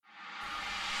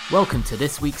Welcome to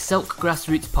this week's Selk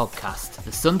Grassroots podcast,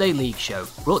 the Sunday League Show,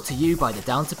 brought to you by the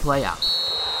Down to Play app.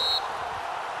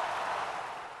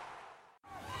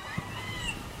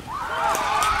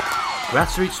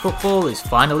 Grassroots football is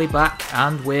finally back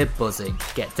and we're buzzing.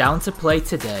 Get Down to Play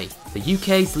today, the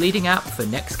UK's leading app for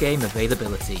next game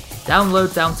availability.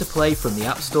 Download Down to Play from the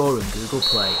App Store and Google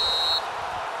Play.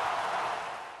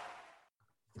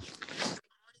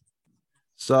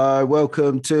 So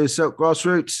welcome to Selk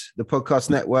Grassroots, the podcast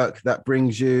network that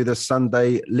brings you the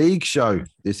Sunday League Show.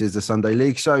 This is the Sunday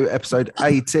League Show, episode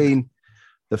 18,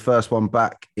 the first one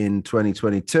back in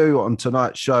 2022. On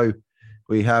tonight's show,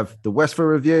 we have the Westford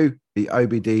review, the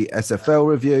OBD SFL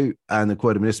review, and the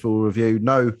Croydon Municipal review.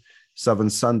 No Southern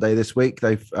Sunday this week.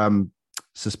 They've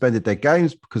suspended their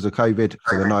games because of COVID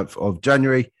for the 9th of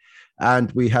January.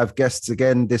 And we have guests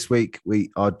again this week.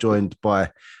 We are joined by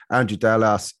Andrew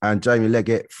Dallas and Jamie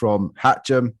Leggett from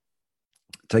Hatcham,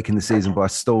 taking the season by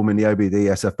storm in the OBD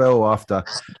SFL after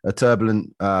a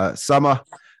turbulent summer.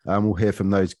 We'll hear from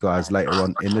those guys later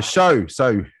on in the show.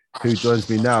 So who joins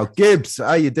me now? Gibbs,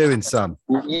 how you doing, son?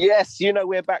 Yes, you know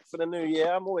we're back for the new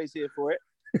year. I'm always here for it.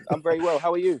 I'm very well.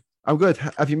 How are you? I'm good.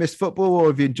 Have you missed football or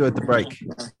have you enjoyed the break? Do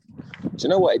you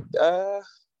know what?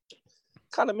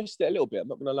 Kind of missed it a little bit. I'm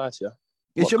not going to lie to you.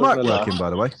 Is your mic working, by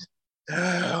the way?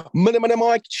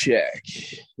 Mic check.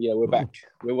 Yeah, we're back.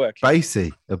 We're working.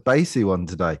 A bassy one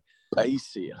today.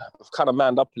 Bassy. I've kind of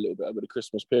manned up a little bit over the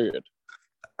Christmas period.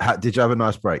 Did you have a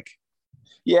nice break?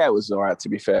 Yeah, it was all right, to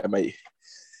be fair, mate.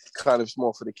 Kind of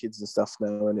more for the kids and stuff now,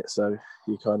 innit? So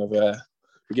you kind of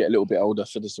you get a little bit older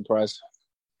for the surprise.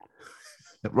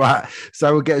 Right,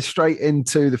 so we'll get straight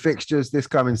into the fixtures this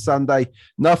coming Sunday.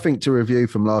 Nothing to review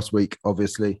from last week,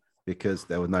 obviously, because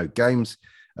there were no games.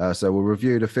 So we'll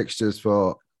review the fixtures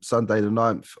for Sunday the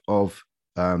 9th of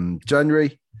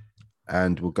January,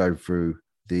 and we'll go through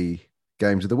the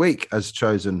games of the week as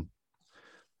chosen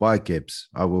by Gibbs.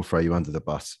 I will throw you under the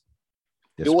bus.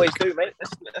 You always do, mate.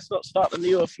 Let's not start the new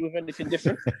year with anything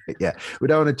different. Yeah, we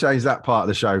don't want to change that part of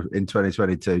the show in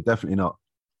 2022. Definitely not.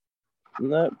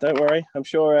 No, don't worry. I'm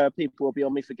sure people will be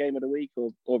on me for game of the week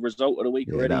or result of the week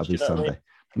already. That'll be Sunday.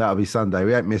 That'll be Sunday.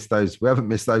 We haven't missed those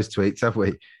tweets, have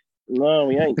we? No,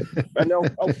 we ain't. And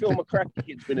old Phil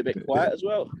McCracken's been a bit quiet as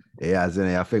well. He has, isn't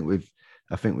he? I think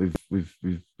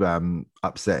we've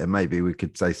upset him. Maybe we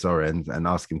could say sorry and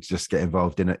ask him to just get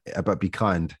involved in it, but be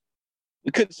kind.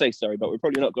 We could say sorry, but we're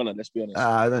probably not gonna. Let's be honest.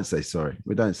 Don't say sorry.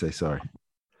 We don't say sorry.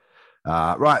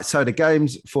 Right. So the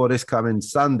games for this coming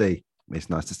Sunday. It's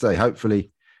nice to say.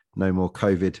 Hopefully, no more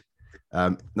COVID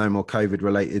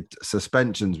related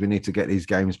suspensions. We need to get these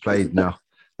games played now.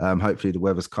 Hopefully, the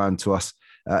weather's kind to us.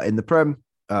 In the Prem,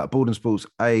 Borden Sports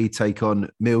A take on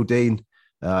Mildeen.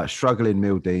 Struggling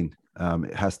Mildeen,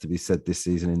 it has to be said this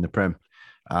season in the Prem.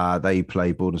 They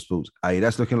play Borden Sports A.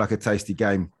 That's looking like a tasty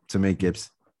game to me,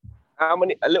 Gibbs. A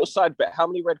little side bet. How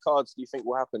many red cards do you think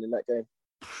will happen in that game?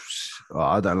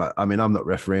 I'm not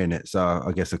refereeing it, so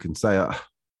I guess I can say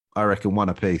I reckon one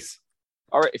apiece.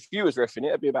 All right, if you was reffing it,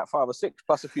 it'd be about 5 or 6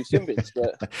 plus a few simbins.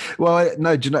 But well,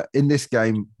 no, do you know, in this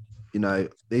game,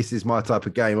 this is my type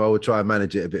of game. I will try and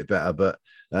manage it a bit better, but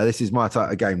this is my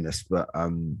type of gameness. But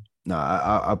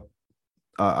no,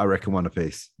 I reckon one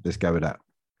apiece. Let's go with that.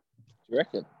 You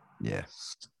reckon? Yeah.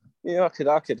 Yeah, I could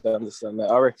understand that.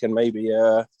 I reckon maybe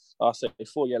I'll say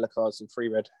 4 yellow cards and 3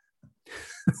 red.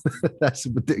 That's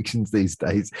the predictions these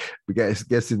days. We get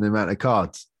guessing the amount of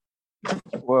cards.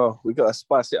 Well, we've got to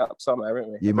spice it up somehow,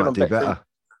 haven't we? You might do better.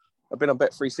 I've been on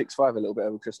Bet365 a little bit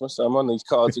over Christmas, so I'm on these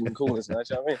cards in the corners now. Do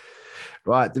you know what I mean?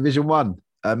 Right, Division 1.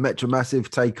 Metro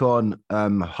Massive take on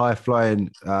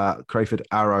high-flying Crayford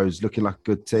Arrows, looking like a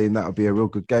good team. That'll be a real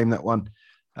good game, that one.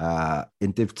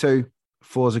 In Div 2,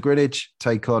 Forza Greenwich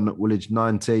take on Woolwich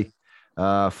 90.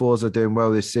 Forza doing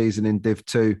well this season in Div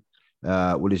 2.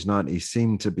 Woolwich 90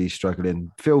 seem to be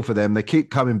struggling. Feel for them. They keep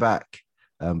coming back.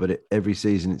 But every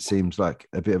season it seems like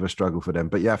a bit of a struggle for them.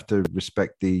 But you have to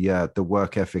respect the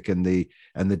work ethic and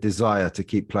the desire to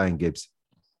keep playing, Gibbs.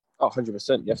 Oh,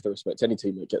 100%. You have to respect any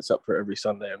team that gets up for it every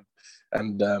Sunday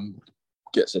and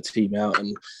gets a team out.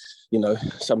 And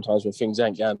sometimes when things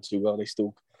ain't going too well, they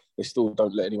still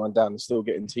don't let anyone down. They're still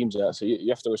getting teams out. So you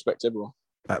have to respect everyone.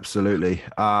 Absolutely.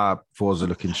 Forza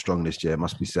looking strong this year,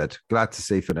 must be said. Glad to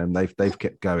see for them. They've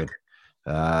kept going.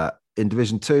 In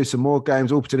Division 2, some more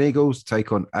games. Alperton Eagles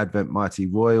take on Advent Mighty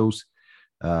Royals.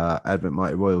 Advent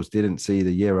Mighty Royals didn't see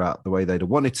the year out the way they'd have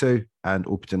wanted to, and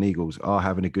Alperton Eagles are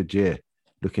having a good year,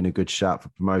 looking a good shout for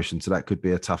promotion. So that could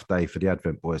be a tough day for the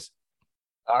Advent boys.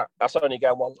 That's only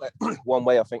going one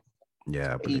way, I think.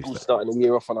 Yeah. Eagles starting the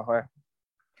year off on a high.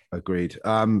 Agreed.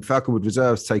 Falconwood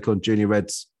Reserves take on Junior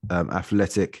Reds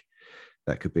Athletic.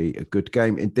 That could be a good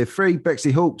game. In Div 3,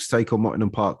 Bexley Hawks take on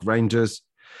Mottingham Park Rangers.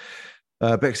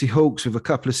 Bexley Hawks with a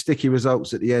couple of sticky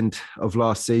results at the end of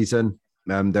last season.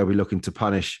 They'll be looking to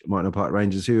punish Mottingham Park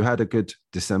Rangers, who had a good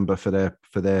December for their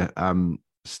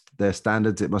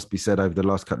standards, it must be said, over the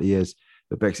last couple of years.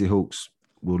 But Bexley Hawks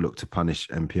will look to punish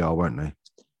MPR, won't they?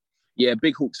 Yeah,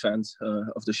 big Hawks fans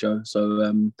of the show.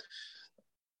 So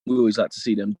we always like to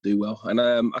see them do well. And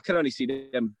I can only see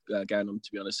them going on,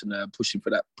 to be honest, and pushing for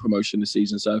that promotion this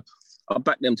season. So I'll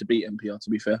back them to beat MPR, to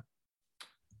be fair.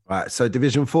 Right, so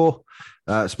Division 4,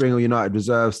 Springhill United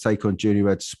Reserves take on Junior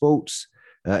Red Sports.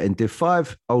 In Div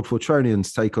 5, Old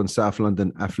Fortronians take on South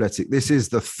London Athletic. This is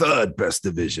the third best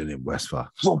division in Westphal.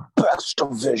 The best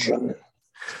division.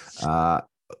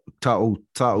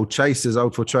 Title chasers,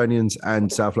 Old Fortronians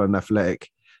and South London Athletic,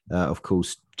 of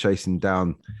course, chasing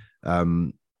down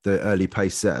the early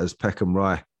pace setters, Peckham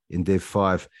Rye in Div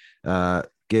 5.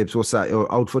 Gibbs, what's that?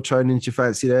 Old Fortronians you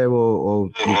fancy there, or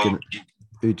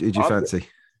who do you fancy?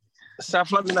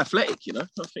 South London Athletic, I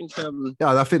think.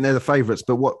 Yeah, I think they're the favourites.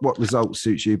 But what result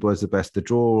suits you boys the best? The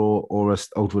draw or a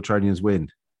Old Fortronians win?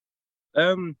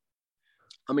 I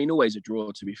mean, always a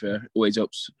draw. To be fair, always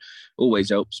helps.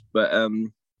 But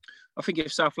I think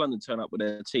if South London turn up with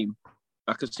their team,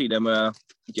 I could see them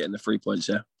getting the 3 points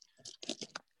there.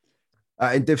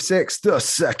 In Div 6, the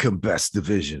second best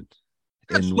division.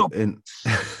 The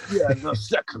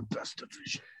second best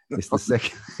division. It's the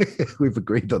second. We've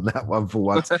agreed on that one for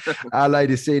once. Our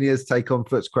Lady Seniors take on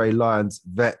Footscray Lions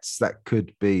Vets. That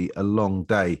could be a long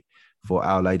day for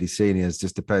Our Lady Seniors.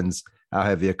 Just depends how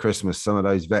heavy a Christmas some of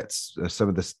those vets, some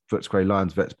of the Footscray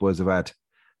Lions Vets boys have had.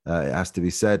 It has to be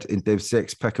said. In Div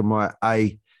 6, Peckham Rye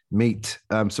A meet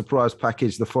surprise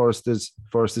package the Foresters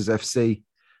FC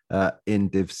in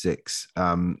Div 6.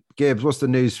 Gibbs, what's the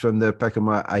news from the Peckham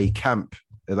Rye A camp?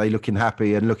 Are they looking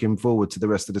happy and looking forward to the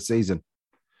rest of the season?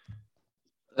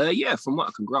 Yeah, from what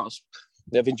I can grasp,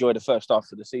 they've enjoyed the first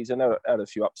half of the season. They had a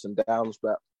few ups and downs,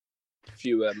 but a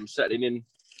few settling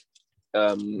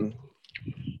in.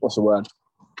 What's the word?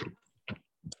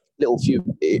 Little few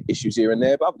issues here and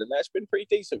there, but other than that, it's been pretty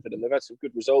decent for them. They've had some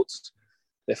good results.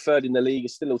 They're third in the league.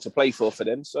 It's still all to play for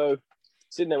them, so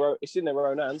it's in their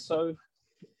own hands. So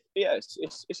yeah,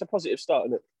 it's a positive start,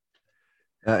 isn't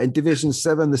it? In Division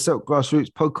 7, the Silk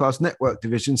Grassroots Podcast Network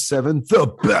Division 7, the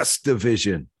best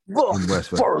division.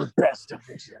 The best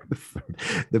division.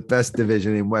 The best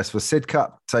division in Westphal.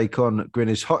 Sidcup take on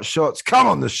Greenwich Hot Shots. Come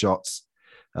on, the Shots.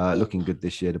 Looking good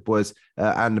this year. The boys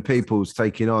and the Peoples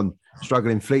taking on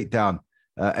struggling Fleet Down.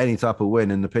 Any type of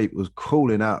win, and the Peoples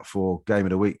calling out for Game of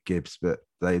the Week, Gibbs. But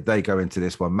they go into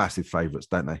this one massive favourites,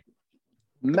 don't they?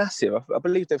 Massive. I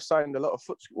believe they've signed a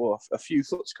few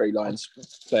Footscray Lions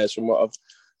players from what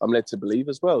I'm led to believe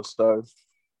as well. So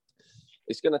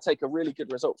it's going to take a really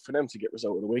good result for them to get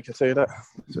result of the week, I tell you that.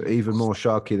 So even more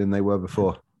sharky than they were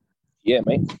before. Yeah,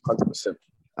 mate,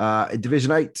 100%. In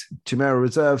Division 8, Chimera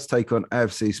Reserves take on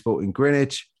AFC Sporting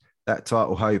Greenwich. That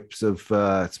title hopes of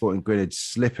Sporting Greenwich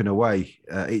slipping away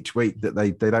each week that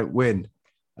they don't win.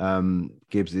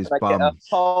 Gibbs' bum.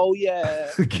 Oh, yeah.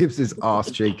 Gibbs'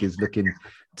 arse cheek is looking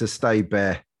to stay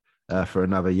bare for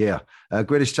another year.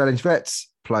 Greenwich Challenge Vets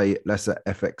play Lesser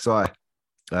FXI.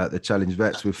 The Challenge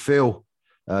Vets with Phil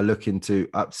looking to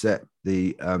upset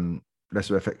the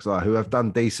Lesser FXI, who have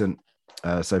done decent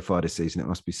so far this season, it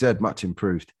must be said, much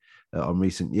improved on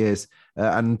recent years.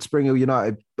 And Springhill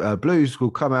United Blues will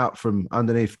come out from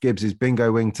underneath Gibbs'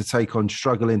 bingo wing to take on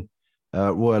struggling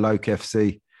Royal Oak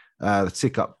FC.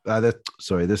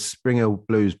 The Springhill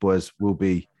Blues boys will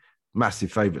be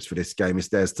massive favourites for this game. It's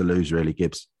theirs to lose, really,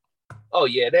 Gibbs. Oh,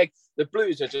 yeah. The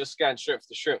Blues are just scanning strength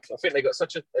to strength. I think they got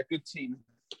such a good team,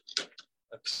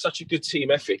 such a good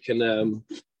team ethic and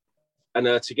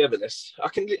togetherness. I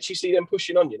can literally see them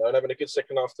pushing on, and having a good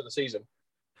second half to the season.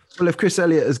 Well, if Chris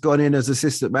Elliott has gone in as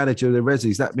assistant manager of the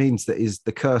Rezzies, that means that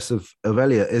the curse of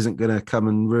Elliott isn't going to come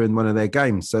and ruin one of their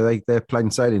games. So they're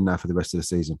plain sailing now for the rest of the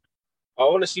season. I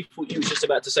honestly thought you were just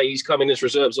about to say he's coming as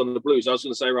reserves on the Blues. I was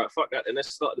going to say, right, fuck that, then let's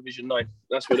start Division 9.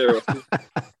 That's where they're off.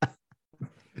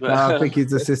 I think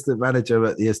he's assistant manager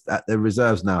at the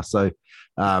reserves now. So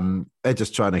they're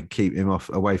just trying to keep him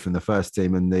away from the first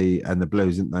team and the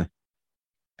Blues, aren't they?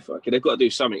 Fuck it, they've got to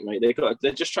do something, mate.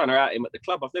 They're just trying to out him at the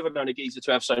club. I've never known a geezer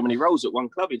to have so many roles at one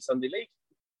club in Sunday League.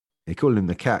 They call him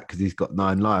the cat because he's got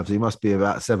 9 lives. He must be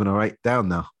about 7 or 8 down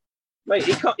now. Mate,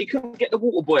 he couldn't get the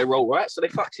water boy role, right? So they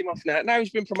fucked him off now. Now he's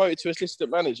been promoted to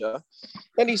assistant manager.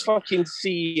 Then he's fucking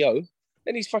CEO.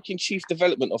 Then he's fucking chief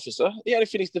development officer. The only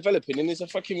thing he's developing in is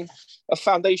a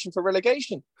foundation for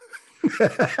relegation.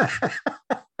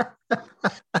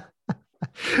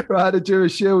 Right, the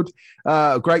Jewish Shield.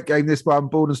 A great game, this one.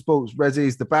 Borden Sports,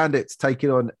 Rezzies, the Bandits taking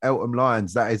on Eltham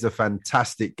Lions. That is a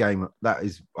fantastic game. That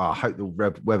is, I hope the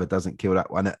weather doesn't kill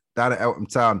that one. Down at Eltham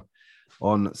Town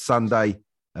on Sunday.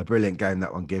 A brilliant game,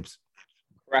 that one, Gibbs.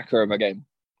 Cracker of a game.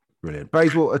 Brilliant.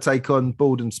 Bayswater take on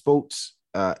Borden Sports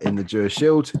in the Jewish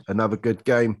Shield. Another good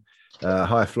game.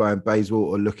 High-flying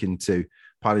Bayswater looking to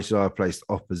punish lower-placed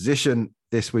opposition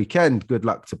this weekend. Good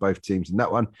luck to both teams in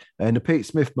that one. In the Pete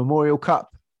Smith Memorial Cup,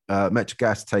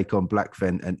 Metrogas take on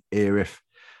Blackfen and Erith.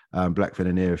 Blackfen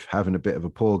and Erith having a bit of a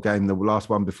poor game, the last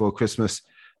one before Christmas.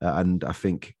 And I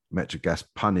think Metrogas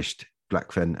punished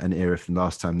Blackfen and Erith the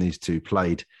last time these two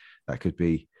played. That could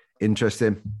be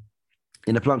interesting.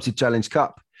 In the Plumstead Challenge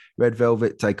Cup, Red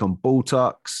Velvet take on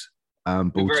Baltarks.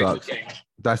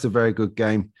 That's a very good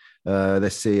game.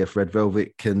 Let's see if Red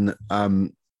Velvet can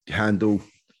handle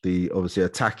the obviously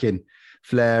attacking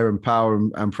flair and power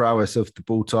and prowess of the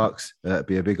Baltarks. It'd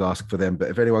be a big ask for them. But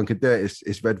if anyone could do it,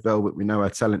 it's Red Velvet. We know how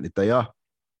talented they are.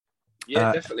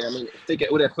 Yeah, definitely. I mean, if they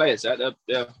get all their players out, it'll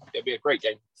be a great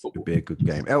game. It'll be a good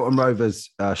game. Eltham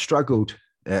Rovers struggled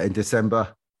in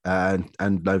December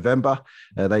and November.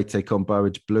 They take on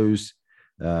Burridge Blues.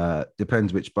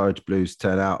 Depends which Burridge Blues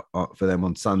turn out for them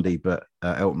on Sunday, but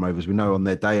Eltham Rovers, we know on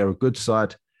their day, are a good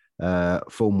side.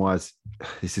 Form-wise,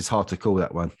 this is hard to call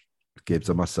that one, Gibbs,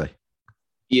 I must say.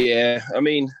 Yeah, I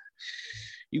mean,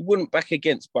 you wouldn't back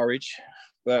against Burridge,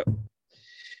 but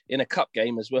in a cup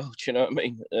game as well, do you know what I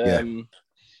mean?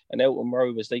 And Eltham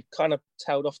Rovers, they kind of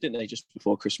tailed off, didn't they, just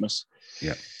before Christmas?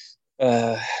 Yeah.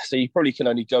 So you probably can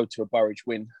only go to a Burridge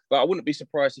win, but I wouldn't be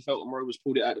surprised if Eltham Rovers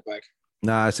pulled it out of the bag.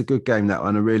 No, it's a good game, that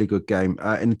one, a really good game.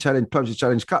 In the Plumstead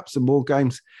Challenge Cup, some more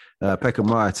games. Peckham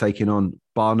Rye taking on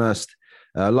Barnhurst.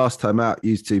 Last time out,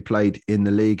 you two played in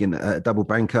the league in a double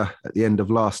banker at the end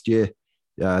of last year.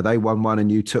 They won one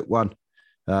and you took one.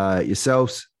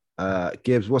 Yourselves,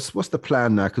 Gibbs, what's the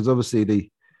plan now? Because obviously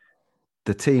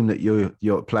the team that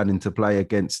you're planning to play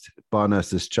against,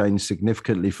 Barnhurst, has changed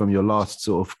significantly from your last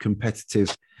sort of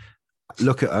competitive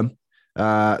look at them.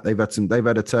 They've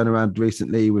had a turnaround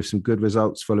recently with some good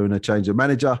results following a change of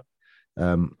manager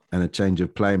and a change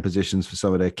of playing positions for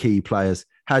some of their key players.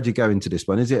 How do you go into this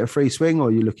one? Is it a free swing, or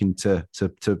are you looking to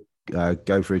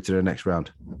go through to the next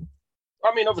round?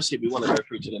 I mean, obviously we want to go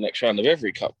through to the next round of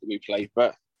every cup that we play,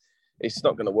 but it's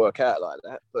not going to work out like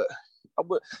that. But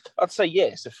I'd say, yeah,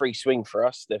 it's a free swing for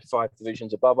us. They're 5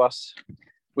 divisions above us.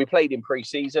 We played in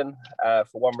pre-season.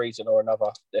 For one reason or another,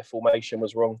 their formation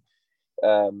was wrong.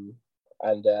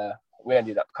 And we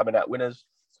ended up coming out winners.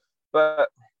 But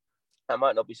that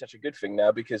might not be such a good thing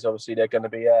now, because obviously they're going to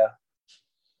be a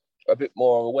bit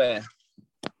more aware.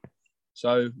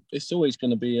 So it's always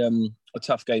going to be a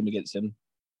tough game against them.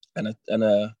 And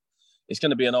it's going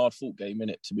to be an hard-fought game,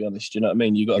 innit, to be honest. You know what I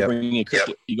mean? You got to bring your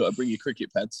cricket. You got to bring your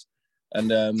cricket pads.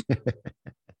 And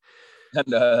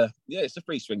it's a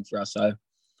free swing for us. So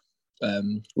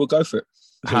we'll go for it.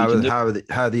 How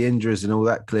are the injuries and all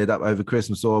that cleared up over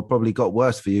Christmas, or probably got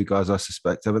worse for you guys, I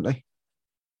suspect, haven't they?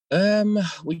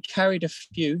 We carried a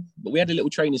few, but we had a little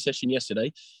training session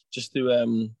yesterday just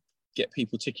to get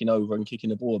people ticking over and kicking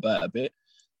the ball about a bit.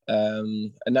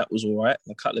 And that was all right.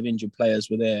 A couple of injured players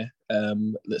were there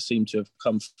that seemed to have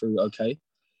come through okay.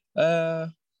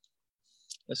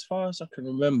 As far as I can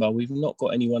remember, we've not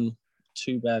got anyone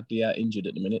too badly out injured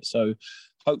at the minute, so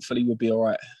hopefully we'll be all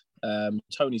right.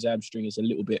 Tony's hamstring is a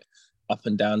little bit up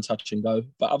and down, touch and go,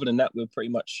 but other than that, we're pretty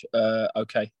much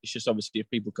okay. It's just obviously if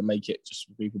people can make it, just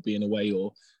people being away,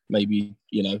 or maybe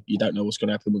you don't know what's going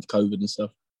to happen with COVID and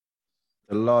stuff.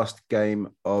 The last game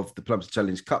of the Plumstead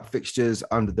Challenge Cup fixtures,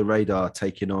 under the radar,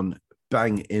 taking on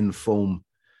bang in form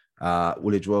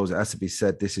Woolwich Royals. It has to be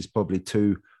said, this is probably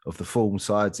 2 of the form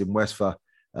sides in Westphal,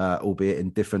 albeit in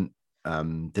different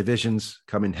divisions,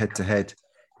 coming head to head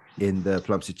in the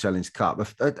Plumstead Challenge Cup.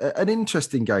 An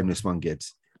interesting game, this one,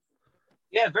 Gibbs.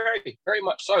 Yeah, very, very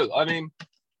much so. I mean,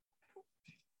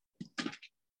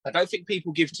 I don't think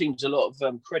people give teams a lot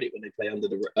of credit when they play under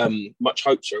the much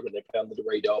hope, sorry, when they play under the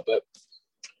radar, but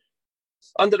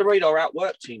under the radar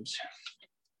outwork teams,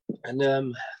 and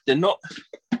they're not.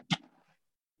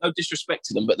 No disrespect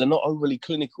to them, but they're not overly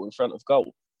clinical in front of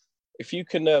goal. If you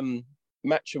can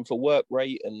match them for work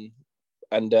rate and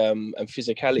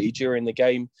physicality during the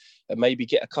game, and maybe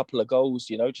get a couple of goals,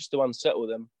 just to unsettle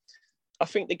them, I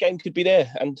think the game could be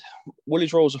there. And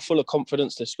Woolwich Royals are full of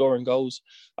confidence. They're scoring goals.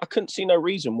 I couldn't see no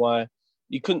reason why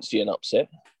you couldn't see an upset.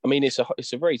 I mean, it's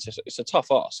a tough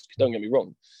ask. Don't get me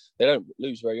wrong. They don't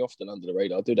lose very often under the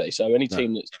radar, do they? So any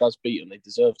team that does beat them, they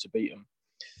deserve to beat them.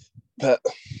 But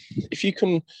if you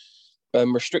can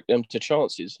restrict them to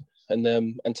chances,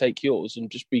 and take yours and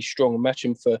just be strong and match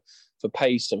them for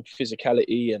pace and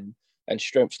physicality and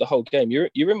strength the whole game. You're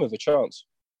in with a chance.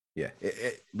 Yeah,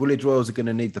 Woolwich Royals are going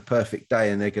to need the perfect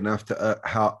day, and they're going to have to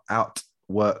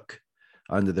outwork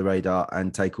under the radar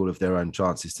and take all of their own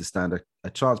chances to stand a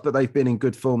chance. But they've been in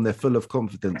good form. They're full of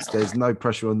confidence. There's no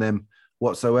pressure on them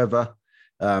whatsoever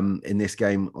in this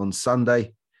game on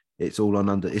Sunday. It's all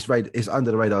it's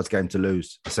under the radar's game to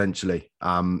lose, essentially.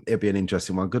 It'll be an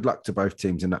interesting one. Good luck to both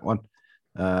teams in that one.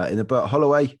 In the Burt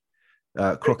Holloway,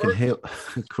 Crockenhill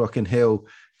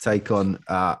take on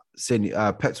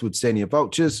Petswood Senior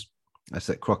Vultures. That's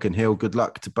at Crockenhill. Good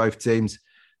luck to both teams.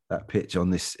 That pitch in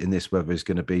this weather is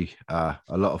going to be a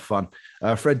lot of fun.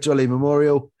 Fred Jolly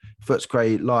Memorial,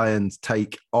 Footscray Lions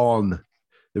take on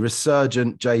the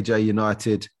resurgent JJ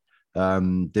United,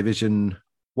 Division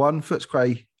 1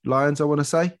 Footscray Lions, I want to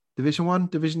say. Division 1,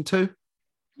 Division 2?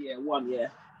 Yeah, 1, yeah.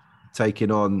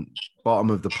 Taking on bottom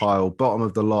of the pile, bottom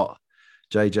of the lot,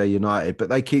 JJ United. But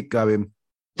they keep going.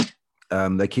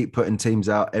 They keep putting teams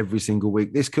out every single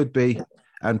week. This could be,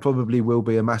 and probably will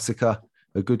be, a massacre,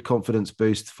 a good confidence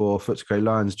boost for Footscray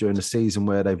Lions during the season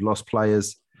where they've lost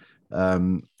players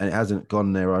and it hasn't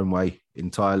gone their own way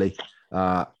entirely.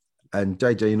 And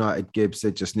JJ United Gibbs,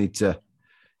 they just need to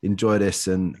enjoy this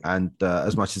and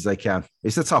as much as they can.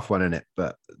 It's a tough one, isn't it?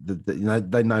 But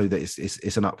they know that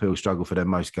it's an uphill struggle for them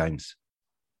most games.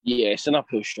 Yeah, it's an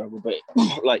uphill struggle, but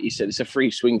like you said, it's a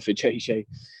free swing for JJ,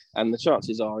 and the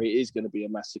chances are it is going to be a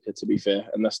massacre, to be fair.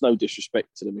 And that's no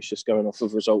disrespect to them; it's just going off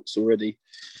of results already.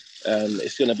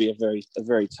 It's going to be a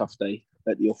very tough day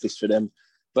at the office for them.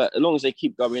 But as long as they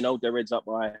keep going, hold their heads up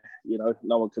high,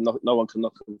 no one can knock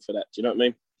them for that. Do you know what I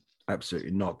mean? Absolutely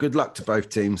not. Good luck to both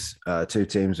teams, two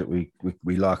teams that we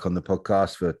like on the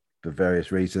podcast for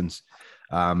various reasons.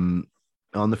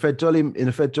 In the Fred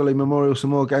Jolly Memorial, some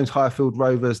more games. Highfield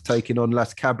Rovers taking on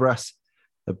Las Cabras.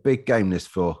 A big game this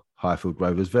for Highfield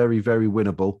Rovers. Very, very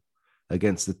winnable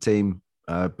against the team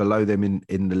below them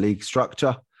in the league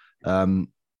structure.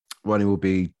 Ronnie will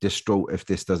be distraught if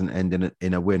this doesn't end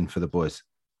in a win for the boys.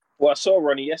 Well, I saw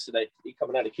Ronnie yesterday. He come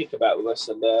and had a kickabout with us,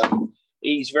 and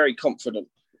he's very confident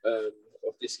of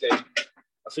this game.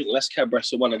 I think Les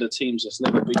Cabras are one of the teams that's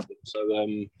never beat them. So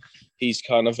he's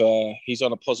kind of he's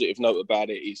on a positive note about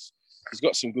it. He's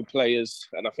got some good players,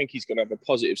 and I think he's going to have a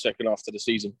positive second half to the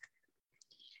season.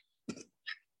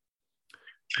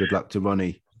 Good luck to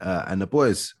Ronnie and the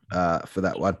boys for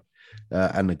that one.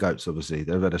 And the Goats, obviously.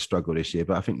 They've had a struggle this year,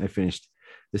 but I think they finished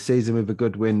the season with a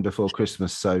good win before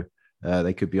Christmas. So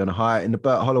they could be on a high. In the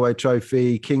Burt Holloway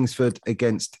Trophy, Kingsford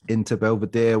against Inter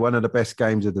Belvedere, one of the best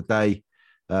games of the day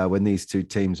when these two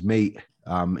teams meet.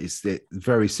 It's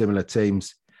very similar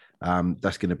teams.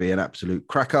 That's going to be an absolute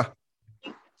cracker.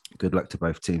 Good luck to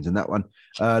both teams in that one.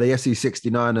 The SE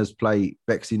 69ers play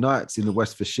Bexley Knights in the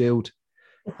Westford Shield.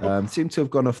 Seem to have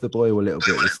gone off the boil a little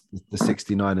bit, the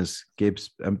 69ers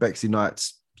Gibbs, and Bexley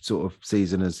Knights sort of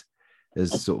season has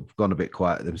sort of gone a bit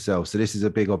quiet themselves. So this is a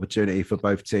big opportunity for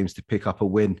both teams to pick up a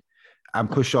win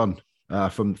and push on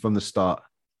from the start.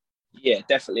 Yeah,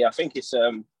 definitely. I think it's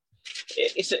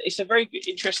a very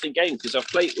interesting game because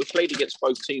we've played against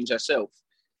both teams ourselves,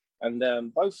 and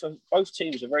both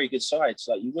teams are very good sides.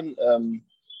 Like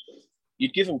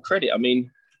you'd give them credit. I mean,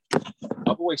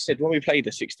 I've always said when we played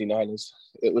the 69ers,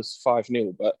 it was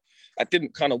 5-0, but I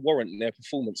didn't kind of warrant their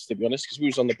performance, to be honest, because we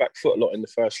was on the back foot a lot in the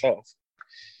first half.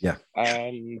 Yeah.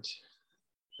 And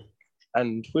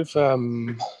with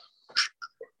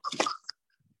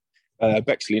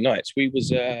Bexley Knights, we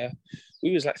was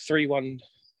like 3-1,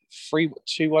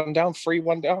 2-1 down,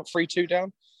 3-1 down, 3-2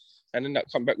 down, and then that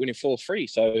come back winning 4-3.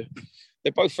 So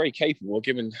they're both very capable of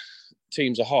giving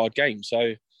teams a hard game.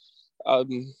 So I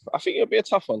think it'll be a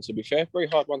tough one, to be fair. Very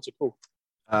hard one to call.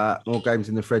 More games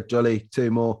in the Fred Jolly. Two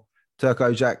more.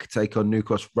 Turco Jack take on New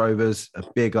Cross Rovers. A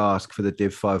big ask for the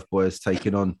Div 5 boys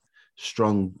taking on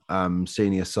strong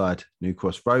senior side New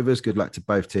Cross Rovers. Good luck to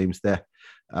both teams there.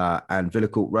 And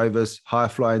Villacourt Rovers, higher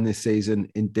flying this season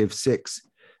in Div 6.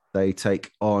 They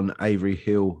take on Avery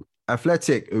Hill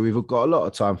Athletic, who we've got a lot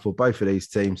of time for, both of these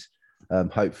teams.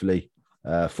 Hopefully,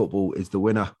 football is the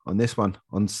winner on this one.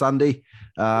 On Sunday,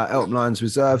 Eltham Lions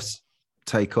Reserves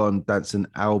take on Danson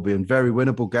Albion. Very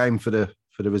winnable game for the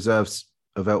reserves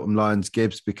of Eltham Lions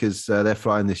Gibbs, because they're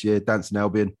flying this year. Danson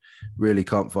Albion really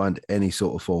can't find any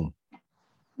sort of form.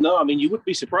 No, I mean, you would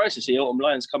be surprised to see Eltham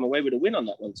Lions come away with a win on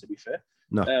that one, to be fair.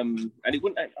 No. And it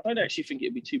wouldn't. I don't actually think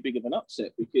it'd be too big of an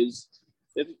upset, because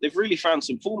they've really found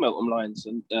some form, Eltham Lions,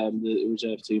 and the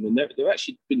reserve team, and they've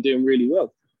actually been doing really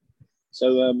well.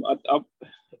 So,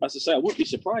 as I say, I wouldn't be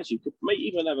surprised. You may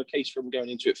even have a case for them going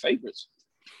into it favourites.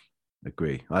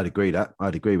 Agree. I'd agree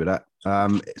with that.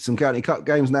 Some County Cup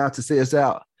games now to see us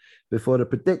out before the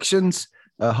predictions.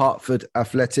 Hertford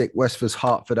Athletic, Westford's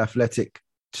Hertford Athletic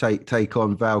take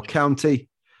on Vale County.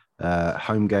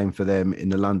 Home game for them in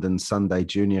the London Sunday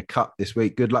Junior Cup this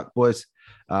week. Good luck, boys.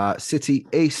 City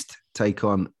East take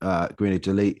on Greenwich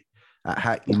Elite at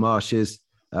Hackney Marshes.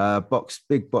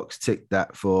 Big box tick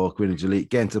that for Greenwich Elite,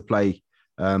 getting to play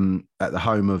at the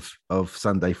home of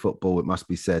Sunday football, it must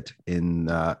be said, in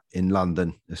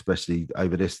London, especially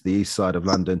over the east side of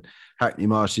London. Hackney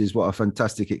Marshes, what a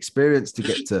fantastic experience to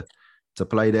get to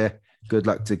play there. Good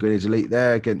luck to Greenwich Elite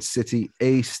there against City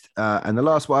East. And the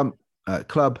last one,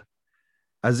 Club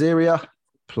Azeria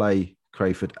play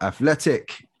Crayford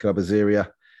Athletic. Club Azeria.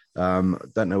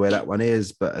 Don't know where that one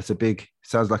is, but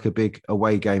sounds like a big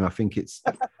away game. I think it's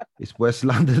West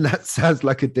London. That sounds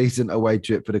like a decent away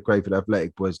trip for the Crayford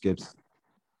Athletic boys, Gibbs.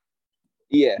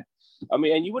 Yeah. I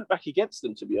mean, and you went back against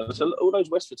them, to be honest. All those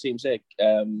Westford teams there,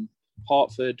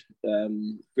 Hertford,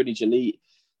 Greenwich Elite,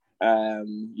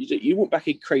 you went back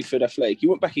in Crayford Athletic. You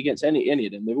went back against any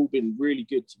of them. They've all been really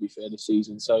good, to be fair, this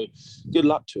season. So good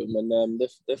luck to them. And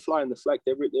they're flying the flag.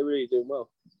 They're really doing well.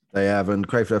 They have, and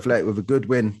Crayford Athletic with a good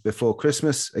win before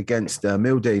Christmas against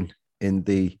Mildeen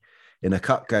in a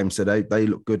cup game. So they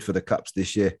look good for the cups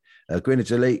this year.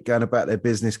 Greenwich Elite going about their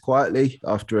business quietly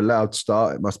after a loud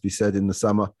start, it must be said, in the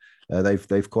summer.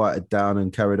 They've quieted down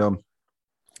and carried on.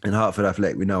 And Hertford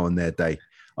Athletic, we know on their day,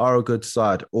 are a good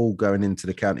side, all going into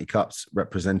the county cups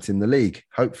representing the league.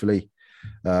 Hopefully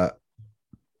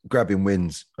grabbing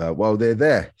wins while they're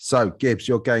there. So Gibbs,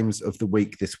 your games of the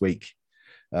week this week.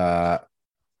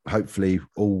 Hopefully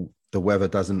all the weather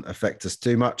doesn't affect us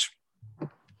too much.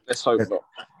 Let's hope not.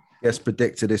 Yes,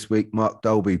 predictor this week, Mark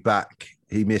Dolby back.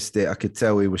 He missed it. I could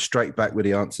tell he was straight back with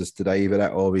the answers today, either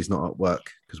that or he's not at work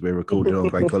because we're recording on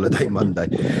Bank Holiday Monday.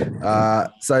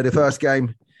 So the first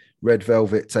game, Red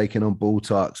Velvet taking on Bull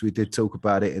Tarks. We did talk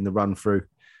about it in the run through.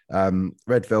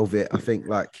 Red Velvet, I think,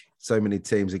 like so many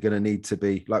teams, are going to need to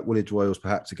be, like Woolwich Royals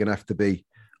perhaps, are going to have to be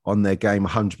on their game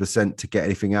 100% to get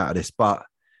anything out of this. But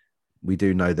we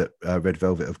do know that Red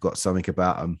Velvet have got something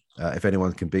about them. If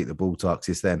anyone can beat the Bull Tarks,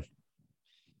 it's them.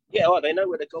 Yeah, well, they know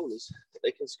where the goal is.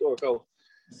 They can score a goal.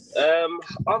 I'm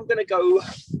going to go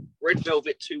Red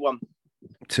Velvet 2-1.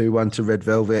 2-1 to Red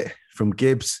Velvet from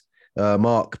Gibbs.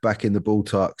 Mark back in the Bull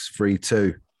Tarks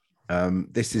 3-2.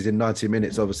 This is in 90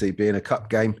 minutes, obviously being a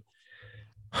cup game.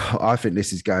 I think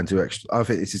this is going to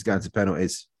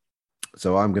penalties.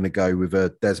 So I'm going to go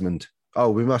with Desmond. Oh,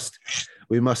 we must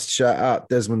shout out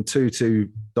Desmond Tutu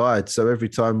died. So every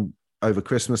time over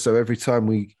Christmas, every time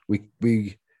we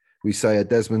say a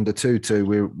Desmond a Tutu,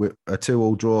 we're a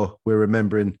 2-2 draw. We're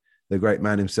remembering the great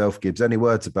man himself. Gibbs, any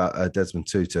words about Desmond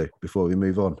Tutu before we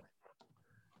move on?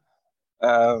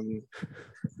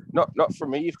 Not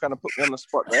from me. You've kind of put me on the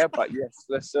spot there, but yes,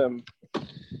 let's move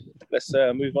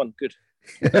on. Good.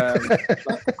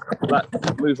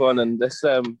 Move on and let's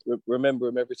remember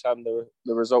him every time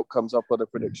the result comes up on a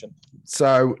prediction.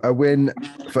 So a win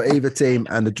for either team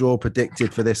and a draw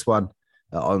predicted for this one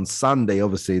on Sunday.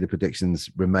 Obviously, the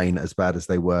predictions remain as bad as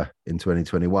they were in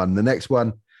 2021. The next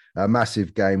one, a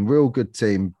massive game, real good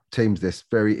teams. This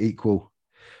very equal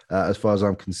as far as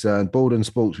I'm concerned. Baldon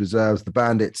Sports Reserves, the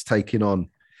Bandits taking on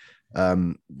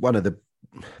one of the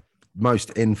most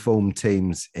informed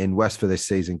teams in West for this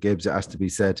season, Gibbs, it has to be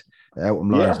said.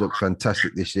 Eltham Lions look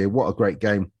fantastic this year. What a great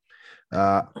game.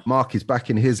 Mark is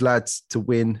backing his lads to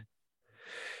win.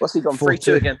 What's he gone?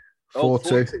 3-2 again?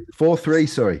 4-2. 4-3,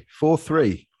 sorry.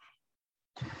 4-3.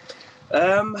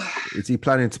 Is he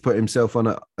planning to put himself on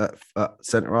at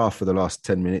centre half for the last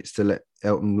 10 minutes to let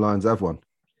Eltham Lions have one?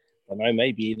 I know,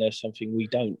 maybe he knows something we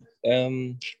don't.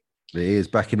 He is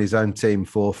backing his own team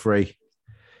 4-3.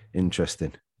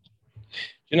 Interesting.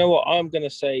 You know what? I'm going to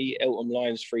say Eltham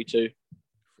Lions 3-2.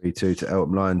 3-2 to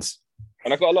Eltham Lions.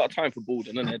 And I've got a lot of time for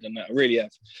Baldon and Ed and that. I really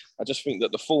have. I just think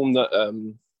that the form that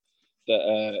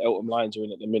Eltham Lions are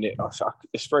in at the minute,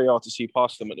 it's very hard to see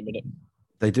past them at the minute.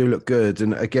 They do look good.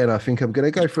 And again, I think I'm going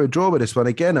to go for a draw with this one.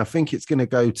 Again, I think it's going to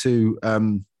go to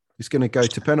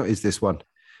penalties, this one.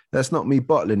 That's not me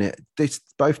bottling it.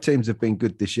 Both teams have been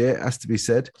good this year, it has to be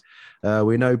said.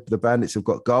 We know the Bandits have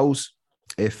got goals.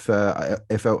 If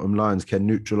Eltham Lions can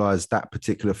neutralise that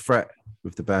particular threat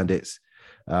with the Bandits,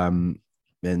 then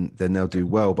they'll do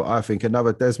well. But I think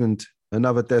another Desmond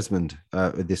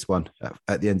with this one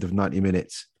at the end of 90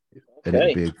 minutes. And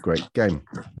it'll be a great game.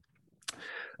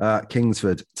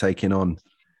 Kingsford taking on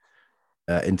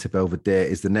Inter Belvedere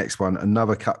is the next one.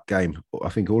 Another cup game. I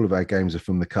think all of our games are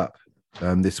from the cup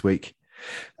this week.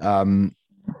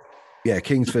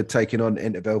 Kingsford taking on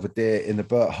Inter Belvedere in the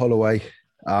Bert Holloway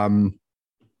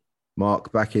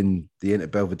Mark, back in the Inter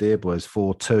Belvedere boys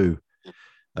 4-2.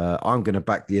 I'm going to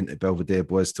back the Inter Belvedere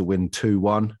boys to win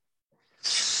 2-1.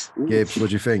 Gibbs, what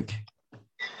do you think?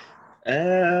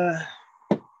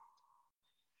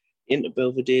 Inter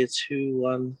Belvedere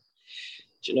 2-1.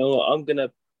 Do you know what? I'm going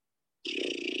to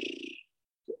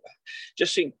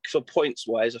just think for points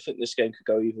wise, I think this game could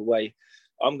go either way.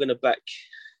 I'm going to back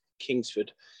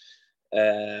Kingsford.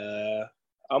 I'm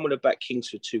going to back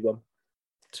Kingsford 2-1.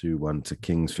 2-1 to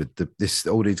Kingsford.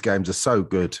 All these games are so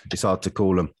good. It's hard to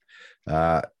call them.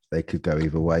 They could go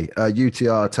either way.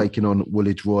 UTR taking on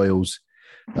Woolwich Royals.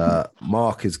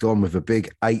 Mark has gone with a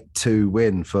big 8-2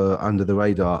 win for Under the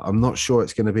Radar. I'm not sure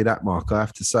it's going to be that, Mark. I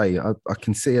have to say, I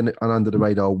can see an Under the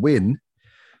Radar win.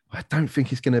 I don't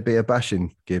think it's going to be a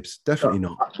bashing, Gibbs. Definitely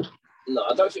not. No,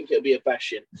 I don't think it'll be a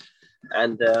bashing.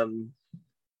 And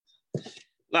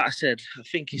like I said, I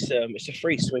think it's a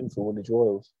free swing for Woolwich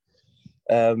Royals.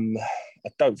 I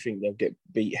don't think they'll get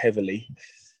beat heavily.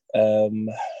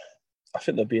 I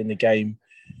think they'll be in the game.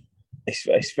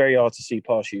 It's very hard to see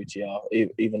past UTR,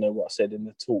 even though what I said in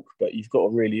the talk, but you've got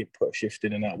to really put a shift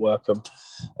in and outwork them.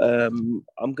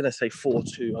 I'm going to say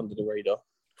 4-2 Under the Radar.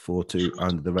 4-2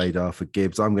 Under the Radar for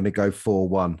Gibbs. I'm going to go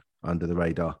 4-1 Under the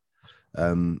Radar.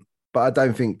 But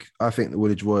I think the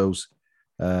Woolwich Royals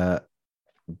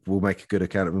will make a good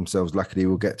account of themselves. Luckily,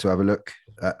 we'll get to have a look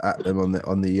at them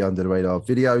on the Under the Radar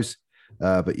videos.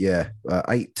 But yeah,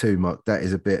 8-2, Mark,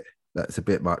 that's a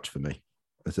bit much for me.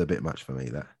 That's a bit much for me,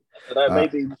 that. I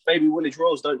don't know, maybe Woolwich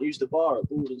Royals don't use the bar at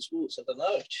Borden Sports. I don't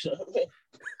know. Do you know what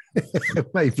I mean?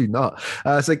 Maybe not.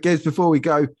 So, Gibbs, before we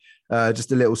go,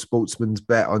 just a little sportsman's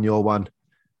bet on your one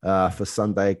for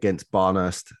Sunday against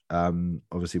Barnhurst.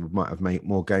 Obviously, we might have made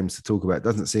more games to talk about. It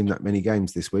doesn't seem that many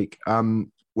games this week.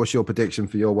 What's your prediction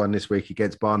for your one this week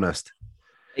against Barnhurst?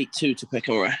 8-2 to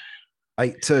Peckham Rye.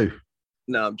 8-2.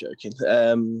 No, I'm joking.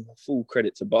 Full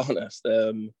credit to Barnhurst.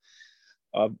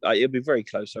 It'll be very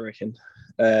close, I reckon.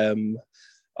 I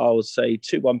would say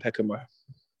 2-1 Peckham Rye.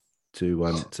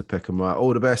 2-1 to Peckham Rye.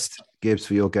 All the best, Gibbs,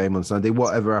 for your game on Sunday.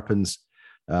 Whatever happens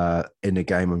in the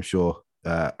game, I'm sure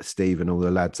Steve and all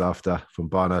the lads after from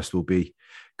Barnhurst will be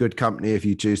good company if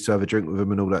you choose to have a drink with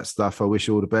them and all that stuff. I wish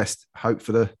you all the best. Hope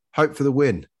for the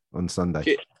win on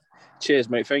Sunday. Cheers,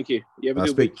 mate. Thank you. You have a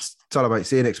good week. Tyler, mate.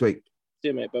 See you next week. See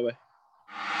you, mate. Bye-bye.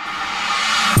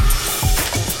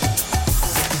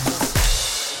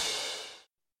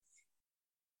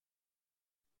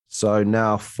 So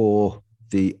now for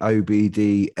the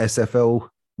OBD SFL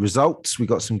results. We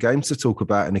got some games to talk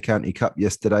about in the County Cup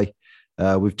yesterday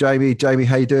with Jamie. Jamie,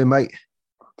 how you doing, mate?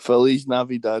 Feliz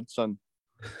Navidad, son.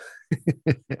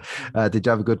 Did you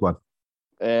have a good one?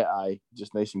 Aye,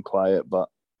 just nice and quiet, but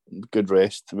good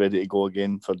rest, ready to go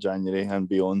again for January and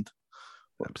beyond.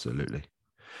 Absolutely.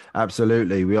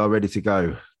 We are ready to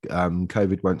go.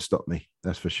 COVID won't stop me,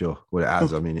 that's for sure. Well, it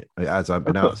has. I mean, it has. I've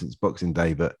been out since Boxing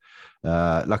Day, but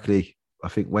luckily, I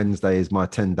think Wednesday is my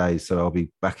 10 days, so I'll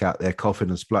be back out there coughing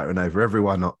and spluttering over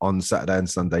everyone on Saturday and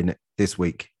Sunday this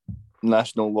week.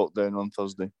 National lockdown on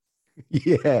Thursday.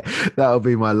 Yeah, that'll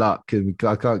be my luck.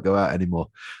 I can't go out anymore.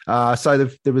 So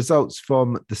the results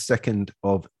from the 2nd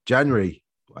of January,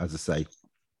 as I say,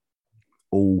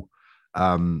 all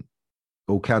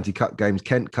County Cup games,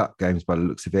 Kent Cup games by the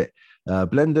looks of it.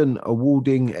 Blendon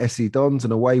awarding SE Dons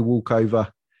an away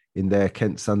walkover in their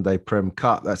Kent Sunday Prem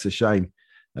Cup. That's a shame.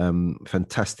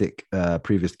 Fantastic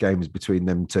previous games between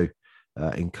them two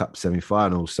in Cup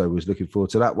semi-finals. So was looking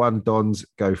forward to that one. Dons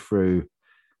go through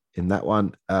in that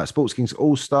one. Sports Kings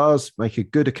All-Stars make a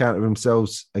good account of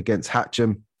themselves against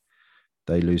Hatcham.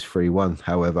 They lose 3-1.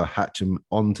 However, Hatcham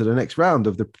on to the next round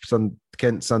of the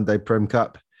Kent Sunday Prem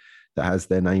Cup that has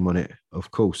their name on it,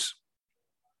 of course.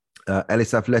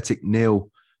 Ellis Athletic 0,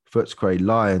 Footscray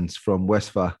Lions from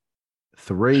Westphal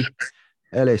 3.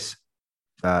 Ellis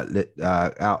out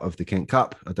of the Kent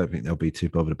Cup. I don't think they'll be too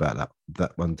bothered about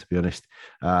that one, to be honest.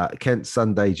 Kent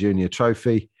Sunday Junior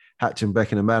Trophy. Hatcham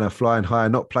Beckenham Manor flying higher.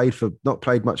 Not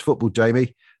played much football,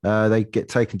 Jamie. They get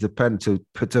taken to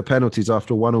penalties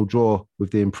after a 1-1 draw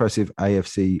with the impressive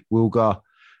AFC Wilgar.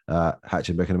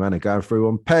 Hatcham Beckenham Manor going through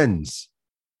on pens.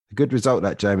 A good result,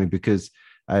 that, Jamie, because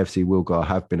AFC Wilgar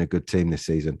have been a good team this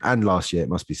season and last year, it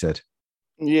must be said.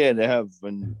 Yeah, they have,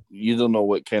 and you don't know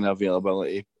what kind of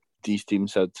availability these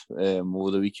teams had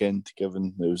over the weekend,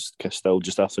 given it was still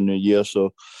just after New Year,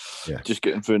 so yeah, just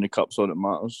getting through in the Cup's all that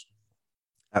matters.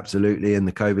 Absolutely, and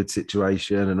the COVID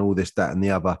situation and all this, that and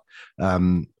the other.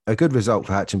 A good result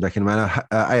for Hatcham Beckenham Manor.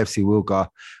 AFC Wilgar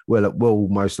will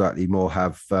most likely more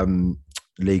have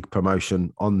league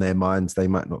promotion on their minds. They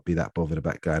might not be that bothered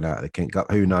about going out of the Kent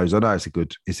Cup. Who knows? I know it's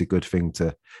a good thing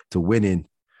to win in,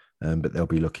 but they'll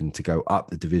be looking to go up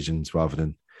the divisions rather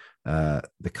than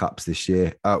the cups this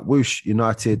year. Woosh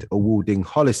United awarding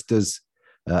Hollisters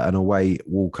an away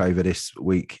walkover this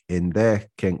week in their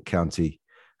Kent County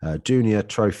Junior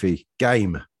Trophy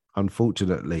game.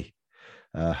 Unfortunately,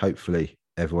 hopefully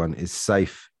everyone is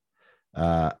safe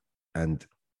and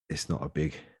it's not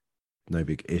no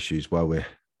big issues while we're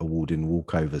awarding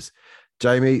walkovers.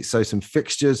 Jamie, so some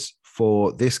fixtures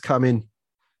for this coming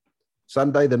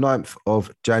Sunday, the 9th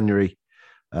of January.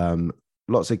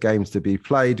 Lots of games to be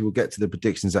played. We'll get to the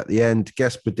predictions at the end.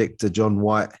 Guest predictor John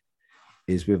White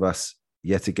is with us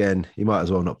yet again. He might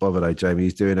as well not bother though, Jamie.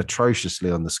 He's doing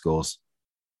atrociously on the scores.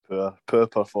 Poor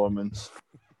performance.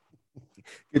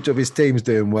 Good job his team's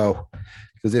doing well,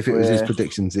 because if it was his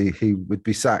predictions, he would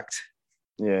be sacked.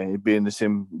 Yeah, he'd be in the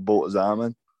same boat as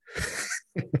Armin.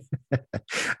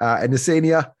 In the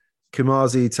senior,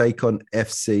 Kumazi take on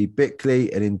FC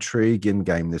Bickley. An intriguing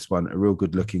game, this one. A real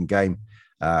good-looking game.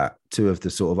 Two of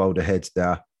the sort of older heads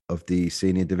now of the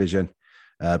senior division.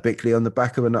 Bickley on the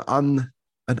back of an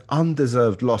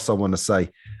undeserved loss, I want to say,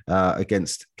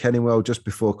 against Kenningwell just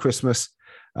before Christmas.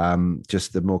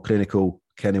 Just the more clinical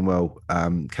Kenningwell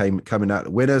coming out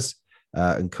the winners.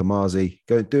 And Kumazi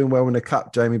doing well in the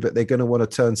cup, Jamie, but they're going to want to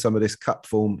turn some of this cup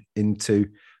form into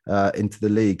the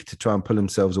league to try and pull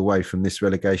themselves away from this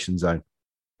relegation zone.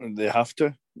 They have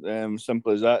to.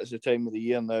 Simple as that. It's the time of the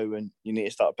year now when you need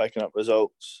to start picking up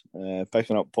results,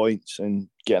 picking up points and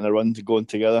getting a run to going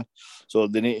together. So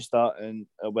they need to start in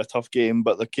a tough game,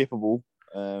 but they're capable.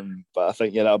 But I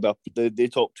think that'll be the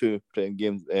top two playing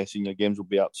games, senior games will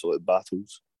be absolute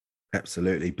battles.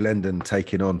 Absolutely. Blendon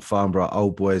taking on Farnborough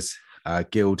Old Boys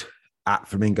Guild at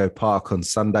Flamingo Park on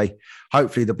Sunday.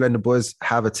 Hopefully the Blendon boys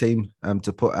have a team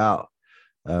to put out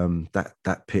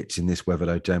that pitch in this weather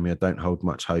though, Jamie. I don't hold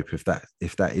much hope if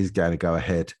that is going to go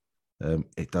ahead.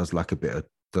 It does like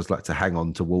to hang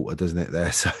on to water, doesn't it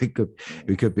there? So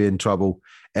we could be in trouble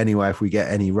anyway if we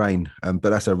get any rain. But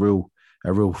that's a real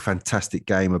fantastic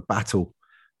game, a battle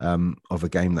of a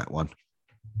game, that one.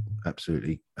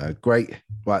 Absolutely great.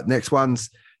 Right, next one's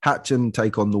Hatcham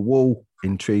take on the Wall.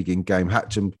 Intriguing game.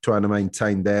 Hatcham trying to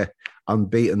maintain their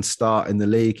unbeaten start in the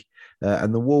league.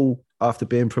 And the Wall, after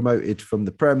being promoted from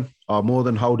the Prem, are more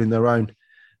than holding their own.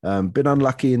 Been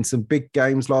unlucky in some big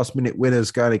games, last-minute winners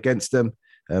going against them.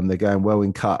 They're going well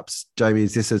in cups. Jamie,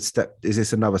 is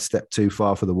this another step too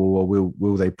far for the Wall, or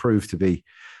will they prove to be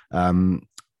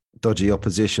dodgy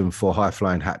opposition for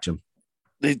high-flying Hatcham?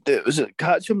 Was it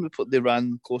Hatcham they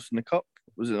ran close in the cup?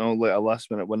 Was it not like a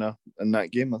last-minute winner in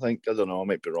that game? I think. I don't know. I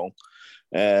might be wrong.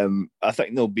 I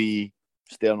think they'll be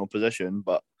staying in position,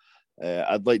 but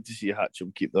I'd like to see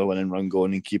Hatcham keep their winning run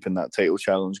going and keeping that title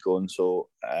challenge going. So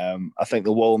I think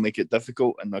the Wall will make it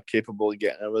difficult and they're capable of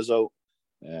getting a result.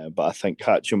 But I think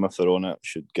Hatcham, if they're on it,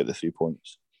 should get the 3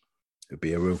 points. It'll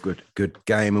be a real good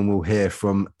game, and we'll hear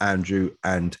from Andrew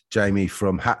and Jamie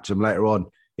from Hatcham later on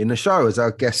in the show as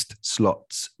our guest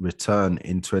slots return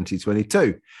in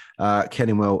 2022.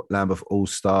 Kenningwell Lambeth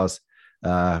All-Stars,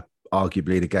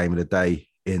 arguably the game of the day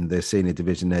in the senior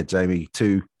division there, Jamie.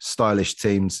 Two stylish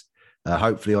teams,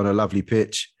 hopefully on a lovely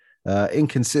pitch.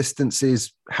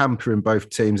 Inconsistencies hampering both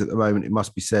teams at the moment, it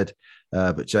must be said.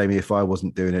 But Jamie, if I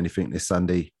wasn't doing anything this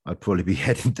Sunday, I'd probably be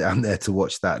heading down there to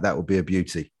watch that. That would be a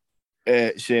beauty.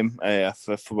 Same.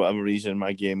 If for whatever reason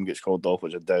my game gets called off,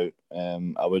 which I doubt,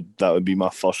 that would be my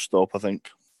first stop, I think.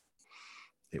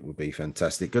 It would be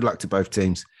fantastic. Good luck to both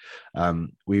teams.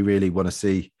 We really want to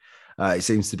see. It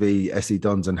seems to be SE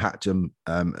Dons and Hatcham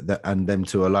and them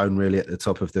two alone really at the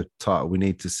top of the title. We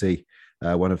need to see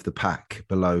one of the pack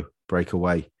below break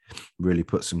away, really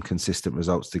put some consistent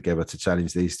results together to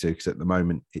challenge these two, because at the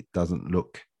moment it doesn't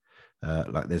look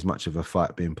like there's much of a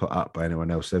fight being put up by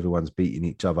anyone else. Everyone's beating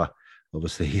each other.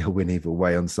 Obviously, a win either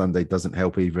way on Sunday doesn't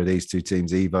help either of these two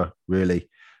teams either, really,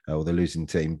 or the losing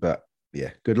team. But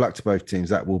yeah, good luck to both teams.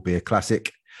 That will be a classic.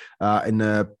 In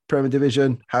the Premier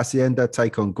Division, Hacienda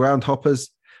take on Groundhoppers.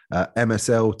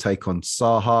 MSL take on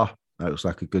Saha. That looks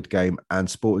like a good game. And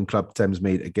Sporting Club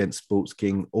Thamesmead against Sports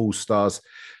King All-Stars.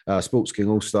 Sports King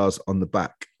All-Stars on the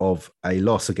back of a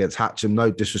loss against Hatcham.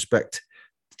 No disrespect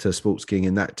to Sports King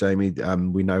in that, Jamie.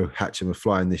 We know Hatcham are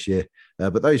flying this year.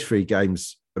 But those three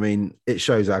games, I mean, it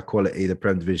shows how quality the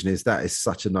Prem Division is. That is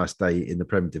such a nice day in the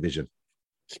Prem Division.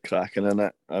 It's cracking, isn't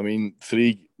it? I mean,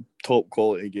 3 top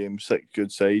quality games, 6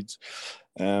 good sides.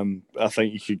 I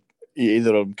think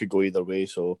either of them could go either way.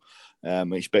 So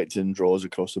I'm expecting draws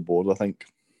across the board, I think.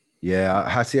 Yeah,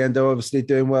 Hacienda obviously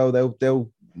doing well.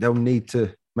 They'll need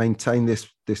to maintain this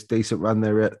decent run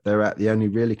they're at. The only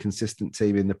really consistent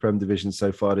team in the Prem division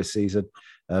so far this season,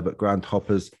 but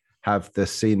Groundhoppers have the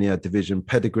senior division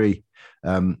pedigree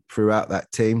throughout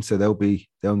that team, so there'll be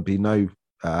no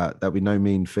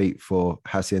mean feat for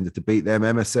Hacienda to beat them.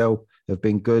 MSL have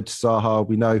been good. Saha,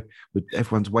 we know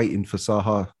everyone's waiting for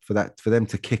Saha for them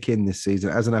to kick in this season.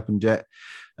 It hasn't happened yet.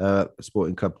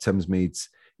 Sporting Club Thamesmead's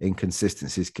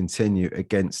inconsistencies continue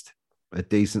against a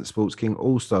decent Sports King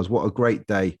All-Stars. What a great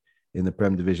day in the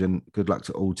Prem division. Good luck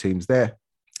to all teams there.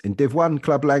 In Div 1,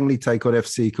 Club Langley take on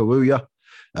FC Kawuya.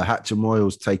 Hatcham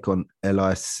Royals take on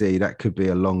LIC. That could be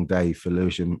a long day for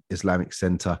Lewisham Islamic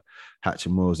Centre.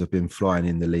 Hatcham Royals have been flying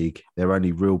in the league. Their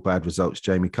only real bad results,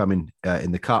 Jamie, coming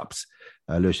in the Cups.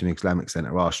 Lewisham Islamic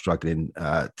Centre are struggling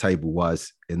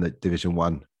table-wise in the Division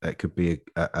 1. It could be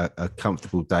a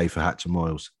comfortable day for Hatcham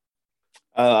Royals.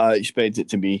 I expect it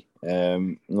to be.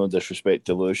 No disrespect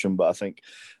to Lewisham, but I think,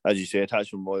 as you said,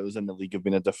 Hatcham Royals in the league have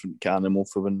been a different animal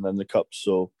for winning in the Cups.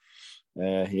 So,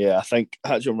 I think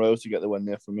Hatcham Royals to get the win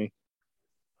there for me.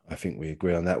 I think we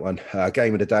agree on that one.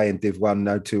 Game of the day in Div 1,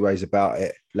 no two ways about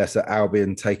it. Lesser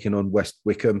Albion taking on West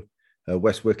Wickham.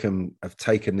 West Wickham have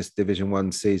taken this Division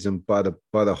 1 season by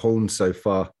the horns so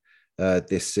far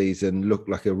this season. Look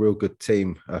like a real good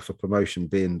team for promotion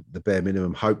being the bare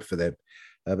minimum hope for them.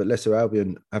 But Lesser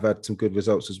Albion have had some good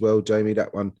results as well. Jamie,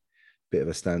 that one, bit of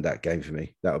a standout game for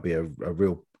me. That'll be a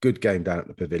real good game down at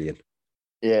the Pavilion.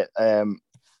 Yeah,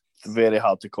 very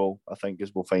hard to call, I think,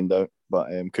 as we'll find out. But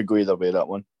could go either way, that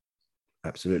one.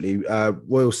 Absolutely.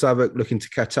 Royal Southwark looking to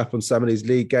catch up on some of these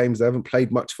league games. They haven't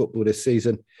played much football this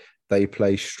season. They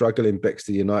play struggling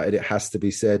Bexley United, it has to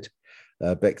be said.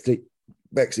 Bexley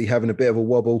having a bit of a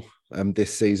wobble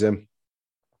this season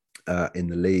in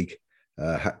the league.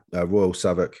 Royal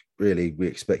Southwark, really, we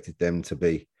expected them to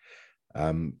be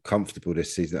comfortable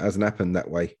this season. It hasn't happened that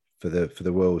way for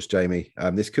the Royals, Jamie.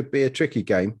 This could be a tricky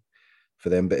game for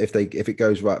them, but if it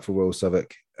goes right for Royal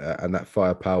Southwark and that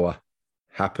firepower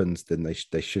happens, then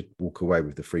they should walk away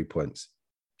with the 3 points.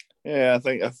 Yeah, I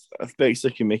think if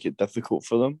Bexley can make it difficult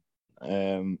for them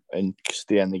and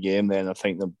stay in the game, then I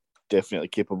think they're definitely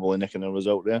capable of nicking a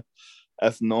result there.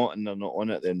 If not, and they're not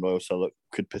on it, then Royal Southwark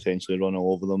could potentially run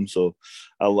all over them. So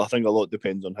I think a lot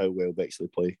depends on how well Bexley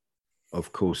play.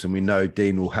 Of course, and we know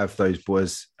Dean will have those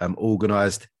boys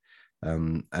organised,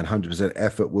 and 100%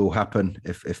 effort will happen.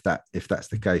 If that's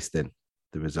the case, then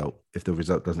if the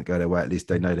result doesn't go their way, at least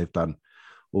they know they've done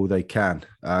all they can.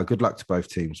 Good luck to both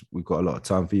teams. We've got a lot of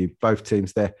time for you. Both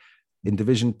teams there in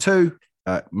Division 2.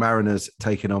 Mariners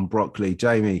taking on Brockley.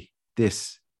 Jamie,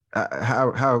 this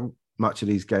how much of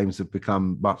these games have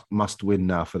become must win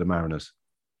now for the Mariners?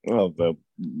 Well,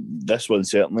 this one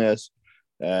certainly is.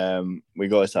 We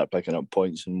got to start picking up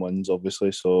points and wins,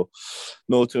 obviously. So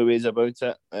no two ways about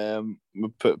it. We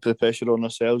put the pressure on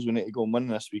ourselves. We need to go and win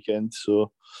this weekend.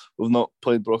 So we've not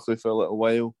played Brockley for a little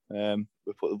while.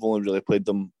 We've only really played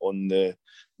them on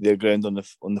their ground on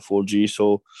the 4G.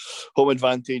 So home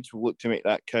advantage. We'll look to make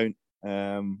that count.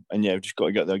 And yeah, we've just got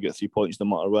to get there, get 3 points no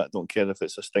matter what. Don't care if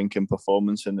it's a stinking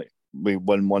performance and we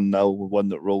win 1-0 with one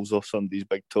that rolls off somebody's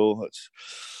big toe.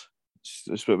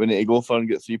 That's what we need to go for and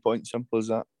get 3 points. Simple as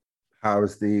that. How are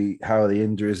the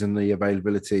injuries and the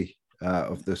availability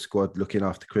of the squad looking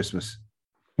after Christmas?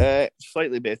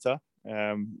 Slightly better.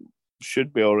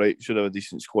 Should be all right. Should have a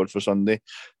decent squad for Sunday.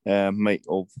 Might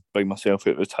I'll bring myself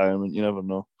out of retirement. You never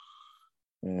know.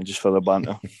 Just for the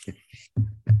banter.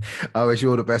 I wish you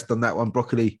all the best on that one,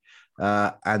 Brockley.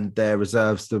 And their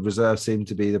reserves. The reserves seem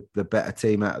to be the better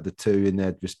team out of the two in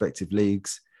their respective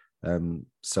leagues.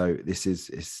 So this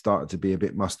is starting to be a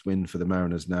bit must-win for the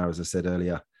Mariners now. As I said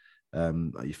earlier,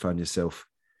 you find yourself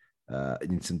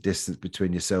in some distance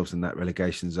between yourselves and that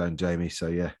relegation zone, Jamie. So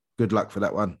yeah, good luck for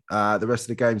that one. The rest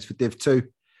of the games for Div 2,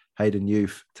 Hayden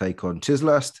Youth take on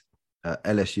Chislehurst.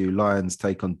 LSU Lions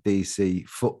take on DC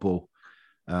Football.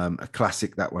 A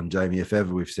classic, that one, Jamie, if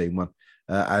ever we've seen one.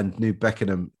 And New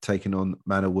Beckenham taking on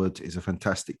Manor Wood is a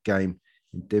fantastic game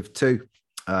in Div 2.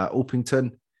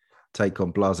 Orpington take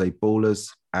on Blase Ballers,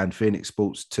 and Phoenix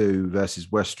Sports 2 versus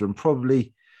Western.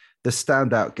 Probably the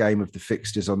standout game of the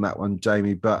fixtures on that one,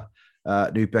 Jamie, but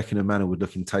New Beckenham Manor Wood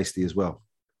looking tasty as well.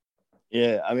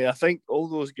 Yeah, I mean, I think all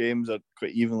those games are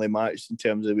quite evenly matched in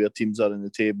terms of where teams are in the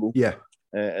table. Yeah.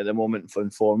 At the moment, for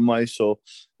form-wise. So,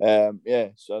 so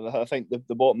I think the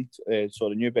bottom,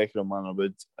 New Beckenham Manor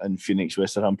Wood and Phoenix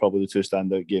Western Ham probably the two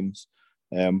standout games.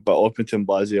 But Orpington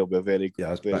Blase will be a very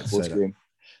close game.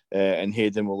 And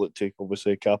Hayden will look to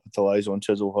obviously capitalise on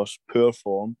Chislehurst's poor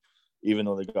form, even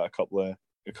though they got a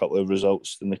couple of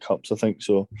results in the cups, I think.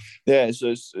 So yeah,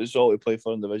 it's all to play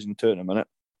for in Division 2 in a minute.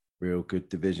 Real good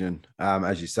division.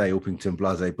 As you say, Orpington,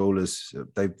 Blase Ballers.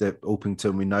 They're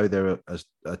Orpington, we know they're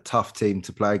a tough team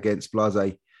to play against.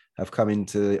 Blase have come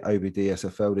into OBD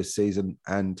SFL this season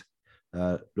and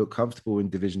look comfortable in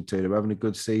Division 2. They're having a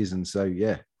good season. So,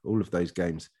 yeah, all of those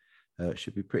games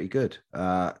should be pretty good.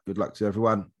 Good luck to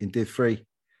everyone. In Div 3,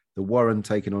 the Warren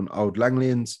taking on Old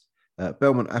Langlians.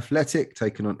 Belmont Athletic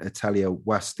taking on Italia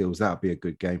Wastils. That'll be a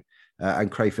good game. And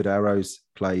Crayford Arrows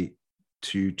play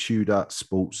to Tudor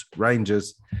Sports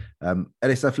Rangers.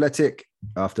 Ellis Athletic,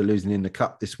 after losing in the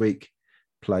cup this week,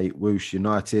 play Whoosh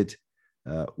United.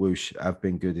 Whoosh have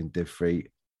been good in Div 3.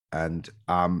 And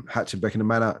Hatch and Beckenham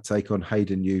Manor take on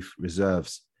Hayden Youth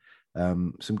Reserves.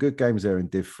 Some good games there in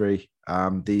Div 3.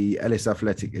 The Ellis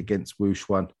Athletic against Whoosh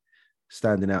one,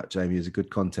 standing out, Jamie, is a good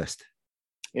contest.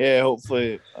 Yeah,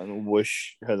 hopefully, I know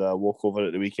Whoosh had a walkover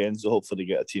at the weekend, so hopefully they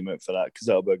get a team out for that, because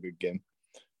that'll be a good game.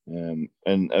 And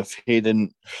if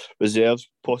Hayden Reserves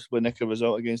possibly nick a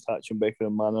result against Hatch and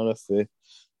Beckenham Manor, if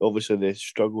they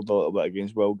struggled a little bit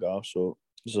against Wilgar, so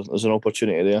there's an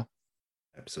opportunity there.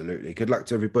 Absolutely. Good luck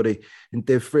to everybody in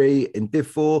Div 3. In Div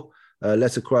 4,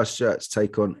 Leicester Christchurch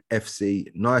take on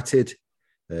FC United.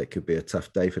 It could be a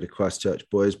tough day for the Christchurch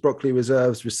boys. Brockley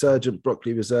Reserves, Resurgent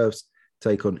Brockley Reserves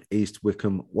take on East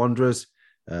Wickham Wanderers.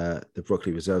 The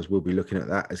Brockley Reserves will be looking at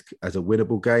that as a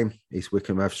winnable game. East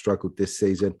Wickham have struggled this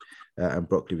season, and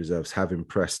Brockley Reserves have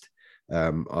impressed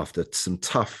after some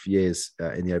tough years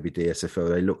in the OBD SFL.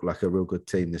 They look like a real good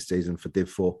team this season for Div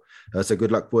 4. So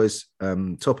good luck, boys.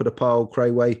 Top of the pile,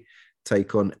 Crayway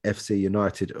take on FC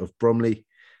United of Bromley,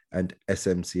 and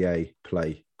SMCA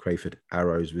play Crayford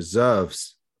Arrows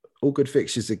Reserves. All good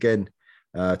fixtures again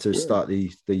to start the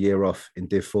year off in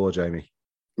Div 4, Jamie.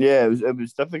 Yeah, it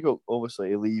was difficult, obviously,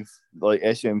 to leave like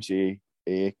SMCA,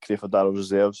 Crayford Arrows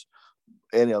Reserves.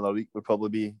 Any other week would probably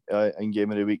be in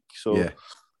game of the week. So,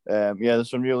 there's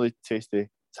some really tasty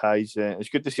ties. It's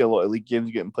good to see a lot of league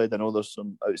games getting played. I know there's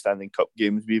some outstanding cup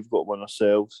games. We've got one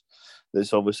ourselves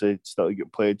that's obviously still to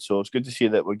get played. So it's good to see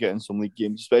that we're getting some league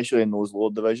games, especially in those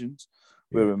lower divisions,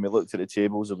 where when we looked at the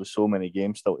tables, there was so many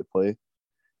games still to play.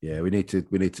 Yeah, we need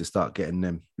to start getting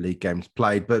them league games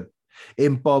played. But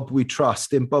in Bob we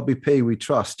trust. In Bobby P we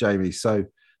trust, Jamie. So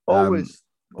always.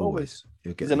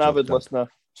 He's an avid listener.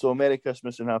 So Merry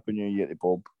Christmas and Happy New Year to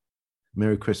Bob.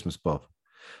 Merry Christmas, Bob.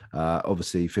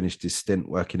 Obviously, he finished his stint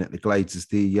working at the Glades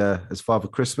as Father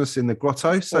Christmas in the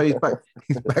Grotto. So he's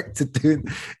back to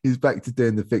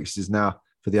doing the fixtures now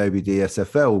for the OBD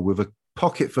SFL with a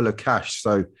pocket full of cash.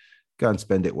 So go and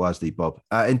spend it wisely, Bob.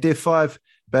 In Div 5,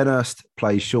 Benhurst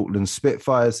plays Shortland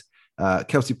Spitfires.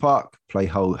 Kelsey Park play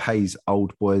Hayes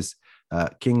Old Boys.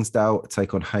 Kingsdale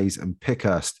take on Hayes and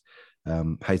Pickhurst.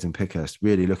 Hayes and Pickhurst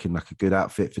really looking like a good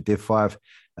outfit for Div 5.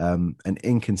 An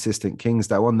inconsistent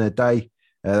Kingsdale on their day.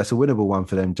 That's a winnable one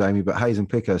for them, Jamie, but Hayes and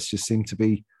Pickhurst just seem to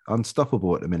be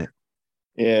unstoppable at the minute.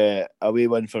 Yeah, a wee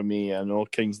win for me. I know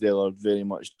Kingsdale are very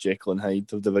much Jekyll and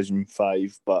Hyde of Division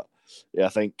 5, but yeah, I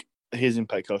think Hayes and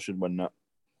Pickhurst should win that.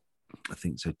 I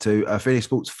think so too. Phoenix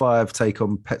Sports 5 take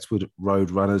on Petswood Road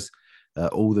Runners.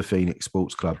 All the Phoenix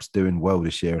Sports clubs doing well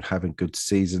this year and having good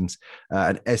seasons.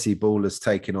 And SE Ballers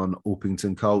taking on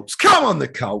Orpington Colts. Come on, the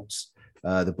Colts!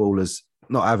 The Ballers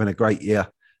not having a great year.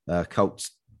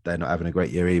 Colts, they're not having a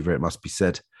great year either, it must be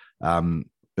said.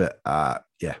 But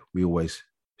we always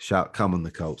shout, come on, the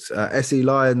Colts. SE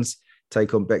Lions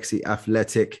take on Bexley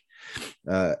Athletic.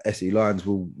 SE Lions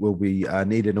will be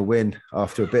needing a win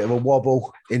after a bit of a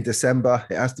wobble in December.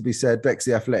 It has to be said,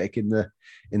 Bexley Athletic in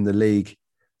the league,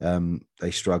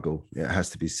 they struggle. It has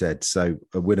to be said. So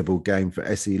a winnable game for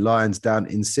SE Lions down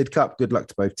in Sid Cup. Good luck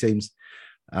to both teams.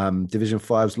 Division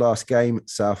 5's last game,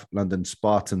 South London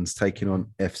Spartans taking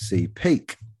on FC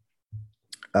Peak.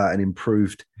 An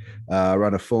improved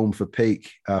run of form for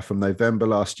Peak from November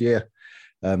last year.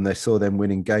 They saw them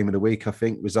winning game of the week, I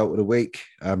think, result of the week,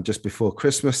 just before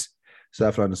Christmas.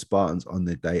 South London Spartans on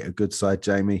their day. A good side,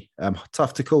 Jamie.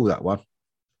 Tough to call that one.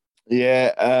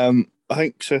 Yeah, I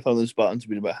think South London Spartans have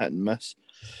been a bit hit and miss.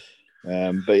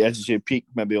 But as you say, Peak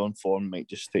maybe on form, might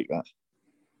just take that.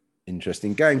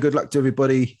 Interesting game. Good luck to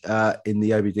everybody in the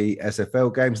OBD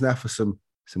SFL games now for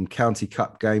some county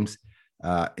cup games.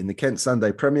 In the Kent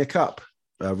Sunday Premier Cup,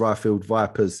 Ryfield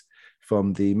Vipers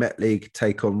from the Met League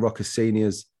take on Rocker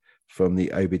Seniors from the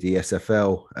OBD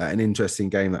SFL. An interesting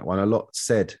game, that one. A lot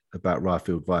said about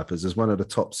Ryfield Vipers as one of the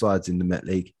top sides in the Met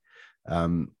League.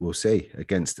 We'll see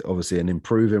against obviously an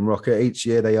improving Rocker. Each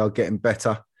year they are getting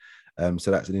better.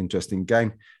 So that's an interesting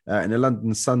game. In the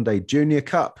London Sunday Junior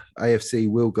Cup, AFC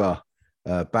Wilgar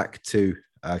back to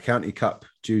County Cup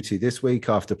duty this week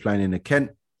after playing in the Kent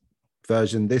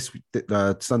version this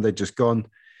Sunday just gone.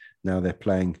 Now they're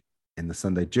playing in the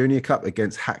Sunday Junior Cup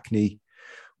against Hackney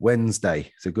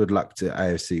Wednesday. So good luck to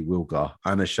AFC Wilgar.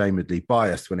 Unashamedly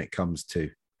biased when it comes to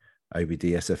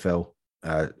OBD SFL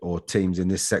or teams in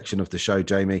this section of the show,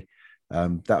 Jamie.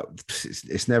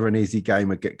 It's never an easy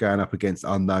game going up against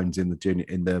unknowns in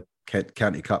the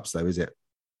county cups, though, is it?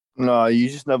 No, you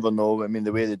just never know. I mean,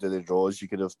 the way they do the draws, you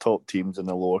could have top teams in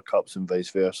the lower cups and vice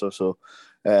versa. So,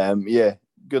 yeah,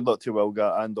 good luck to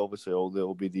Wilgar and obviously all the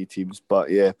OBD teams.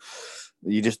 But yeah,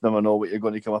 you just never know what you're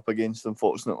going to come up against,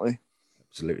 unfortunately.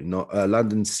 Absolutely not.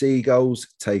 London Seagulls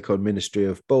take on Ministry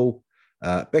of Bull.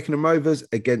 Beckenham Rovers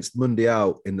against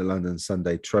Mundial in the London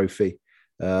Sunday Trophy.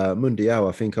 Mundial,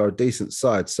 I think, are a decent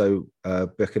side. So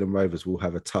Beckenham Rovers will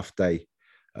have a tough day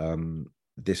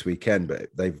this weekend, but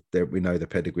we know the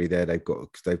pedigree there. They've got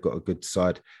a good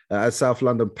side. As South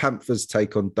London Panthers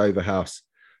take on Dover House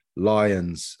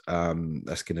Lions,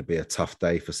 that's going to be a tough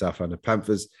day for South London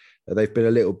Panthers. They've been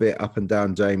a little bit up and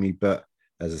down, Jamie, but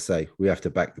as I say, we have to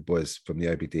back the boys from the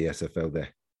OBD SFL there.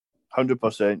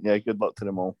 100%. Yeah, good luck to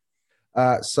them all.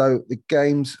 So the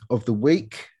games of the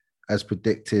week, as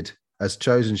predicted, as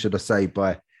chosen, should I say,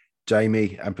 by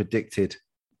Jamie and predicted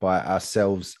by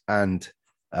ourselves and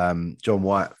John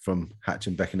White from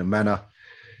Hatcham Beckenham Manor.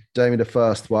 Jamie, the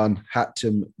first one,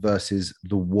 Hatcham versus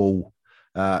the Wall.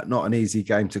 Not an easy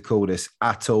game to call this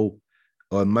at all.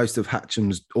 All of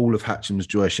Hatcham's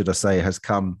joy, should I say, has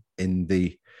come in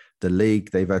the league.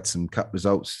 They've had some cup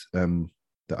results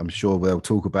that I'm sure we'll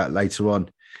talk about later on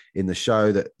in the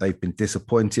show that they've been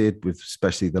disappointed with,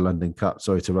 especially the London Cup.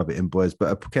 Sorry to rub it in, boys,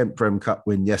 but a Kent Prem Cup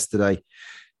win yesterday,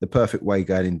 the perfect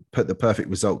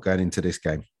result going into this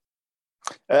game.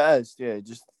 It is, yeah. It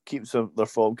just keeps their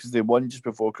form because they won just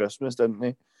before Christmas, didn't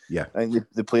they? Yeah. I think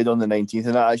they played on the 19th,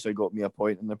 and that actually got me a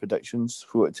point in the predictions,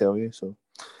 for what I tell you. So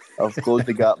I've closed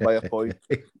the gap by a point.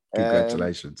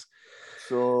 Congratulations.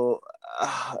 So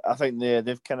I think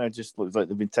they've kind of just looked like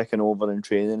they've been ticking over in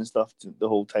training and stuff the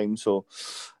whole time. So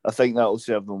I think that will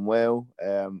serve them well.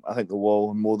 I think the Wall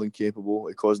are more than capable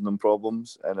of causing them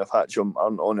problems. And if Hatcham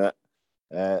aren't on it,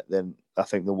 then I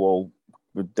think the Wall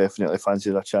would definitely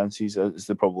fancy their chances, as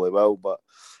they probably will. But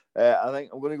I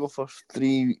think I'm going to go for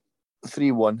 3-1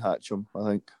 Hatcham, I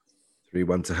think.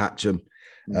 3-1 to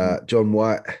Hatcham. John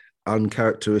White,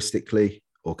 uncharacteristically,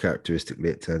 or characteristically,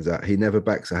 it turns out, he never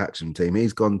backs a Hatcham team.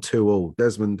 He's gone 2-2.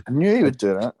 Desmond. I knew he would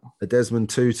do that. A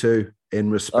Desmond Tutu in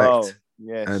respect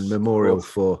and memorial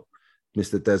for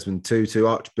Mr. Desmond Tutu,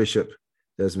 Archbishop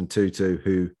Desmond Tutu,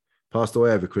 who passed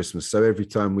away over Christmas. So every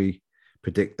time we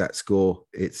predict that score,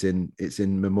 it's in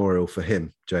memorial for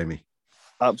him, Jamie.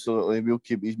 Absolutely. We'll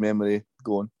keep his memory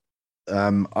going.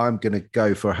 I'm going to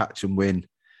go for a Hatcham win.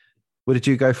 What did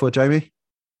you go for, Jamie?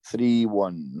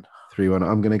 3-1. 3-1.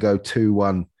 I'm going to go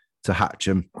 2-1 to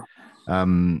Hatcham.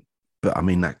 But I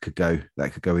mean, that could go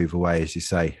either way, as you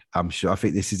say. I'm sure. I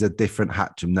think this is a different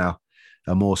Hatcham now,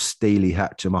 a more steely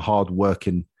Hatcham, a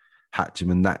hard-working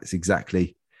Hatcham, and that's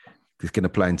exactly it's going to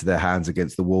play into their hands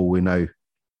against the Wall. We know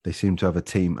they seem to have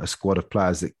a squad of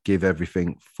players that give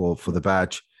everything for the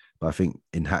badge. But I think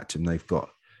in Hatcham they've got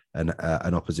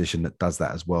an opposition that does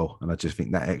that as well. And I just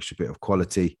think that extra bit of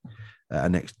quality,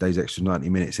 those extra 90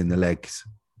 minutes in the legs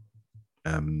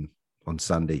on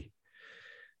Sunday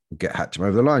will get Hatcham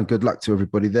over the line. Good luck to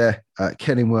everybody there.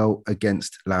 Kenningwell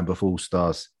against Lambeth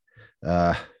All-Stars.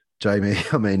 Jamie,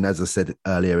 I mean, as I said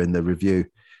earlier in the review,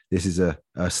 this is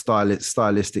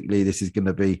stylistically, this is going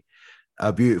to be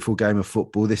a beautiful game of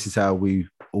football. This is how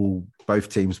both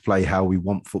teams play, how we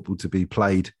want football to be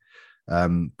played.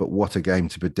 But what a game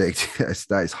to predict.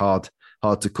 That is hard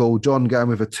to call. John going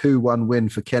with a 2-1 win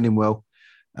for Kenningwell.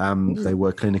 They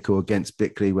were clinical against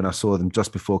Bickley when I saw them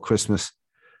just before Christmas.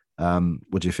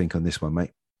 What do you think on this one,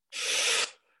 mate?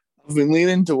 I've been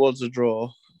leaning towards a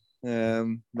draw.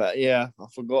 But yeah, I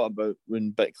forgot about when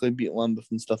Bickley beat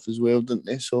Lambeth and stuff as well, didn't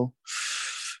they? So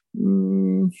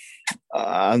no,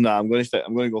 I'm going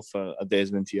to go for a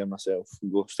Desmond here myself and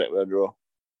go stick with a draw.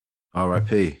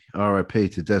 R.I.P.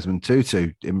 to Desmond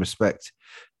Tutu. In respect,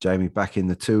 Jamie back in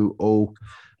the 2-2.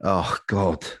 Oh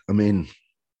God, I mean,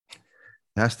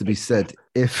 it has to be said,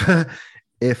 if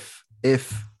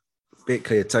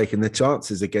Bickley had taken the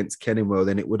chances against Kenningwell,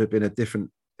 then it would have been a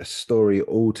different story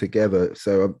altogether.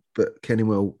 So, but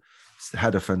Kenningwell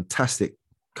had a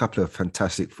couple of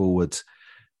fantastic forwards.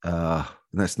 And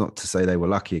that's not to say they were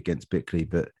lucky against Bickley,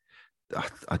 but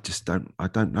I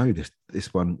don't know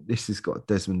this one. This has got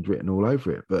Desmond written all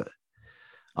over it, but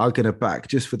I'm going to back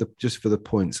just for the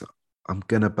points. I'm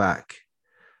going to back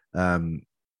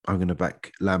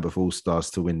Lambeth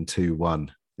All-Stars to win 2-1.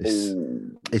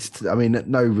 I mean,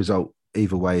 no result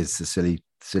either way is a silly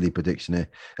silly prediction here.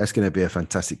 That's going to be a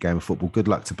fantastic game of football. Good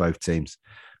luck to both teams.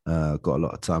 Got a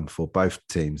lot of time for both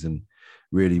teams and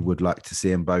really would like to see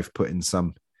them both put in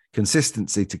some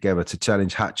consistency together to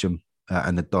challenge Hatcham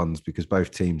and the Dons, because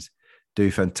both teams do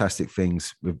fantastic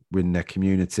things within their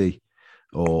community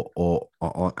or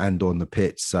and on the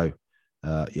pitch. So,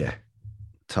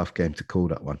 tough game to call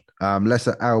that one.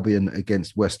 Lesser Albion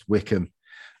against West Wickham.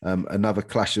 Another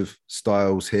clash of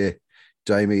styles here.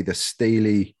 Jamie, the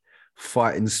steely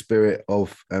fighting spirit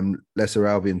of Lesser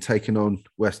Albion taking on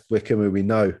West Wickham, who we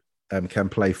know can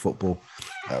play football.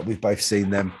 We've both seen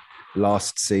them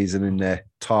last season in their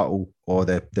title or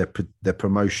their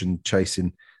promotion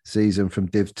chasing season from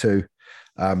Div 2.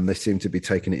 They seem to be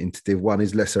taking it into Div 1.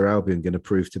 Is Lesser Albion going to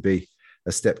prove to be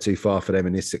a step too far for them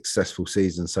in this successful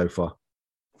season so far?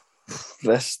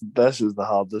 This is the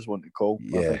hardest one to call.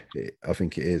 Yeah, I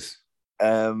think it is.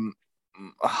 I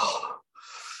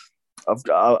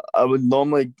would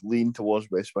normally lean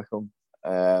towards West Wickham,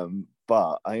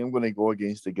 but I am going to go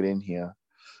against the grain here.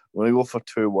 I'm going to go for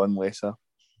 2-1 Lesser.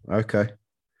 Okay.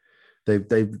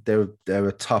 They're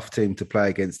a tough team to play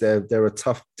against. They're a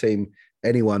tough team.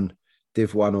 Anyone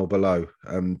Div 1 or below,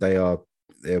 they're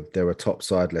a top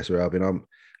side. Lesser Albion.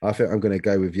 I think I'm going to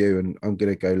go with you, and I'm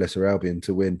going to go Lesser Albion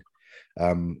to win.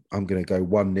 I'm going to go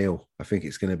 1-0. I think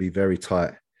it's going to be very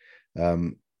tight.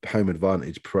 Home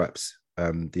advantage, perhaps.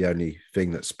 The only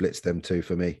thing that splits them two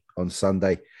for me on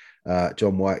Sunday.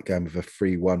 John White going with a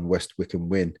 3-1 West Wickham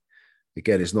win.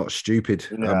 Again, it's not stupid.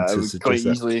 I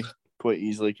would quite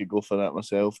easily could go for that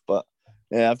myself, but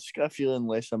yeah, I've just got a feeling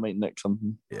Lesser might nick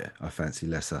something. Yeah, I fancy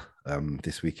Lesser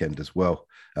this weekend as well.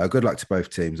 Good luck to both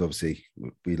teams. Obviously,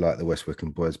 we like the West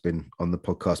Wickham boys. Been on the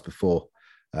podcast before.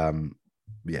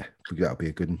 Yeah, that'll be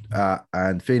a good one.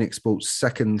 And Phoenix Sports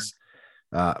seconds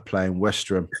playing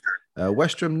Westram.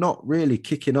 Westram not really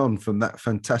kicking on from that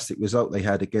fantastic result they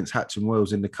had against Hatcham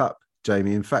Wales in the Cup,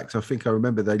 Jamie. In fact, I think I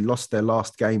remember they lost their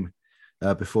last game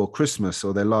before Christmas,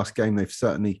 or their last game. They've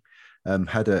certainly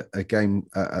had a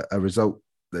result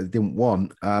that they didn't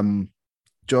want.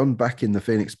 John back in the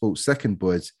Phoenix Sports second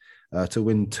boys to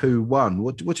win 2-1.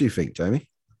 What do you think, Jamie?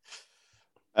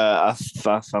 I'm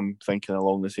thinking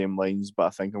along the same lines, but I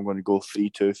think I'm going to go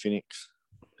 3-2 Phoenix.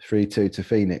 3-2 to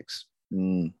Phoenix.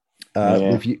 Yeah.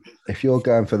 If you're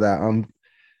going for that,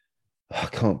 I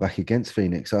can't back against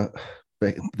Phoenix. All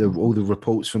the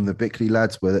reports from the Bickley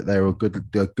lads were that they're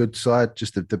a good side.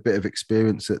 Just the bit of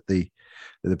experience that the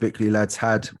Bickley lads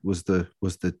had was the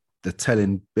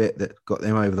telling bit that got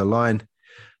them over the line.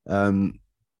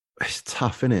 It's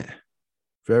tough, isn't it?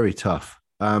 Very tough.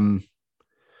 I'm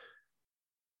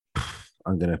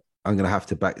gonna have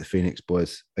to back the Phoenix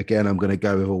boys again. I'm gonna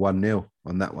go with a 1-0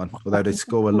 on that one, although they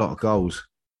score a lot of goals.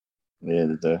 Yeah,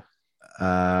 they do.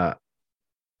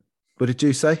 What did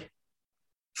you say?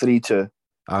 3-2.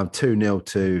 2-0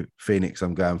 to Phoenix.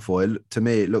 I'm going for it. To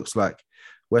me, it looks like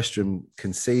Westram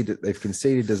conceded. They've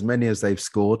conceded as many as they've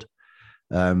scored,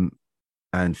 and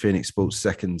Phoenix Sports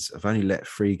seconds have only let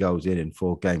 3 goals in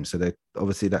 4 games. So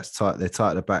that's tight. They're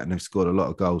tight at the back and they've scored a lot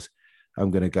of goals. I'm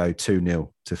going to go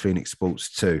 2-0 to Phoenix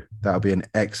Sports 2. That'll be an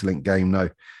excellent game, though.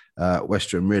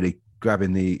 Westram really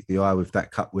grabbing the eye with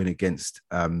that cup win against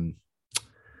Hatcham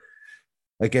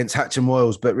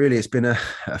Wales, but really it's been a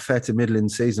fair to middling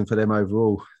season for them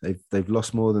overall. They've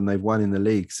lost more than they've won in the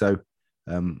league, so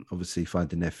obviously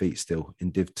finding their feet still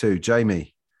in Div 2.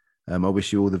 Jamie, I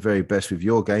wish you all the very best with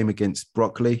your game against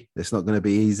Brockley. It's not going to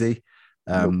be easy,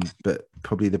 but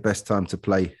probably the best time to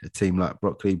play a team like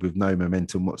Brockley with no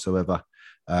momentum whatsoever.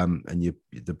 And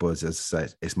the boys, as I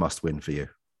say, it's must win for you.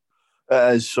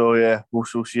 It is, so yeah,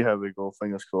 we'll see how we go.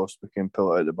 Fingers crossed we can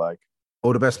pull it out of the bag.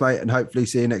 All the best, mate, and hopefully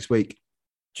see you next week.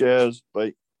 Cheers,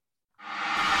 bye.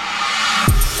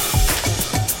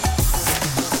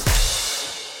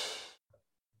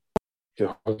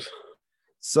 God.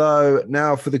 So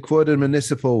now for the Croydon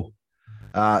Municipal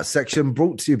section,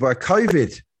 brought to you by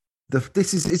COVID.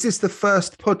 Is this the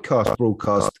first podcast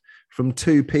broadcast from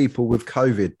 2 people with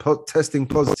COVID, testing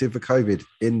positive for COVID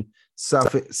in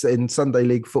Sunday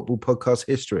League football podcast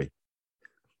history?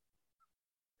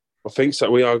 I think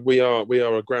so. We are a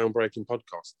groundbreaking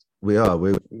podcast. We are.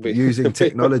 We're using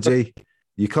technology.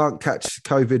 You can't catch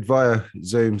COVID via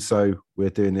Zoom, so we're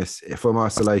doing this from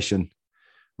isolation.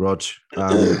 Rog,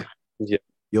 yeah.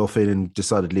 You're feeling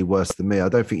decidedly worse than me. I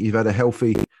don't think you've had a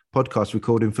healthy podcast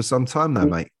recording for some time now,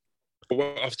 mate.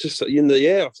 Well, I've just I seem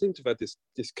to have had this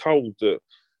cold that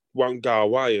won't go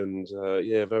away, and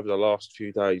over the last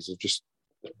few days, I've just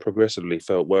progressively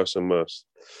felt worse and worse.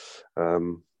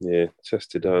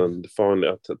 Tested finally.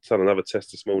 I done another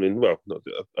test this morning. Well, not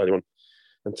early on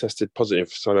and tested positive.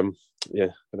 So I'm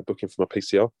going to book him for my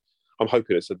PCR. I'm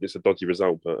hoping it's a dodgy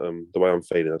result, but the way I'm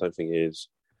feeling, I don't think it is.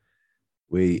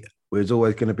 We was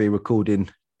always going to be recording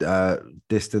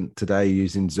distant today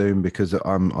using Zoom because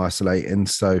I'm isolating,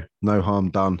 so no harm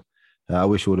done. I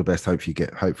wish you all the best.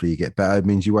 Hopefully you get better. It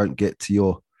means you won't get to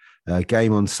your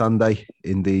game on Sunday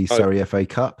in the Surrey FA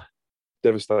Cup.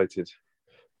 Devastated.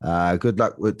 Good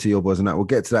luck to your boys and that. We'll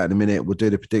get to that in a minute. We'll do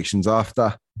the predictions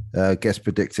after. Guest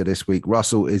predictor this week,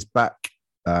 Russell is back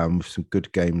with some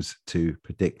good games to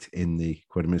predict in the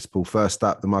Croydon Municipal. First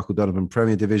up, the Michael Donovan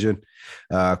Premier Division.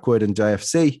 Croydon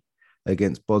JFC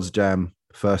against Bosjam.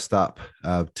 First up,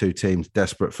 two teams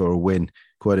desperate for a win.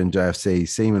 Croydon JFC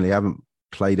seemingly haven't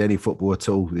played any football at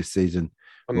all this season.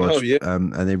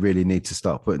 And they really need to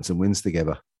start putting some wins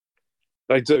together.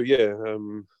 They do, yeah.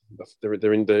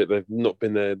 They've not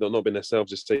been there. They've not been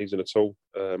themselves this season at all.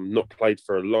 Not played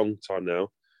for a long time now,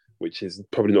 which is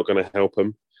probably not going to help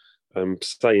them.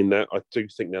 Saying that, I do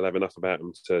think they'll have enough about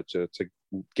them to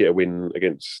get a win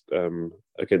against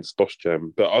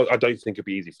Bosjam, but I don't think it'll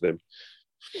be easy for them.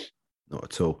 Not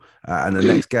at all. And the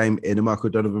next game in the Michael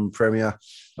Donovan Premier,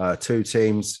 two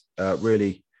teams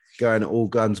really going all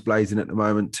guns blazing at the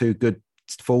moment. Two good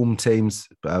form teams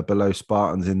below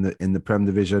Spartans in the Prem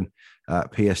Division.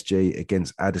 PSG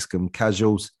against Addiscombe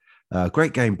Casuals.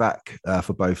 Great game back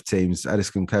for both teams.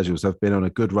 Addiscombe Casuals have been on a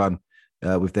good run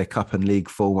with their cup and league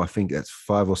form. I think that's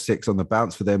 5 or 6 on the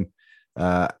bounce for them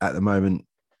at the moment,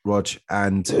 Rog.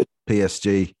 And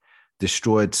PSG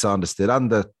destroyed Sanderstead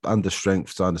under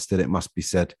strength. Sanderstead, it must be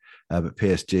said, but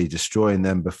PSG destroying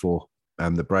them before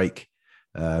the break.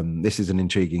 This is an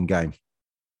intriguing game.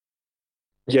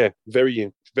 Yeah,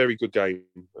 very, very good game.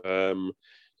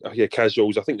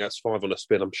 Casuals. I think that's 5 on a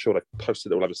spin. I'm sure they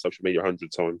posted it all over social media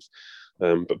 100 times.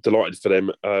 But delighted for them.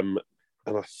 And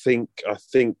I think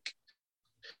they're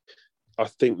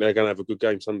going to have a good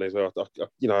game Sunday as well. I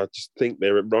just think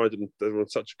they're on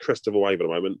such a crest of a wave at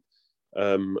the moment.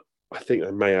 I think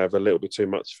they may have a little bit too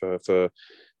much for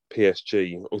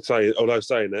PSG. Although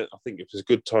saying that, I think it was a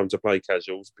good time to play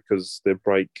Casuals because their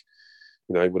break,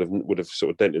 would have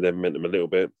sort of dented their momentum a little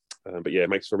bit. But yeah, it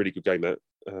makes for a really good game that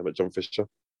at John Fisher.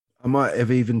 I might have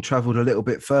even travelled a little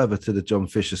bit further to the John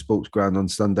Fisher Sports Ground on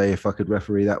Sunday if I could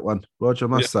referee that one. Roger, I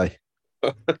must say.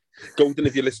 Gordon,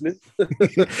 if you're listening.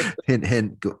 Hint,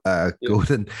 hint,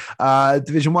 Gordon.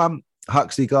 Division 1,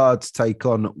 Huxley Guards take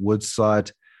on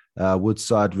Woodside.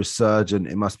 Woodside resurgent.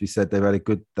 It must be said they had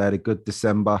a good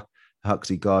December.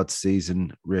 Huxley Guards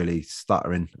season really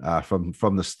stuttering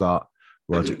from the start.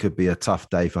 Roger, it could be a tough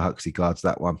day for Huxley Guards,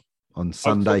 that one on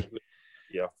Sunday.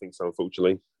 Yeah, I think so,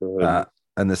 unfortunately.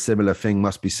 And the similar thing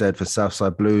must be said for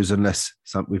Southside Blues, unless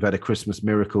we've had a Christmas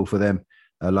miracle for them.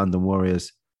 London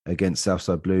Warriors against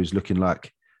Southside Blues, looking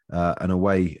like an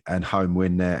away and home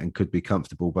win there, and could be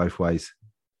comfortable both ways.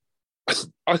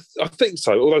 I think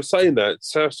so. Although saying that,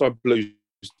 Southside Blues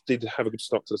did have a good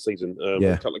start to the season.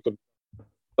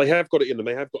 They have got it in them.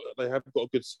 They have got a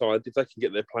good side. If they can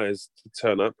get their players to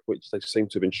turn up, which they seem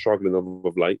to have been struggling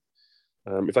of late,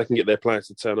 if they can get their players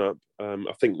to turn up,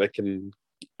 I think they can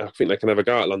have a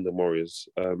go at London Warriors.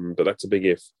 But that's a big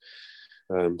if.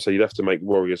 So you'd have to make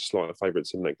Warriors slight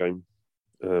favourites in that game.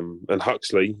 And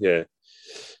Huxley,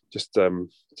 just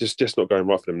not going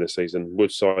right for them this season.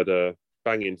 Woodside are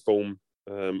banging form,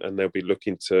 and they'll be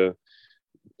looking to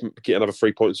get another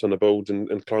 3 points on the board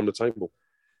and climb the table.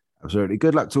 Absolutely.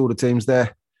 Good luck to all the teams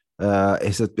there.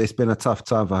 It's been a tough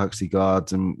time for Huxley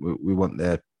Guards, and we want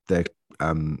them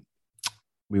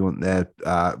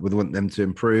to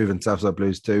improve, and Southside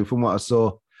Blues too. From what I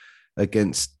saw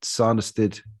against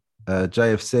Sanderstead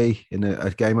JFC in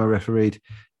a game I refereed,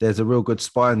 there's a real good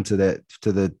spine to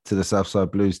the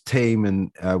Southside Blues team, and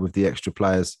with the extra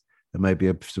players and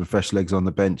maybe some fresh legs on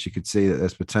the bench, you could see that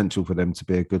there's potential for them to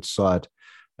be a good side.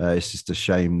 It's just a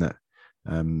shame that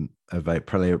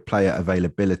player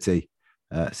availability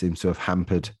seems to have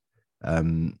hampered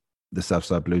the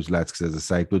Southside Blues lads, because, as I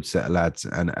say, good set of lads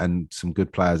and some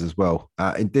good players as well.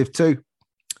 In Div 2,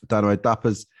 Dunaway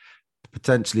Duppers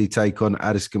potentially take on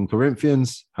Addiscombe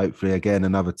Corinthians. Hopefully, again,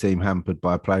 another team hampered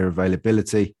by player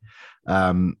availability.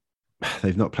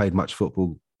 They've not played much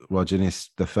football, Roger.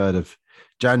 It's the 3rd of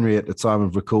January at the time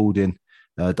of recording.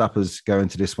 Duppers go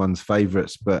into this one's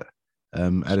favourites, but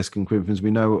Addiscombe Corinthians,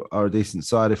 we know, are a decent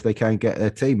side if they can get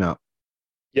their team out.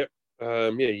 Yep.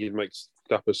 You'd make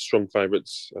Duppers strong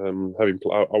favourites. I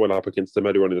went up against them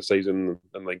earlier on in the season,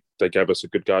 and they gave us a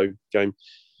good game.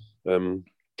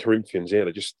 Corinthians,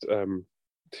 they just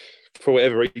for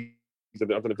whatever reason, I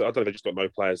don't know if they just got no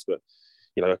players, but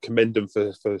I commend them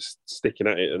for sticking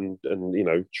at it and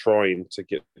trying to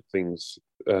get things,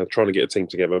 trying to get a team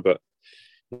together. But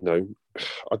I don't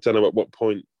know at what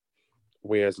point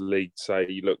we as a league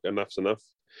say, look, enough's enough,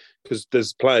 because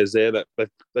there's players there that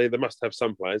they must have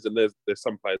some players, and there's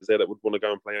some players there that would want to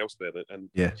go and play elsewhere and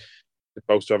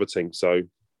bolster other teams. So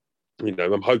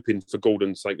I'm hoping for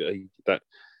Gordon's sake that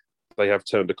they have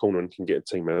turned a corner and can get a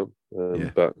team out.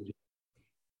 But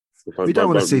you don't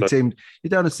want to see a team. You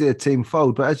don't want to see a team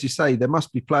fold. But as you say, there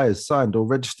must be players signed or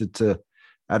registered to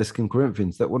Addiscombe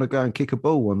Corinthians that want to go and kick a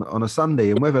ball on a Sunday,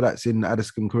 and whether that's in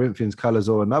Addiscombe Corinthians colours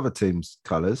or another team's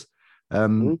colours,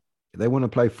 they want to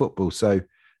play football. So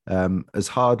as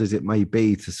hard as it may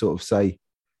be to sort of say,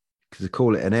 to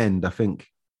call it an end, I think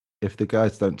if the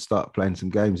guys don't start playing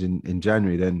some games in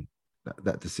January, then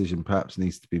that decision perhaps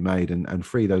needs to be made and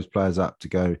free those players up to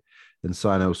go and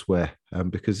sign elsewhere,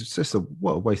 because it's just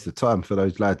what a waste of time for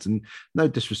those lads. And no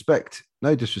disrespect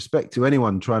to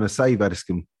anyone trying to save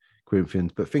Addiscombe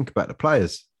Corinthians, but think about the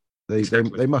players.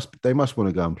 They must want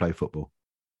to go and play football.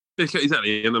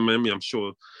 Exactly, and I'm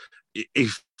sure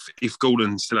if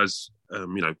Gordon still has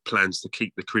plans to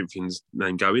keep the Corinthians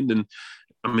name going, then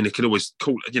it could always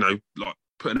call like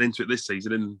put an end to it this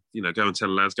season, and go and tell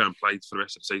the lads, go and play for the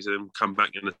rest of the season, and come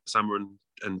back in the summer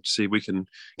and see if we can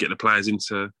get the players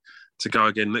into to go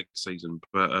again next season.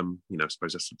 But I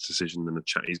suppose that's a decision and a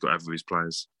chat he's got to have with his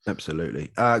players.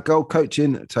 Absolutely. Goal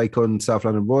coaching take on South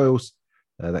London Royals.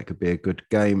 That could be a good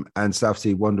game. And South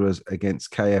Sea Wanderers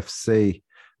against KFC.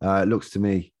 It looks to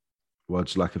me,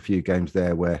 Rog, like a few games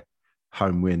there where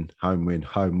home win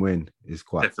is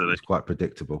quite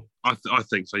predictable. I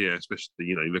think so, yeah.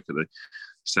 Especially look at the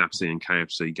South Sea and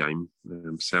KFC game.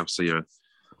 South Sea are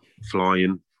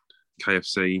flying,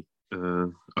 KFC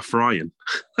are frying.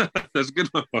 That's a good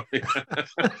one.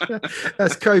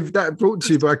 That's COVID. That brought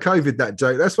to you by COVID. That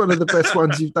joke. That's one of the best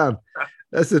ones you've done.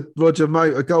 That's a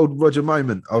gold Roger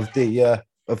moment of the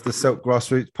Silk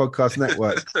Grassroots Podcast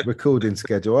Network recording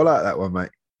schedule. I like that one, mate.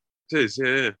 It is,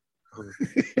 yeah.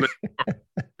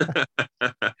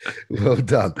 Well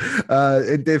done.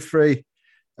 In Div 3,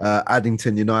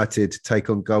 Addington United take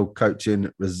on Goal Coaching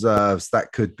Reserves.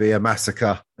 That could be a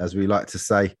massacre, as we like to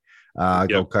say.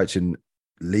 Goal Coaching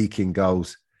leaking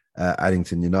goals.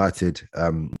 Addington United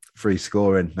free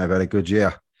scoring. They've had a good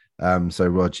year. So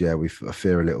Rog, I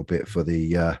fear a little bit for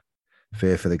the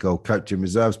Goal Coaching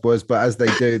Reserves boys, but as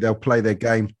they do, they'll play their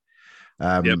game.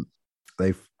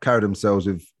 They've carried themselves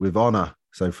with honour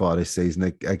so far this season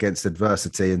against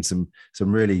adversity and some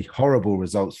really horrible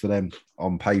results for them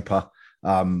on paper.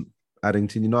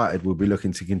 Addington United will be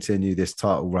looking to continue this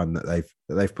title run that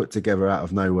they've put together out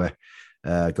of nowhere.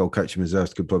 Goal Coaching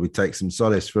Reserves could probably take some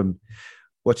solace from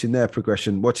watching their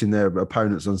progression, watching their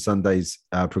opponents on Sundays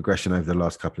progression over the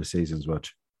last couple of seasons, Rog.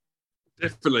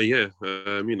 Definitely, yeah.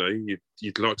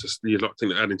 You'd like to think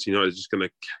that Addington United is just going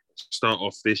to start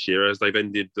off this year as they've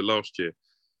ended the last year.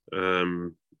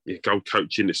 Goal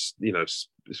coaching is,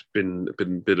 it's been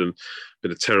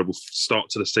a terrible start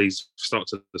to the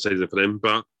season for them.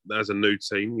 But as a new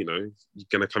team, you're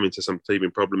going to come into some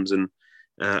teething problems, and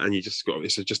you just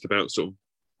it's just about sort of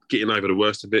getting over the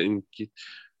worst of it and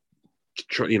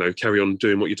carry on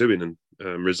doing what you're doing,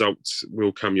 and results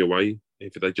will come your way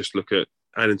if they just look at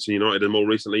Addington United and more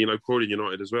recently, Croydon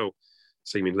United as well,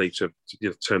 seemingly to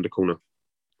have turned a corner.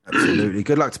 Absolutely.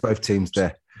 Good luck to both teams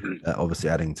there. Obviously,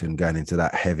 Addington going into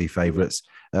that heavy favourites.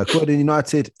 Croydon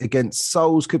United against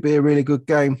Souls could be a really good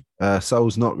game.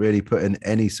 Souls not really putting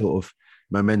any sort of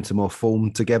momentum or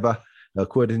form together.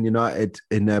 Croydon United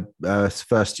in their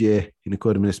first year in the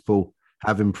Croydon Municipal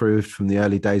have improved from the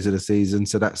early days of the season.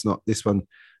 So that's not this one.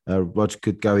 Rog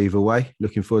could go either way.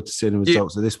 Looking forward to seeing the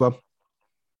results of this one.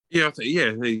 Yeah, I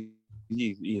think,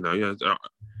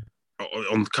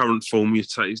 on current form, you'd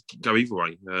say go either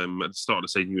way. At the start of the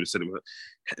season, you would have said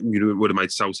you would have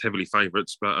made Souls heavily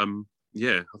favourites, but I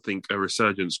think a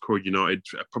resurgence. Croydon United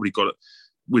probably got it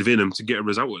within them to get a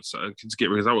result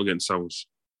against Souls.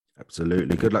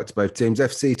 Absolutely. Good luck to both teams.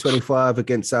 FC 25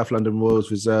 against South London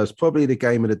Royals Reserves, probably the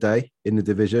game of the day in the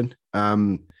division.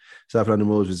 South London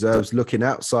Royals Reserves looking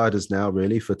outsiders now,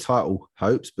 really, for title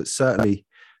hopes, but certainly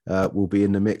will be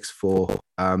in the mix for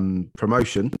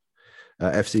promotion.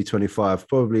 FC 25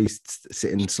 probably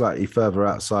sitting slightly further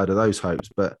outside of those hopes,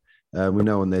 but we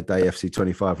know on their day FC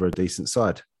 25 are a decent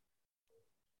side.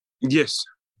 Yes,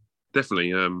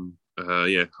 definitely. I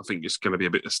think it's going to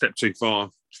be a step too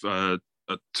far to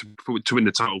win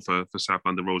the title for South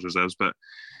London Royals Reserves, but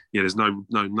there's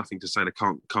nothing to say they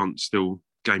can't still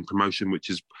gain promotion,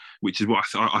 which is what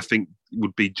I think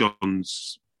would be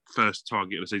John's first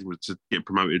target of the season, was to get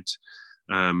promoted.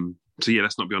 yeah,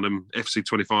 let's not be on them. FC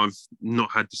 25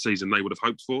 not had the season they would have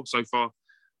hoped for so far.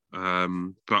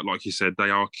 But like you said, they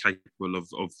are capable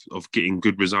of getting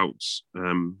good results.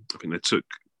 I think they took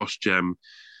Osjam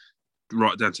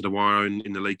right down to the wire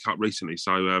in the League Cup recently.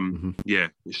 So yeah,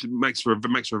 it makes for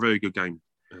a very good game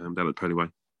down at Purley.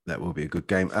 That will be a good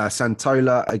game.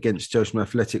 Santola against Cheltenham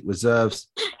Athletic reserves.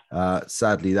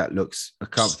 Sadly, that looks a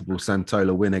comfortable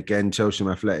Santola win again.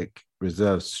 Cheltenham Athletic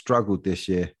reserves struggled this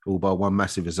year, all by one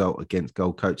massive result against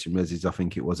Gold Coaching Resis. I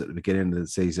think it was at the beginning of the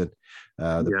season.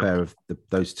 Pair of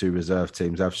those two reserve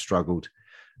teams have struggled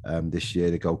this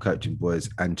year, the Gold Coaching boys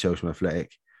and Cheltenham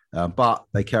Athletic. But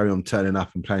they carry on turning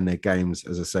up and playing their games.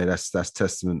 As I say, that's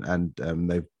testament, and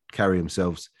they carry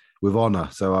themselves with honour.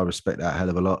 So I respect that a hell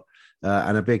of a lot.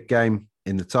 And a big game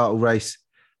in the title race.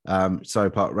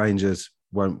 Surrey Park Rangers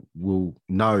will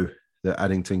know that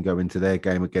Addington go into their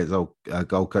game against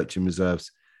Gold Coaching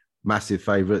reserves. Massive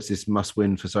favourites. This must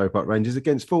win for Surrey Park Rangers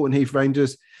against Fulton Heath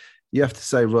Rangers. You have to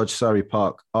say, Rog, Surrey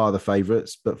Park are the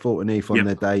favourites, but Fulton Heath on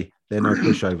their day, they're no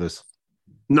pushovers.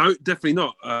 No, definitely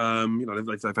not.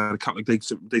 They've had a couple of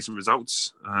decent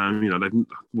results. They've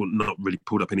not really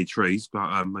pulled up any trees,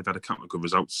 but they've had a couple of good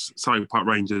results. Surrey Park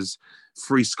Rangers,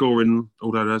 free scoring,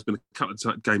 although there's been a couple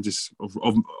of games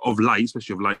of late,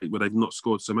 especially of late, where they've not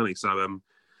scored so many. So,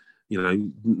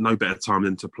 no better time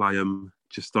than to play them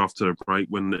just after a break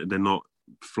when they're not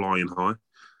flying high.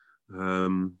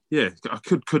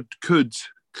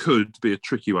 Could be a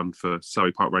tricky one for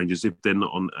Surrey Park Rangers if they're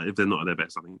not at their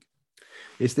best, I think.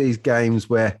 It's these games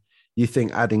where you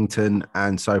think Addington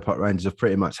and Surrey Park Rangers have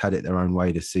pretty much had it their own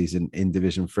way this season in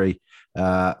Division 3.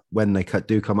 When they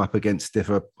do come up against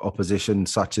stiffer opposition,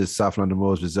 such as South London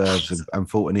Royals Reserves and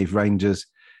Fulton Heath Rangers,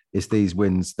 it's these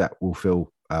wins that will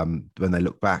feel, when they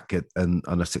look back on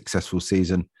a successful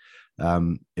season,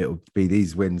 it'll be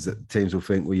these wins that teams will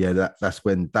think, well, yeah, those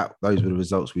were the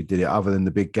results we did it. Other than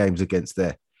the big games against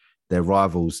their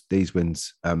rivals, these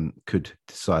wins could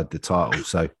decide the title.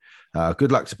 So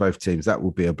good luck to both teams. That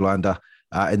will be a blinder.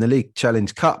 In the League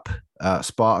Challenge Cup,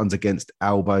 Spartans against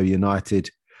Albo United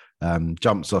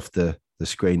jumps off the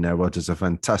screen there, Rogers. A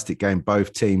fantastic game.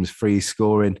 Both teams free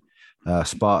scoring.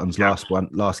 Spartans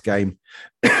last game,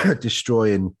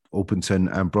 destroying Alpenton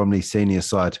and Bromley senior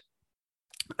side,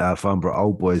 Farnborough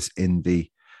Old Boys in the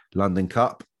London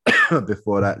Cup.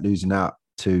 Before that, losing out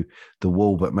to the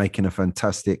Wall, but making a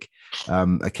fantastic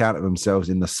account of themselves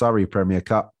in the Surrey Premier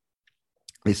Cup.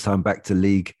 This time back to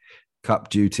League Cup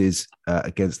duties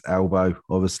against Albo.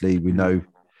 Obviously, we know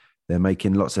they're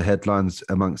making lots of headlines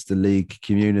amongst the league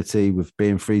community with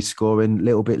being free scoring, a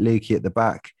little bit leaky at the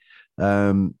back.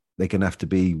 They're going to have to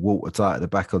be watertight at the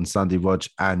back on Sunday, Rog,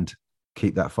 and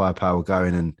keep that firepower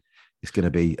going. And it's going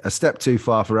to be a step too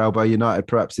far for Albo United,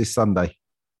 perhaps this Sunday.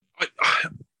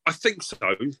 I think so.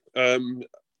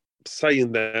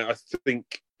 Saying that, I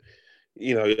think,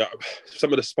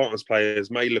 some of the Spartans players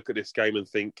may look at this game and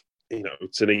think,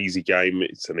 it's an easy game,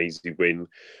 it's an easy win,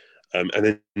 and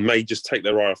then may just take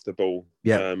their eye off the ball.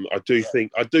 Yeah, I do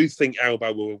think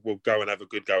Albo will go and have a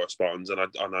good go at Spartans, and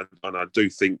I do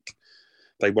think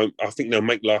they won't. I think they'll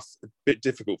make life a bit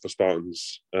difficult for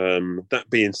Spartans. That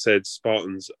being said,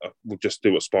 Spartans will just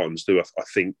do what Spartans do, I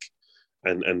think,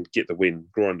 and get the win,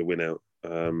 grind the win out.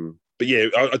 But yeah,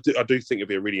 I do think it'll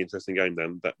be a really interesting game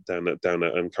down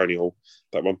at Coney Hall.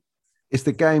 That one. It's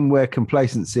the game where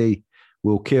complacency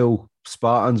will kill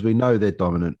Spartans. We know they're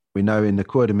dominant. We know in the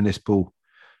Croydon Municipal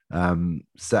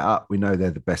setup, we know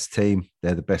they're the best team.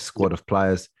 They're the best squad of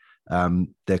players.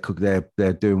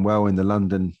 They're doing well in the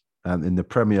London in the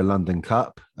Premier London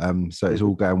Cup. So it's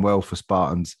all going well for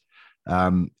Spartans.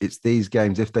 It's these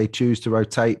games, if they choose to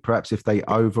rotate, perhaps if they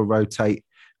over-rotate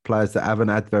players that haven't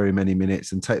had very many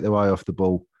minutes and take their eye off the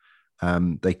ball,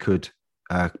 they could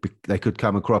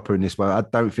come a cropper in this one. I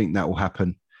don't think that will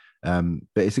happen.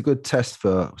 But it's a good test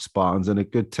for Spartans and a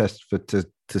good test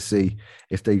to see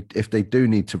if they do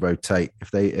need to rotate,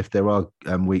 if there are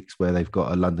weeks where they've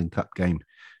got a London Cup game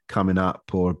coming up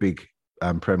or a big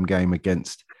Prem game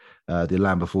against the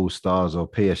Lambeth All Stars or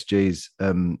PSGs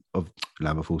of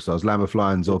Lambeth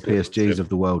Lions or PSGs of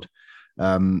the world,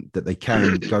 that they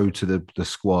can go to the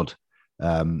squad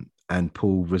and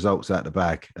pull results out the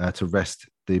bag to rest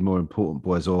the more important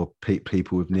boys or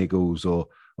people with niggles or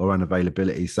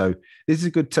unavailability. So this is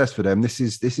a good test for them. This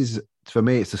is for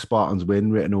me, it's a Spartans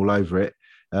win written all over it.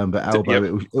 But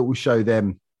Albo, it will show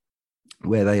them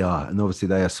where they are, and obviously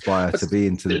they aspire to be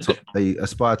into the top. They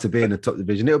aspire to be in the top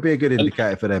division. It'll be a good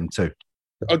indicator for them too.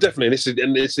 Oh, definitely. This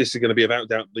is going to be without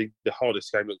doubt the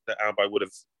hardest game that Albo would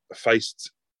have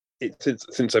faced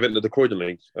since they've entered the Croydon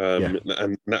League, and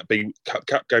that being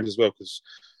cup games as well, because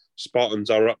Spartans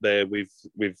are up there with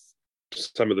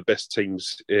some of the best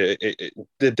teams. They're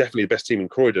definitely the best team in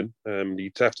Croydon.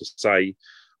 You'd have to say,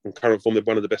 on current form, they're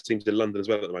one of the best teams in London as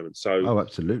well at the moment. So,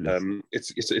 absolutely.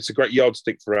 It's a great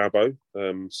yardstick for Albo.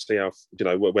 See how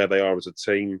where they are as a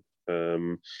team.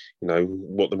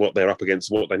 What they're up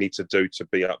against, what they need to do to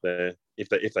be up there. If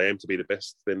they aim to be the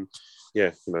best, then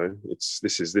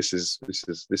this is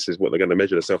what they're going to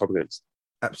measure themselves up against.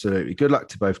 Absolutely. Good luck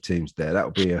to both teams there. That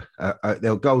will be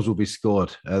their goals will be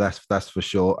scored. That's for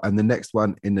sure. And the next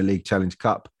one in the League Challenge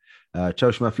Cup,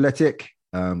 Chelsham Athletic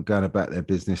going about their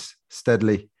business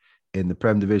steadily in the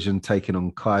Prem division, taking on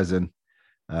Kaizen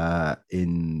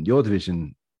in your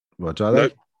division. Roger, are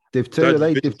they Div 2? Are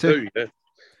they Div 2? Yeah.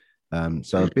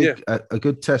 So a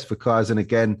good test for Kaizen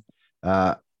again.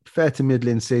 Fair to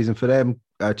middling season for them.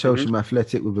 Chelsham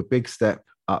Athletic with a big step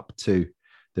up to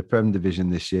the Prem division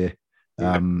this year.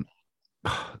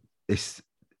 It's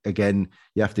again,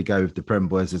 you have to go with the Prem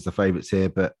boys as the favourites here,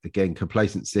 but again,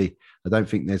 complacency. I don't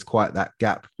think there's quite that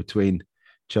gap between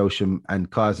Chelsham and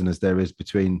Kaizen as there is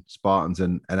between Spartans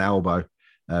and Albo.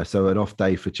 So an off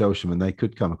day for Chelsham, and they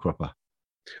could come a cropper.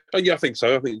 Oh yeah, I think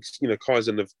so. I think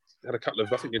Kaizen have had a couple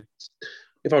of. I think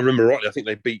if I remember rightly, I think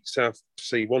they beat South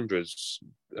Sea Wanderers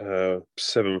 7-5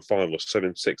 or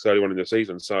 7-6 early on in the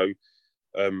season. So.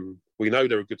 We know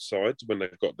they're a good side when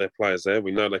they've got their players there.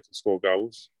 We know they can score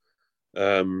goals.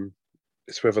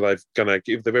 It's whether if they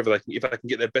can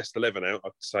get their best 11 out.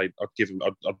 I'd give them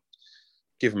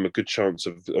a good chance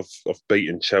of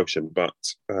beating Chelsham, but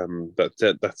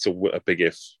that's a big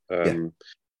if. And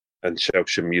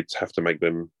Chelsham, you'd have to make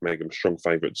them strong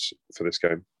favourites for this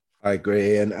game. I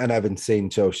agree, and having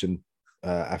seen Chelsham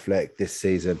Athletic this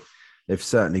season. They've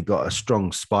certainly got a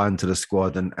strong spine to the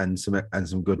squad and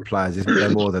some good players. They're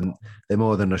more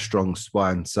than a strong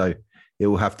spine. So it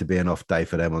will have to be an off day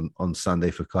for them on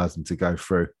Sunday for Kaizen to go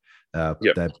through.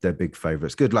 They're big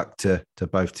favourites. Good luck to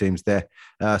both teams there.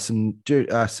 Some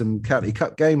County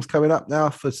Cup games coming up now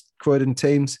for Croydon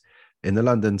teams in the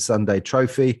London Sunday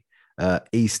Trophy.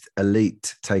 East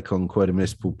Elite take on Croydon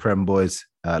Municipal Prem Boys.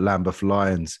 Lambeth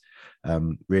Lions.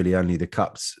 Really only the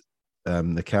cups.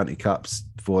 The county cups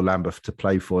for Lambeth to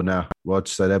play for now, Rog.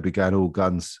 So they'll be going all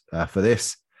guns for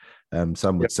this.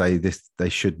 Some would say they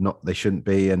shouldn't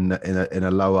be in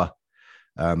a lower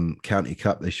county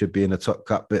cup. They should be in a top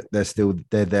cup, but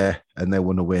they're there and they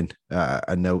want to win,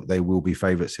 and they will be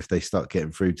favourites if they start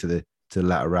getting through to the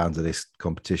latter rounds of this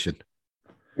competition.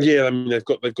 Yeah, I mean they've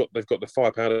got the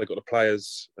firepower, they've got the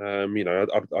players. I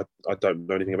don't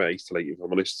know anything about East Elite, if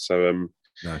I'm honest. So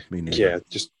no, me neither. Yeah,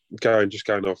 go and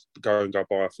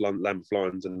buy off Lambeth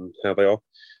Lions and how they are.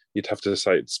 You'd have to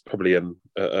say it's probably a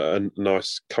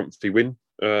nice, comfy win.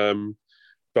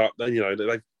 But then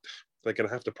they're going to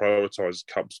have to prioritise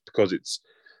cups because it's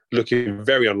looking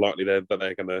very unlikely that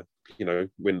they're going to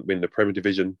win the Premier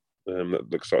Division. That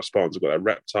looks like Spartans have got that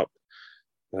wrapped up.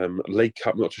 League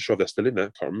Cup, I'm not too sure if they're still in there.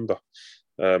 I can't remember.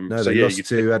 No, they lost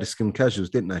to Addiscombe Casuals,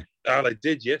 didn't they? Oh, they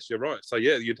did. Yes, you're right. So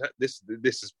yeah, this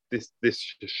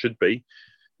should be,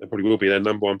 and probably will be their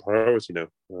number one priority now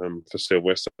for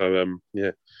Silver. So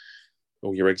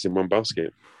all your eggs in one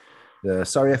basket. The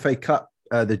Surrey FA Cup,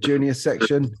 the junior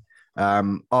section,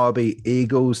 RB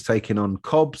Eagles taking on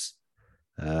Cobbs.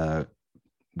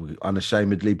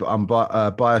 Unashamedly, but I'm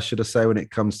biased, should I say, when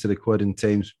it comes to the Croydon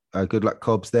teams. Good luck,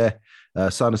 Cobbs there.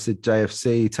 Somerset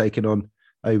JFC taking on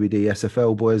OBD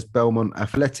SFL boys, Belmont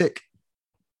Athletic,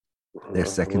 their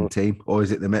second team. Or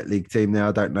is it the Met League team now?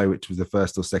 I don't know which was the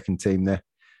first or second team there.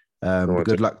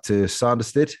 Good luck to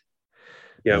Sanderstead,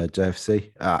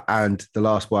 JFC. And the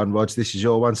last one, Rog, this is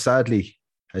your one. Sadly,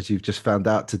 as you've just found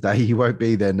out today, you won't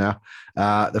be there now.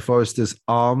 The Forester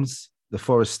Arms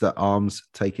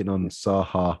taking on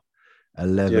Saha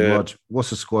 11. Yeah. Rog,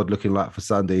 what's the squad looking like for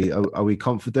Sunday? Are we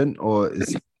confident, or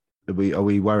are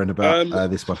we worrying about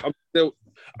this one?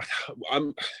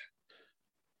 I'm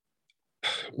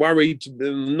worried,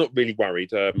 not really worried.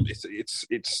 It's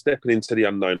stepping into the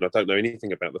unknown. I don't know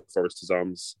anything about the Foresters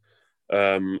Arms. I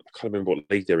can't remember what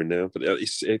league they're in now, but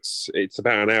it's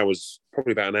about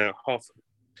probably about an hour,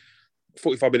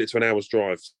 45 minutes to an hour's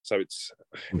drive. So it's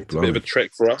a bit of a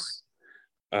trek for us.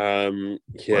 Are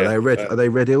they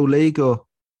Red Hill League or?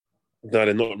 No,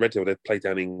 they're not Red Hill. They play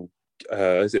down in.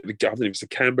 I think it's the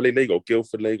Camberley League or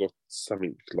Guildford League or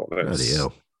something like that. Bloody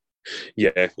hell.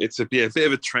 Yeah, it's a bit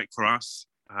of a trek for us.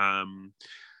 Hopefully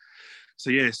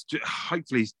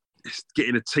it's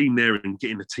getting a team there on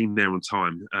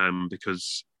time,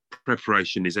 because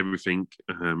preparation is everything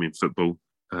in football.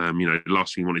 The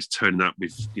last thing you want is turning up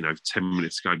with 10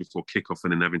 minutes to go before kickoff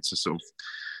and then having to sort of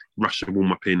rush a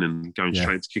warm up in and going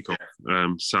straight to kick off.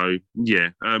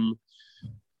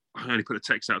 I only put a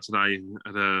text out today and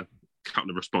had a couple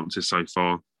of responses so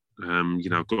far.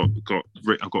 I've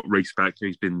got Reece back,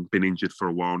 who's been injured for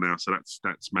a while now, so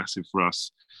that's massive for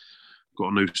us.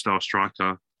 Got a new star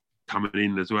striker coming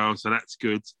in as well, so that's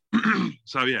good. At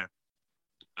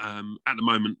the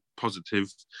moment,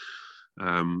 positive.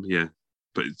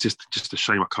 But it's just a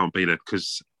shame I can't be there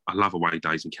because I love away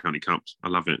days and county cups. I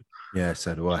love it. Yeah,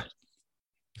 so do I.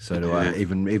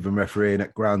 Even refereeing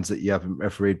at grounds that you haven't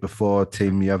refereed before,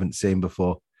 team you haven't seen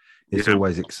before, it's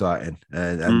always exciting.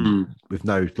 And with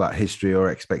no history or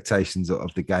expectations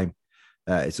of the game,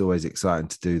 it's always exciting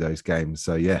to do those games.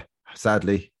 So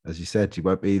sadly, as you said, you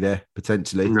won't be there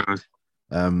potentially. No.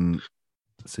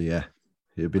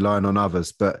 You'll be relying on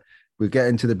others. But we'll get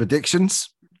into the predictions.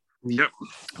 Yep.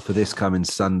 For this coming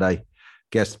Sunday.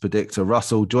 Guest predictor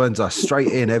Russell joins us straight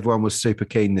in. Everyone was super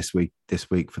keen this week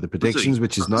for the predictions,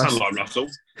 which is nice. Like Russell.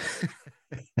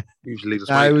 Usually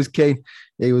he was keen.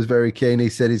 He was very keen. He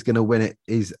said he's going to win it.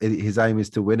 His aim is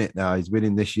to win it now. He's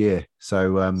winning this year.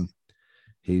 So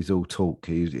he's all talk.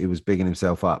 He was bigging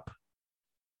himself up.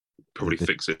 Probably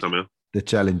fix it somehow. The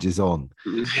challenge is on.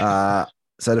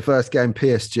 So the first game,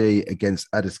 PSG against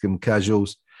Addiscombe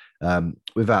Casuals.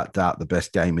 Without doubt, the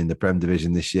best game in the Prem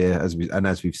Division this year. As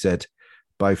we've said,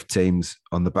 both teams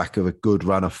on the back of a good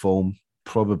run of form,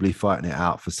 probably fighting it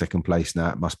out for second place now,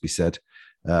 it must be said.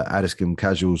 Addiscombe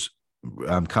Casuals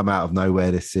come out of nowhere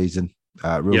this season.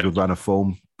 Good run of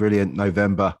form. Brilliant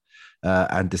November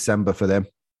and December for them.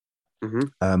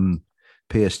 Mm-hmm.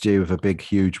 PSG with a big,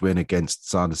 huge win against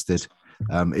Sanderstead.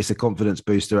 It's a confidence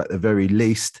booster at the very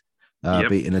least,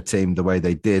 beating a team the way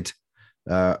they did.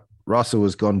 Russell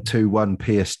has gone 2-1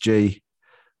 PSG.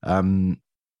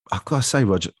 I've got to say,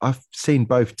 Roger, I've seen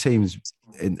both teams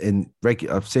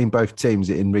I've seen both teams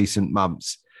in recent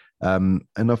months, and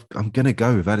I'm going to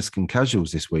go with Addiscombe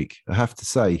Casuals this week. I have to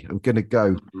say, I'm going to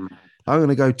go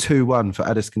 2-1 for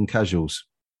Addiscombe Casuals.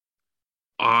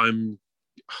 I've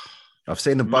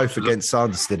seen them both against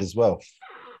Sanderstead as well.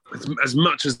 As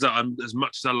much as I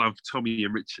love Tommy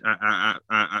and Rich at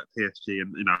PSG,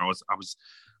 and I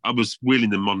was wheeling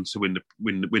them on to win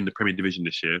the Premier Division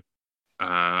this year.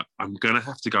 I'm going to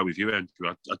have to go with you, Andrew.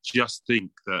 I just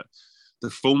think that the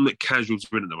form that Casuals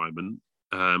are in at the moment,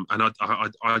 and I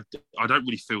don't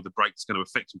really feel the break's going to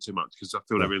affect them too much because I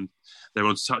feel they're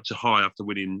on such a high after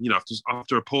winning,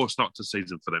 after a poor start to the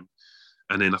season for them.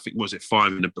 And then I think, was it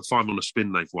 5 on the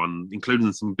spin they've won,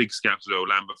 including some big scouts as well,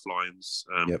 Lambeth Lions,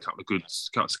 a couple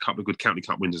of good county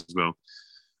cup wins as well.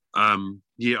 I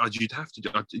just have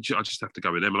to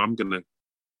go with them, and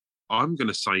I'm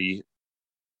gonna say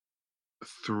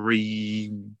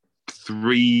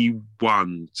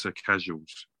 3-1 to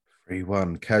Casuals.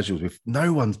 3-1 Casuals with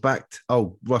no one's backed.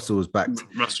 Oh, Russell was backed.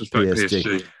 Russell's backed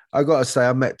PSG. I got to say,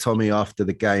 I met Tommy after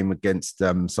the game against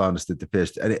Sanderstead to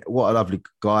PSG, and what a lovely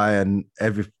guy. And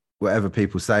whatever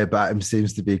people say about him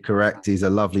seems to be correct. He's a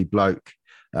lovely bloke.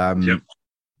 And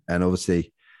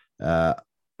obviously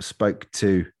spoke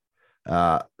to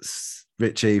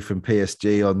Richie from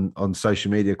PSG on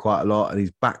social media quite a lot, and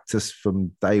he's backed us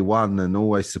from day one and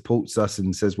always supports us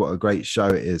and says what a great show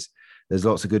it is. There's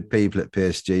lots of good people at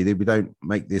PSG. We don't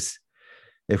make this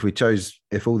if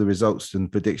all the results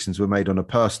and predictions were made on a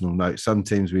personal note. Some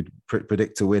teams we'd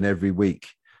predict to win every week.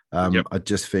 I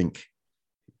just think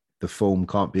the form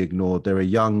can't be ignored. They're a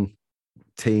young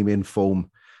team in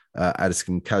form,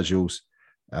 Addiscombe Casuals.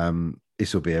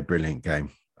 This will be a brilliant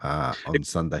game on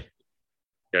Sunday.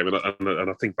 Yeah, and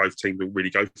I think both teams will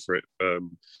really go for it.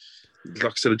 Like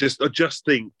I said, I just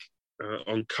think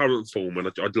on current form, and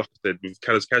I'd like to say with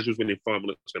Casuals winning 5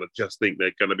 minutes, and I just think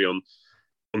they're going to be on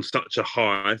such a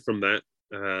high from that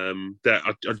that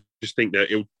I just think that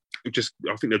I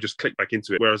think they'll just click back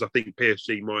into it. Whereas I think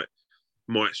PSG might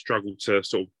struggle to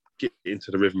sort of get into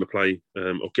the rhythm of play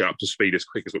or get up to speed as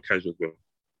quick as what Casuals will.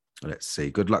 Let's see.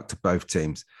 Good luck to both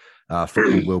teams.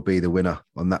 Football will be the winner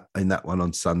in that one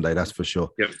on Sunday, that's for sure.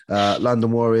 Yep.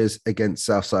 London Warriors against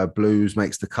Southside Blues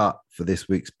makes the cut for this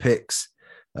week's picks.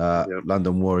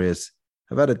 London Warriors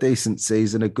have had a decent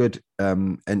season, a good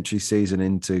entry season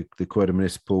into the Croydon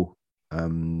Municipal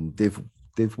Div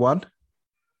 1.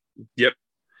 Yep.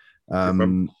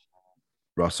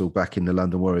 Russell backing the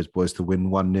London Warriors boys to win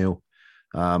 1-0.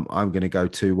 I'm going to go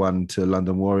 2-1 to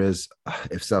London Warriors.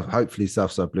 Hopefully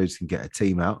Southside Blues can get a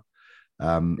team out.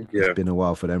 It's been a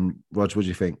while for them. Rog, what do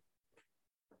you think?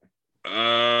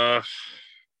 I'm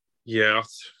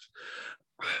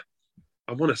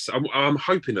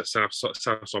hoping that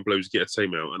Southside Blues get a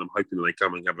team out, and I'm hoping that they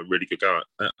come and have a really good go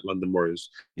at London Warriors.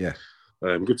 Yeah.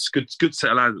 Good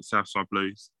set of lads at Southside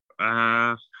Blues.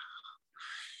 I'm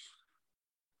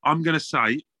going to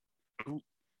say.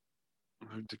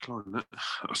 Decline that.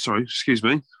 Sorry, excuse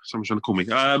me. Someone's trying to call me.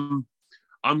 I'm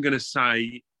going to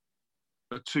say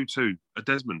a 2-2, a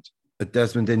Desmond. A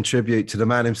Desmond in tribute to the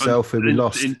man himself who we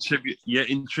lost. In tribute. Yeah,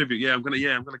 I'm gonna.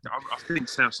 I think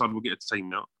Southside will get a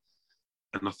team out,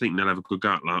 and I think they'll have a good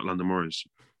go at London Warriors.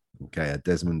 Okay, a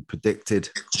Desmond predicted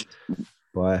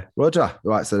by Roger.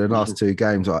 Right, so the last two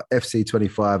games are FC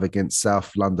 25 against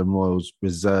South London Royals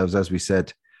reserves, as we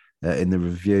said in the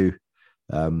review.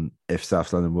 If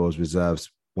South London Royals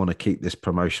reserves want to keep this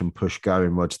promotion push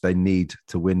going, Roger, they need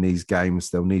to win these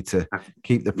games. They'll need to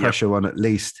keep the pressure on, at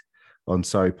least on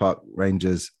Surrey Park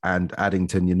Rangers and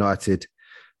Addington United.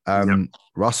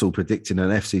 Russell predicting an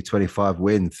FC 25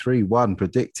 win, 3-1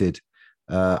 predicted.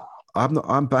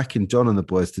 I'm backing John and the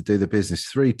boys to do the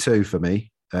business. 3-2 for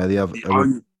me. The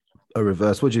other a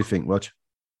reverse. What do you think, Rog?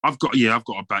 I've got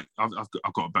to back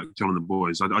John and the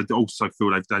boys. I also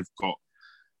feel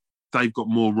they've got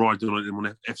more riding on it than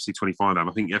what FC 25 have.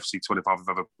 I think FC 25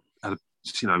 have had a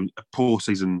poor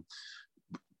season,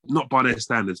 not by their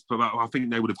standards, but I think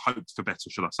they would have hoped for better,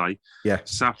 should I say? Yeah.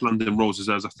 South London Royals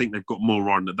reserves, I think they've got more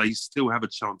riding. They still have a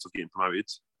chance of getting promoted.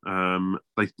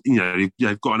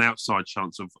 They've got an outside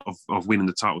chance of winning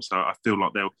the title. So I feel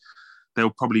like they'll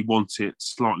probably want it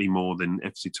slightly more than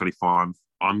FC 25.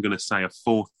 I'm going to say a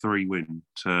 4-3 win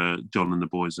to John and the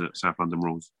boys at South London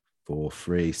Royals.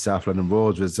 4-3. South London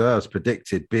Royals reserves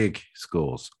predicted big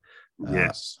scores.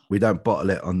 Yes. We don't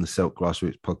bottle it on the Silk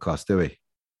Grassroots podcast, do we?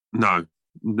 No,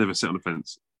 never sit on the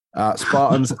fence.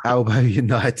 Spartans Albo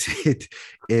United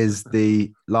is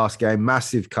the last game,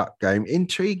 massive cup game,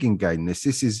 intriguing game.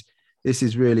 This is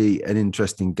really an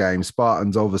interesting game.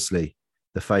 Spartans obviously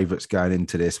the favourites going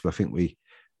into this, but I think we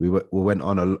went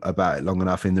on about it long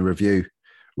enough in the review.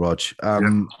 Rog,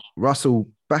 Russell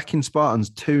backing Spartans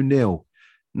 2-0.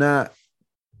 Now,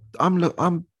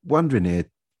 I'm wondering here,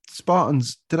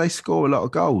 Spartans, do they score a lot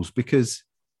of goals? Because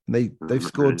they've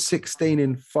scored 16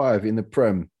 in 5 in the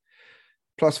Prem,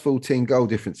 plus 14 goal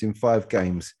difference in 5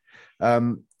 games.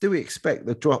 Do we expect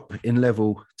the drop in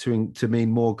level to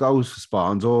mean more goals for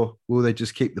Spartans, or will they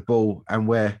just keep the ball and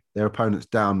wear their opponents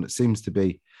down? It seems to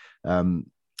be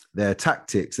their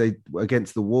tactics. They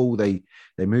against the wall, they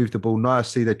moved the ball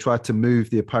nicely. They tried to move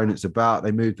the opponents about.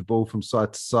 They moved the ball from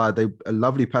side to side. A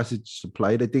lovely passage to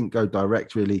play. They didn't go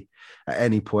direct really at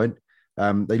any point.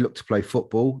 They looked to play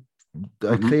football.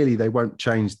 Clearly, they won't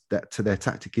change that to their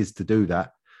tactic is to do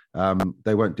that.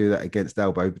 They won't do that against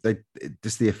Albo. But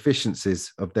just the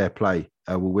efficiencies of their play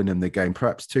will win them the game.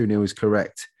 Perhaps 2-0 is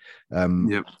correct.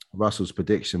 Russell's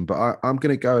prediction, but I'm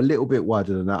going to go a little bit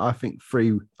wider than that. I think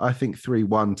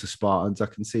 3-1 to Spartans. I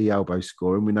can see Albo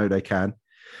scoring. We know they can.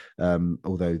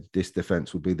 Although this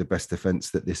defence will be the best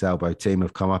defence that this Albo team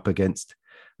have come up against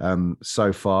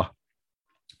so far.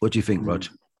 What do you think, Rog?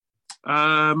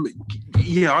 I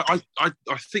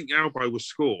think Albo will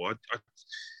score.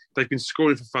 They've been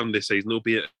scoring for fun this season,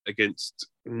 albeit against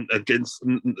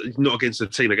not against a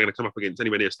team they're going to come up against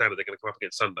anywhere near standard. They're going to come up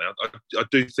against Sunday. I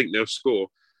do think they'll score,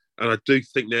 and I do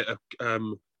think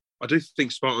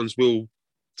Spartans will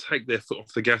take their foot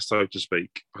off the gas, so to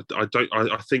speak. I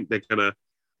think they're going to.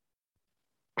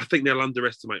 I think they'll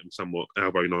underestimate them somewhat,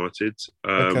 Albo United.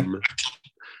 Okay.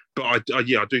 But I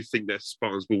do think that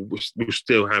Spartans will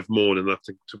still have more than enough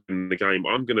to win the game.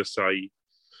 I'm going to say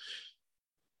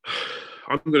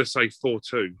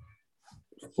 4-2.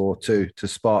 4-2 to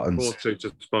Spartans. 4-2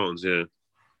 to Spartans, yeah.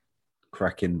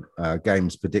 Cracking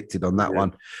games predicted on that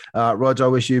one. Roger, I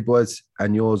wish you boys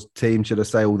and your team, should I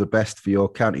say, all the best for your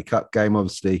County Cup game.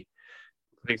 Obviously,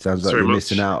 sounds like you're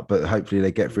missing out, but hopefully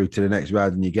they get through to the next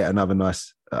round and you get another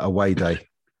nice away day.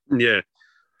 Yeah,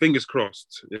 fingers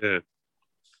crossed. Yeah.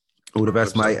 All the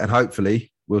best, mate, and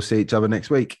hopefully we'll see each other next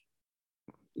week.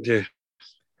 Yeah.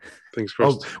 Fingers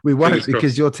crossed. Oh, we won't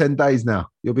because you're 10 days now.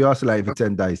 You'll be isolated for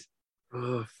 10 days.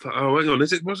 Oh, hang on.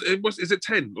 Is it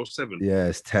 10 or 7? Yeah,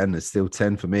 it's 10. It's still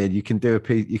 10 for me. And you can do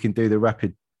the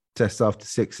rapid test after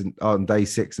 6 and on day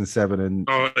 6 and 7. And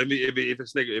if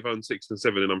it's negative on 6 and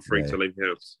 7, then I'm free to leave the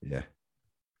house. Yeah.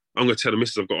 I'm going to tell the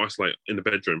missus I've got isolate in the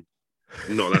bedroom.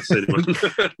 Not that cinema.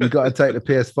 You've got to take the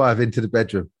PS5 into the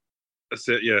bedroom. That's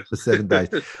it, yeah. For 7 days.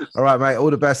 All right, mate. All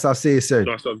the best. I'll see you soon.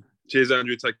 Nice one. Cheers,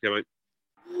 Andrew. Take care, mate.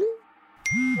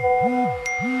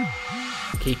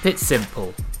 Keep it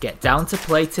simple. Get Down to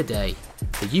Play today,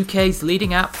 the UK's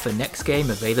leading app for next game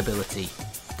availability.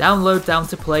 Download Down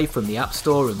to Play from the App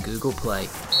Store and Google Play.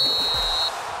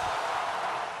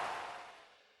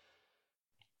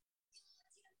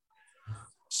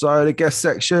 So the guest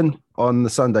section on the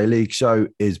Sunday League show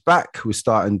is back. We're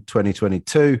starting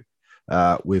 2022.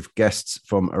 with guests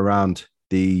from around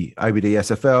the OBD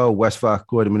SFL, Westphal,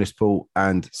 Croydon Municipal,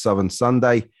 and Southern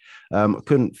Sunday.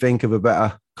 Couldn't think of a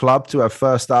better club to have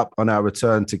first up on our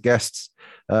return to guests.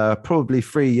 Probably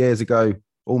 3 years ago,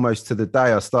 almost to the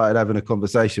day, I started having a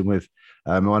conversation with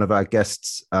one of our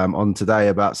guests on today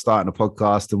about starting a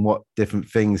podcast and what different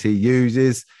things he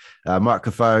uses,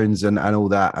 microphones and all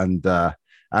that. And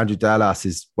Andrew Dallas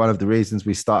is one of the reasons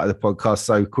we started the podcast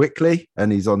so quickly,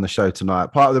 and he's on the show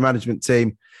tonight. Part of the management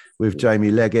team with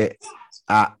Jamie Leggett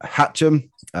at Hatcham,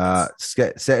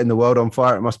 setting the world on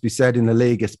fire, it must be said, in the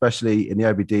league, especially in the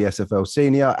OBD SFL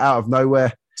Senior, out of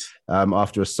nowhere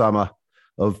after a summer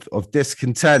of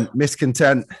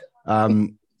miscontent.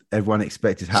 Everyone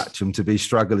expected Hatcham to be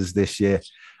strugglers this year,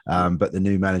 but the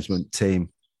new management team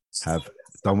have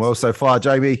done well so far.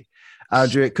 Jamie,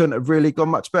 Andrew, it couldn't have really gone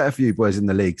much better for you boys in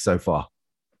the league so far.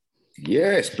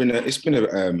 Yeah, it's been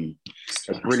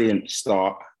a brilliant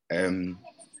start.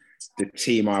 The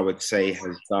team, I would say,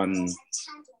 has done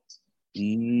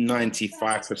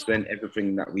 95%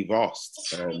 everything that we've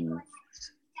asked.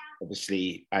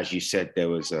 Obviously, as you said, there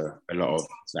was a lot of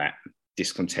that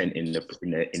discontent in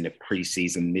the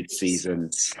pre-season, mid-season,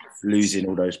 losing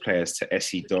all those players to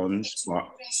SE Dons. But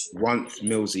once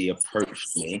Millsy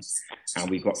approached me and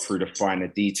we got through the finer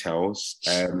details,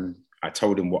 I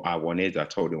told him what I wanted. I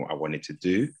told him what I wanted to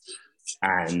do.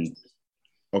 And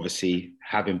obviously,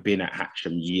 having been at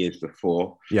Hatcham years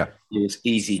before, it was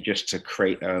easy just to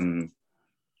create a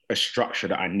structure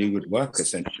that I knew would work,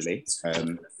 essentially.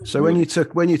 So when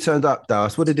you turned up,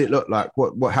 Dallas, what did it look like?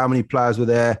 What? How many players were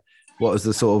there? What was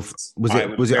the sort of,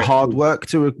 was it hard work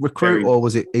to recruit, or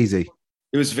was it easy?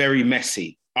 It was very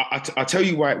messy. I'll tell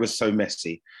you why it was so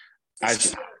messy.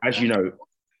 As you know,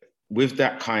 with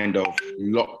that kind of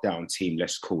lockdown team,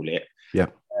 let's call it,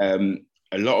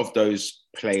 a lot of those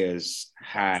players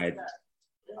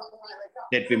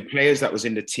there'd been players that was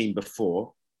in the team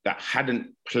before that hadn't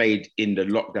played in the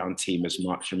lockdown team as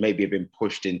much, and maybe have been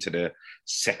pushed into the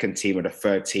second team or the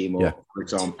third team, for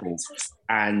example,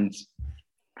 and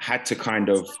had to kind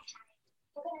of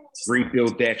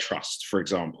rebuild their trust, for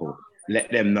example,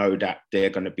 let them know that they're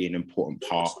going to be an important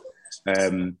part.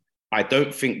 I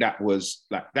don't think that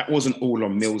wasn't all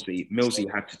on Millsy.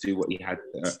 Millsy had to do what he had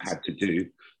to do,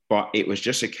 but it was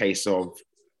just a case of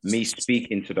me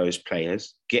speaking to those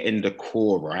players, getting the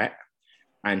core right,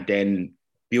 and then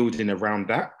building around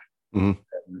that.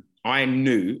 Mm-hmm. I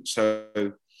knew,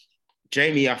 so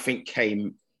Jamie, I think,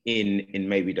 came in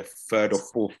maybe the third or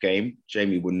fourth game.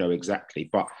 Jamie would know exactly,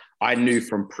 but I knew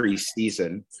from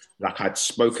pre-season, like I'd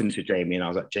spoken to Jamie and I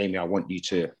was like, Jamie, I want you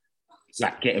to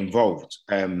get involved.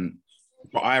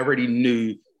 But I already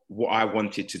knew what I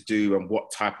wanted to do and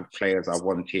what type of players I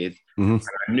wanted. Mm-hmm. And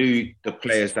I knew the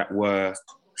players that were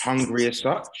hungry as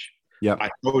such. Yeah,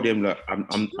 I told him, look,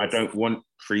 I don't want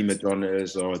prima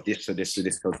donnas or this or this or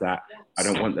this or that. I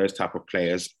don't want those type of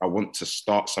players. I want to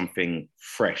start something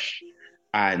fresh.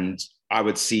 And I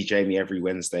would see Jamie every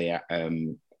Wednesday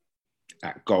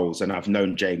at Goals. And I've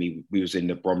known Jamie, we was in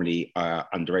the Bromley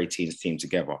under 18s team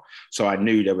together. So I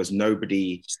knew there was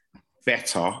nobody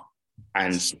better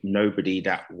and nobody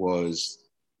that was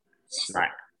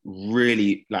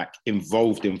really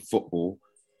involved in football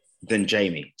than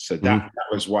Jamie. So that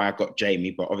was why I got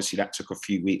Jamie. But obviously that took a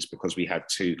few weeks because we had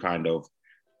to kind of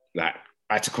I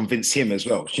had to convince him as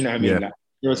well. You know what I mean? Yeah.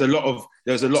 There was a lot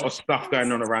of stuff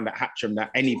going on around at Hatcham that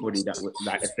anybody that would,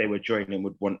 if they were joining,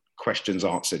 would want questions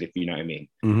answered, if you know what I mean.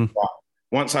 Mm-hmm. But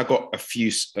once I got a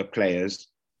few players,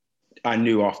 I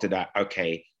knew after that,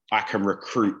 okay, I can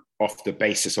recruit off the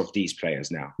basis of these players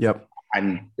now. Yep.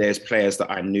 And there's players that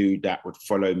I knew that would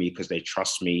follow me because they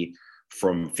trust me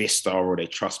from Vista or they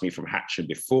trust me from Hatcham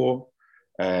before.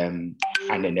 And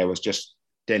then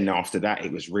then after that,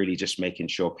 it was really just making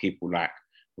sure people like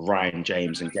Ryan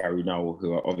James and Gary Noel,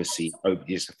 who are obviously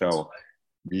OBSFL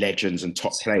legends and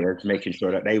top players, making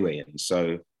sure that they were in.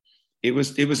 So it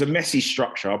was a messy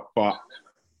structure, but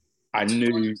I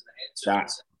knew that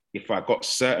if I got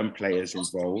certain players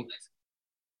involved,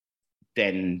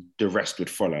 then the rest would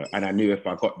follow. And I knew if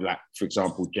I got, for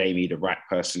example, Jamie, the right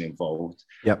person involved,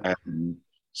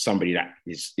 somebody that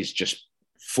is just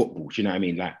football, do you know what I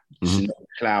mean? It's not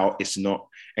clout, it's not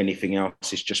anything else,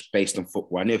 it's just based on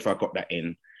football. I knew if I got that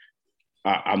in,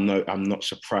 I'm not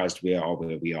surprised we are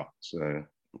where we are. So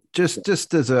just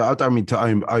as I don't mean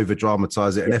to over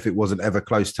dramatize it, and if it wasn't ever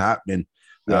close to happening,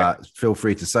 feel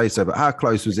free to say so. But how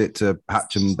close was it to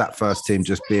Hatcham, that first team,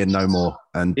 just being no more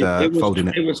and folding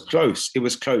it? It was close. It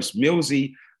was close.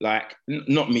 Millsy,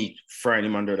 not me throwing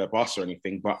him under the bus or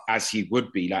anything, but as he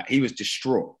would be, he was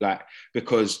distraught,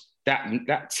 because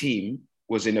that team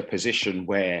was in a position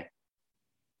where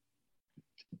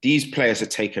these players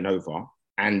had taken over,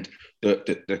 and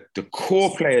the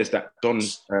core players that Don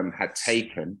had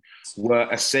taken were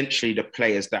essentially the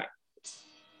players that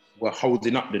were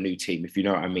holding up the new team, if you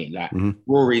know what I mean. Like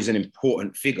Rory is an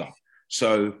important figure.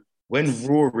 So when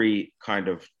Rory kind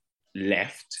of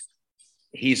left,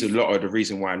 he's a lot of the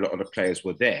reason why a lot of the players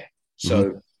were there.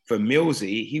 So for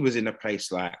Millsy, he was in a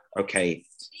place like, okay,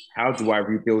 how do I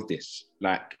rebuild this?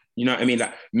 Like, you know what I mean?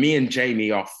 Like me and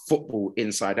Jamie are football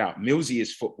inside out. Millsy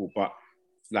is football, but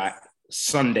like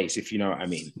Sundays, if you know what I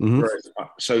mean.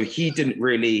 So he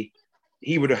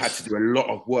would have had to do a lot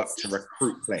of work to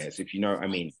recruit players, if you know what I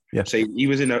mean. Yeah. So he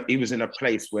was in a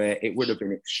place where it would have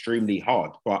been extremely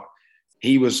hard, but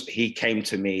he came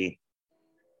to me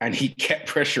and he kept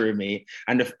pressuring me.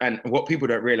 And what people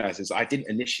don't realize is I didn't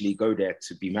initially go there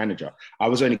to be manager. I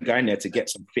was only going there to get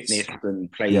some fitness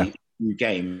and play new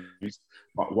games.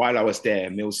 But while I was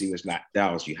there, Millsy was like,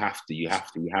 Dowles, you have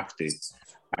to.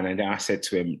 And then I said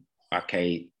to him,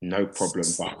 okay, no problem,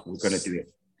 but we're going to do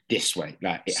it this way.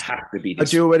 Like, it has to be this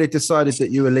Had you already decided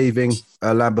that you were leaving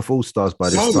Lambeth All Stars by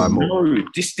this time? No,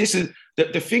 this is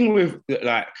the thing with,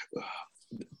 like,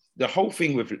 the whole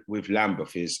thing with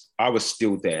Lambeth is I was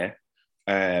still there.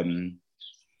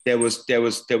 There was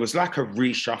like a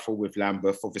reshuffle with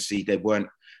Lambeth. Obviously, they weren't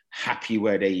happy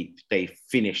where they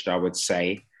finished, I would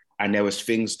say. And there was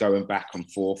things going back and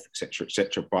forth, etc.,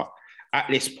 etc. But at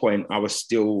this point, I was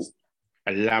still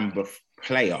a Lambeth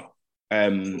player.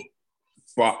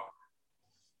 But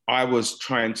I was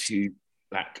trying to,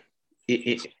 like,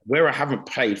 where I haven't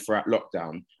played throughout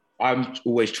lockdown, I'm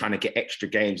always trying to get extra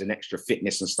games and extra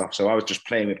fitness and stuff. So I was just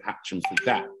playing with Hatcham for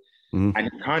that. And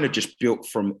it kind of just built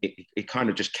from, it kind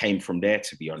of just came from there,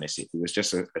 to be honest. It was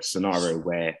just a scenario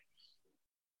where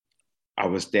I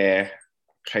was there,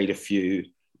 played a few,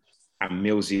 and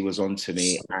Millsy was on to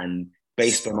me. And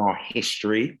based on our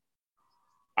history,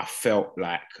 I felt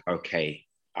like, okay,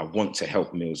 I want to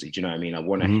help Millsy. Do you know what I mean? I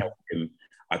want to help him.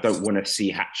 I don't want to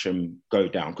see Hatcham go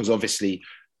down, because obviously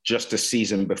just a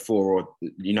season before, or,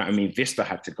 you know what I mean, Vista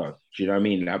had to go. Do you know what I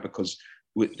mean? Now, because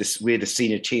we're the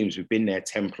senior teams, we've been there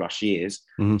 10 plus years.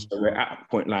 So we're at a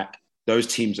point like those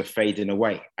teams are fading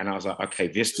away. And I was like, okay,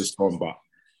 Vista's gone, but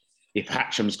if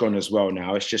Hatcham's gone as well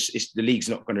now, the league's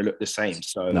not going to look the same.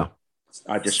 So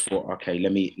I just thought, okay,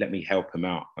 let me help him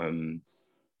out. And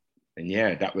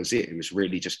yeah, that was it. It was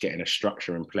really just getting a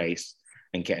structure in place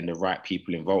and getting the right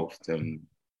people involved.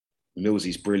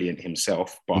 Millsy's brilliant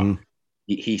himself, but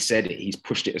he said it. He's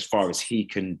pushed it as far as he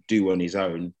can do on his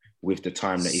own with the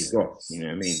time that he's got. You know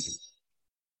what I mean?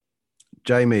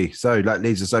 Jamie, so that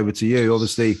leads us over to you.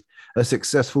 Obviously, a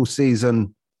successful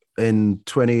season in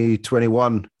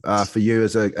 2021 for you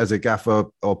as a gaffer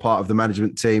or part of the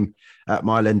management team at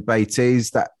Mile End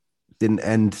Beatties. That didn't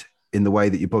end in the way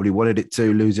that you probably wanted it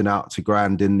to, losing out to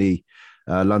Grand in the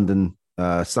London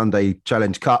Sunday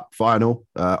Challenge Cup final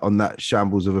on that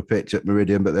shambles of a pitch at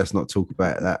Meridian, but let's not talk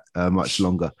about that much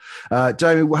longer.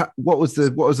 Jamie, what was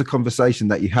the conversation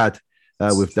that you had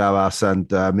with Dowles and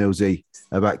Millsy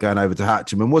about going over to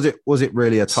Hatcham? And was it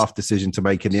really a tough decision to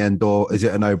make in the end, or is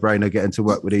it a no-brainer getting to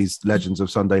work with these legends of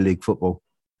Sunday League football?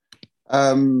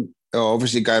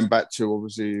 Obviously, going back to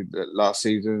last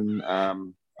season,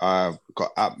 I've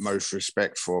got utmost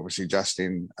respect for obviously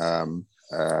Justin.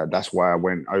 That's why I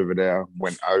went over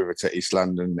to East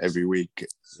London every week.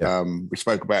 Yeah. We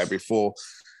spoke about it before.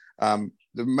 The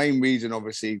main reason,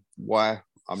 obviously, why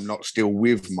I'm not still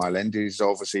with Mile End is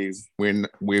obviously when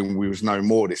we was no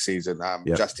more this season.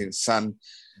 Justin's son,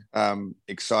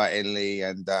 excitingly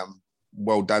and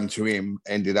well done to him,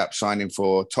 ended up signing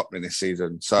for Tottenham this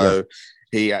season. So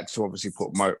he had to obviously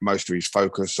put most of his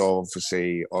focus,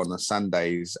 obviously, on the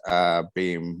Sundays,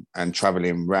 being and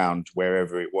travelling around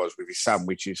wherever it was with his son,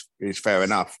 which is fair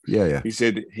enough. Yeah. He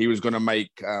said he was going to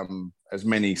make as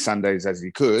many Sundays as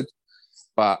he could,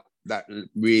 but that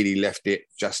really left it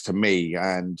just to me.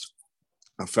 And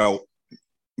I felt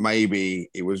maybe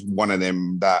it was one of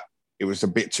them that it was a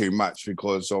bit too much,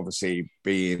 because obviously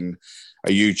being a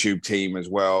YouTube team as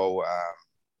well,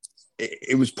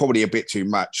 it was probably a bit too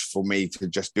much for me to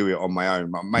just do it on my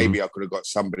own. Maybe I could have got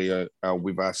somebody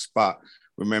with us, but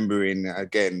remembering,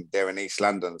 again, they're an East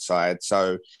London side,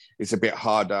 so it's a bit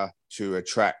harder to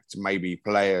attract maybe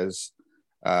players,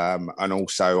 and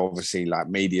also obviously like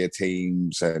media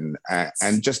teams and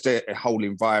just a whole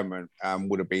environment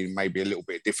would have been maybe a little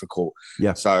bit difficult.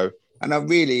 Yeah. So, and I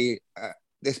really,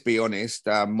 let's be honest,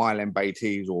 Mile End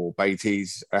Beatties or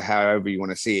Beatties, however you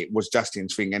want to see it, was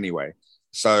Justin's thing anyway.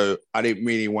 So I didn't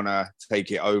really want to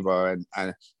take it over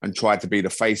and try to be the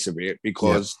face of it,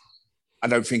 because I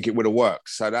don't think it would have worked.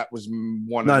 So that was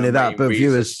one. Not of only the that, main but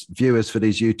reasons. viewers for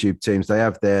these YouTube teams, they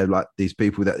have their like these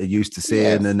people that they're used to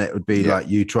seeing, and it would be like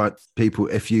you try people.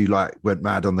 If you like went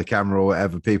mad on the camera or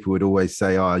whatever, people would always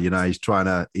say, "Oh, you know, he's trying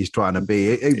to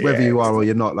be." Whether you are or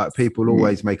you're not, like people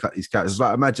always make up these characters.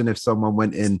 Like imagine if someone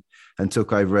went in and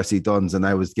took over SE Dons and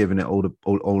they was giving it all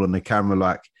on the camera,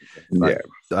 like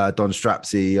Don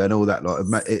Strapsy and all that.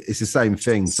 Like it's the same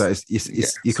thing. So it's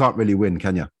you can't really win,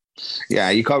 can you? Yeah,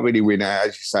 you can't really win, as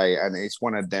you say, and it's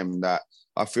one of them that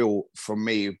I feel, for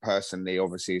me personally,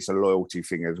 obviously it's a loyalty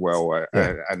thing as well,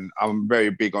 and I'm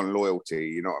very big on loyalty.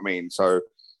 You know what I mean? So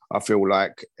I feel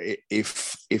like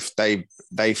if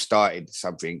they've started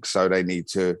something, so they need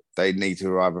to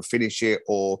either finish it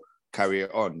or carry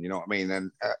it on. You know what I mean?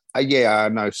 And I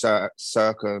know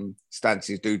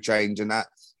circumstances do change and that,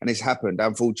 and it's happened.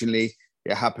 Unfortunately,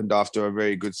 it happened after a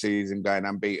very good season, going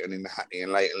unbeaten in the Hackney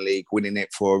and Leighton League, winning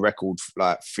it for a record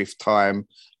like 5th time,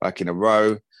 like in a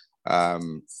row.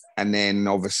 And then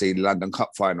obviously the London Cup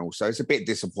final. So it's a bit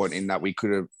disappointing that we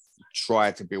could have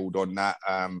tried to build on that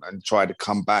and try to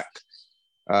come back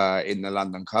in the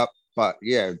London Cup. But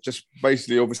yeah, just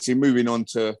basically obviously moving on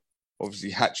to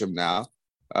obviously Hatcham now.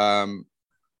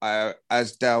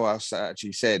 As Dallas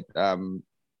actually said,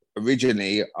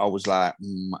 originally I was like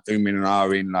Umin and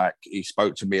Arin, like he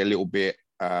spoke to me a little bit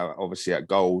obviously at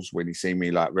goals when he seen me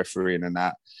like refereeing and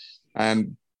that,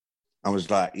 and I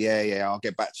was like I'll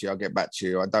get back to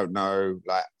you. I don't know,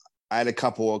 like I had a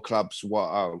couple of clubs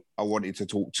what I wanted to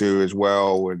talk to as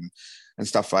well and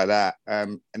stuff like that,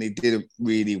 and it didn't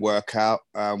really work out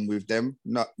with them.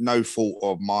 No fault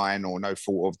of mine or no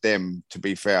fault of them, to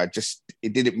be fair.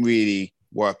 It didn't really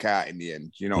work out in the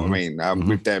end, you know what I mean,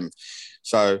 with them.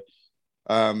 So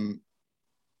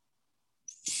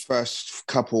first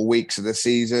couple of weeks of the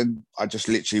season, I just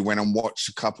literally went and watched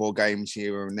a couple of games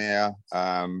here and there,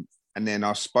 and then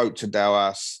I spoke to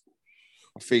Dallas,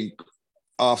 I think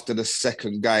after the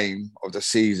second game of the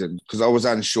season, because I was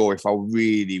unsure if I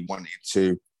really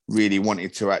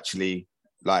wanted to actually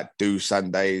like do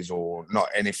Sundays or not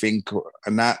anything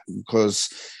and that, because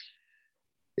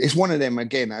it's one of them,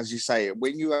 again, as you say,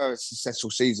 when you have a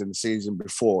successful season, the season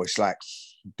before, it's like,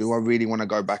 do I really want to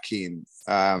go back in?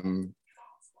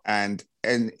 And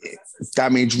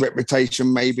damage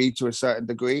reputation maybe to a certain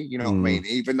degree, you know what I mean?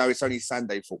 Even though it's only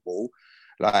Sunday football,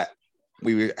 like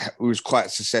we was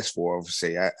quite successful,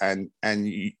 obviously, and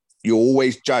you're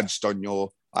always judged on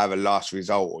your either last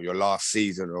result or your last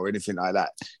season or anything like that.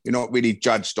 You're not really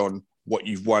judged on what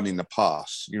you've won in the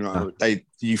past. You know, they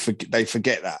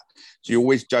forget that. So you're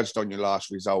always judged on your last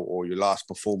result or your last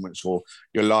performance or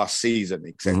your last season,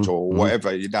 etc., or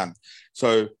whatever you've done.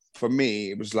 So for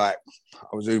me, it was like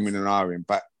I was zooming and ahhing.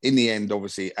 But in the end,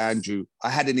 obviously, Andrew, I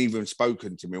hadn't even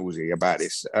spoken to Millsy about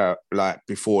this like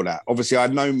before that. Obviously,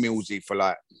 I'd known Millsy for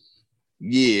like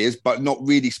years, but not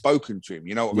really spoken to him.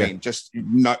 You know what I mean? Just he's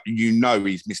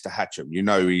Mr. Hatcham. You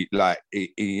know you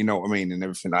know what I mean, and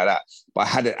everything like that. But I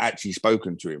hadn't actually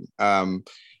spoken to him.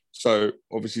 So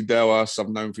obviously Dallas, I've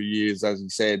known for years, as he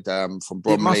said, from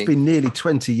Bromley. It must be nearly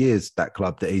 20 years that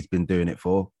club that he's been doing it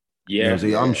for. Yeah,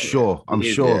 I'm sure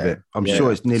of it. I'm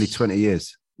sure it's nearly 20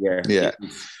 years. Yeah.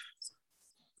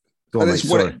 On, that's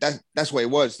what it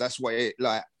was. That's what it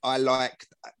like. I like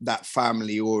that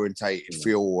family orientated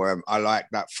feel. I like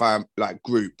that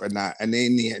group and that. And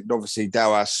in the end, obviously,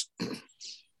 Dallas,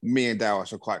 me and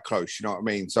Dallas are quite close. You know what I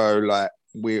mean? So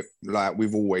we've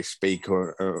always speak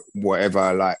or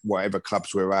whatever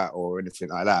clubs we're at or anything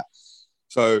like that.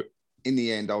 So in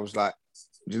the end, I was like,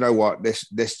 you know what?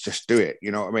 Let's just do it.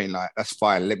 You know what I mean? Like that's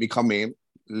fine. Let me come in.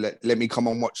 Let me come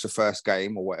and watch the first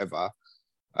game or whatever.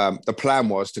 The plan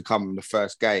was to come the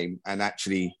first game and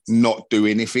actually not do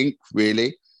anything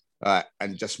really,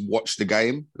 and just watch the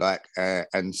game,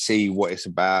 and see what it's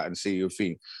about and see your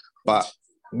thing. But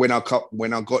when I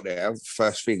got there,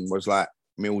 first thing was like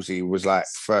Millsy was like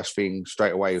first thing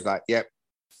straight away. He was like, "Yep,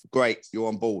 great, you're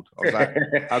on board." I was like,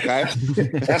 "Okay."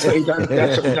 That's what he done.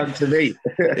 That's what he done to me.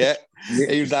 Yeah,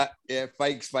 he was like, "Yeah,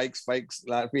 fakes,"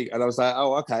 like me, and I was like,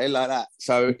 "Oh, okay," like that.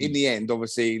 So in the end,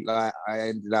 obviously, like I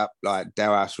ended up like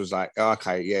Dallas was like, oh,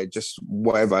 "Okay, yeah, just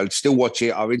whatever. I'll still watch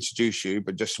it. I'll introduce you,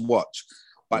 but just watch."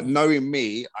 But knowing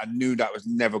me, I knew that was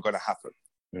never going to happen.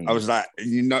 I was like,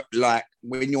 you know, like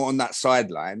when you're on that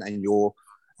sideline and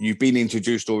you've been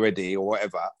introduced already or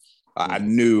whatever, I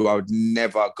knew I would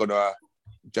never gonna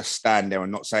just stand there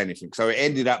and not say anything. So it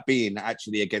ended up being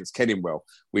actually against Kenilworth,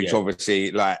 which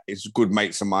obviously like is good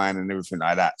mates of mine and everything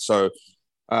like that. So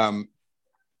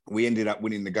we ended up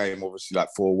winning the game, obviously like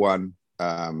 4-1.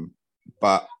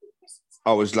 But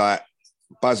I was like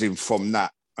buzzing from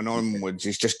that. and onwards,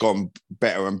 it's just gone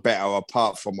better and better.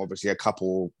 Apart from obviously a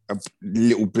couple of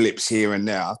little blips here and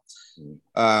there.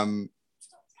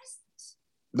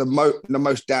 The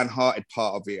most downhearted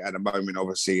part of it at the moment,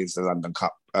 obviously, is the London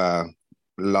Cup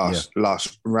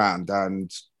last round,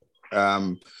 and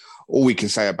all we can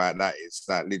say about that is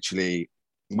that literally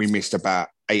we missed about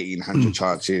 1,800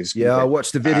 chances. Yeah, I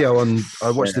watched the video on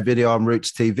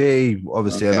Roots TV.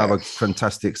 Obviously, another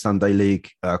fantastic Sunday League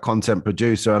content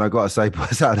producer, and I got to say,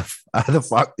 boys, how the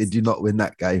fuck did you not win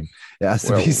that game? It has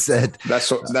to be said.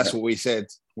 That's what we said.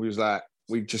 We was like,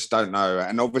 we just don't know,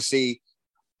 and obviously,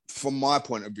 from my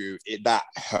point of view, that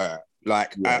hurt.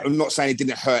 Like, I'm not saying it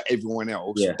didn't hurt everyone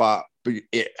else, but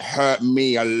it hurt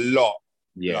me a lot.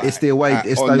 Yeah, it's the away.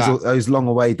 It's those long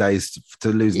away days to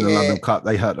lose in the London Cup.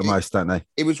 They hurt the most, don't they?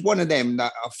 It was one of them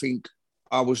that I think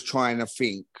I was trying to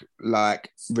think like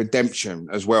redemption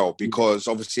as well, because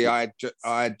obviously I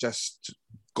just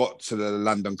got to the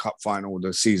London Cup final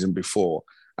the season before,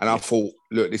 and I thought,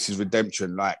 look, this is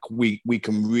redemption. Like we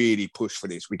can really push for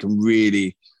this. We can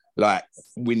really like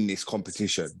win this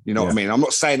competition. You know what I mean? I'm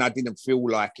not saying I didn't feel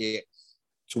like it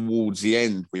towards the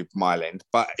end with Mile End,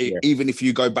 but even if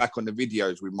you go back on the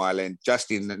videos with Mile End,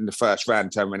 just in the first round,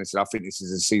 turned around and said, I think this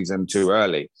is a season too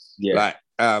early. Yeah.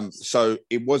 Like, so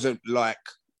it wasn't like,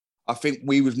 I think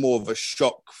we was more of a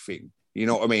shock thing, you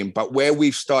know what I mean? But where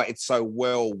we've started so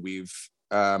well with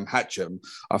Hatcham,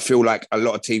 I feel like a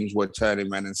lot of teams were turning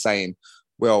around and saying,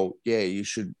 well,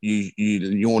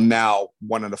 you're now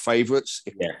one of the favourites.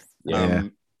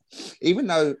 Even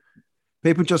though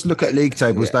people just look at league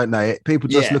tables, don't they? People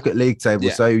just look at league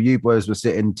tables. So you boys were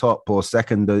sitting top or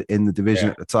second in the division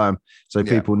at the time. So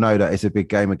people know that it's a big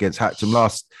game against Hatcham.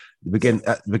 At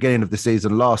the beginning of the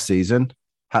season, last season,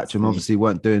 Hatcham obviously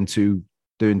weren't doing too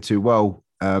well.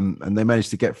 And they managed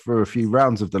to get through a few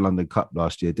rounds of the London Cup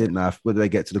last year, didn't they? Where did they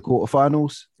get to the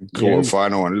quarterfinals?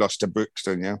 Quarterfinal and lost to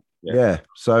Brixton, Yeah.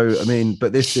 So I mean,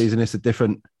 but this season it's a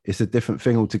different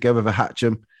thing altogether for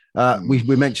Hatcham.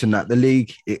 We mentioned that the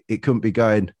league it couldn't be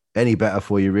going any better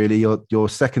for you, really. You're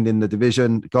second in the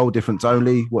division, goal difference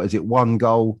only. What is it? One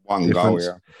goal difference.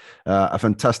 A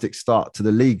fantastic start to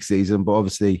the league season, but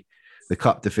obviously the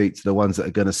cup defeats are the ones that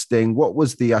are going to sting. What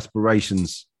was the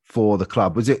aspirations for the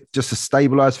club? Was it just to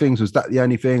stabilise things? Was that the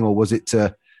only thing, or was it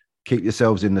to keep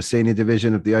yourselves in the senior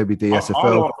division of the OBD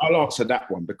SFL? I'll answer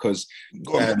that one because,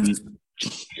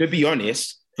 to be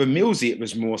honest, for Millsy it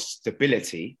was more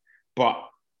stability. But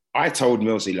I told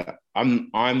Millsy, like,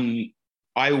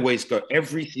 I always go,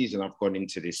 every season I've gone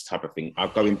into this type of thing,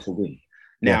 I'll go in to win.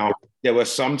 Now, there were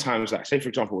sometimes, like, say, for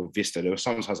example, with Vista, there were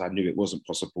sometimes I knew it wasn't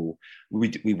possible.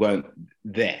 We weren't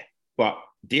there. But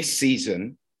this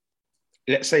season,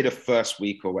 let's say the first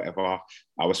week or whatever,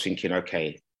 I was thinking,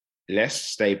 okay, let's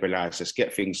stabilize, let's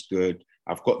get things good.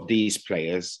 I've got these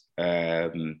players,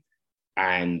 and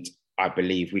I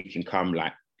believe we can come,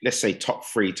 like, let's say top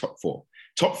 3, top 4.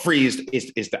 Top 3 was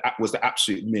the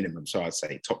absolute minimum, so I'd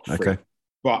say top 3. Okay.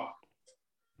 But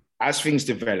as things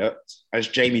developed, as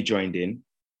Jamie joined in,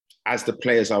 as the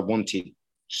players I wanted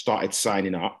started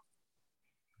signing up,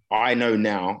 I know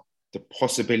now the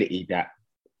possibility that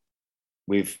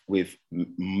with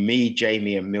me,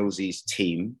 Jamie, and Millsy's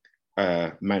team,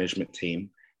 management team,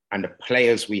 and the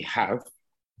players we have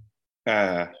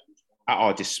at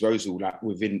our disposal, like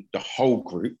within the whole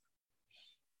group,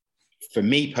 for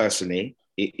me personally,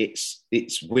 it's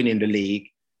winning the league.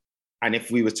 And if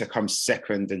we were to come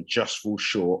second and just fall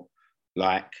short,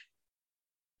 like,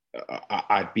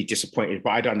 I'd be disappointed,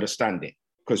 but I'd understand it,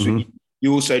 because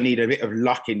you also need a bit of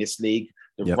luck in this league,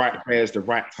 the right players, the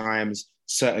right times,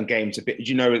 certain games, a bit,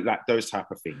 like those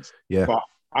type of things. Yeah. But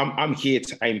I'm here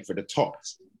to aim for the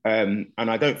tops. And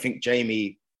I don't think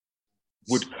Jamie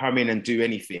would come in and do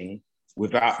anything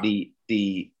without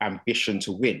the ambition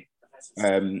to win.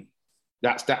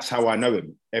 That's how I know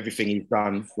him. Everything he's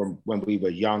done from when we were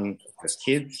young as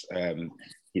kids,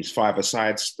 his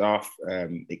five-a-side stuff,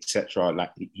 etc.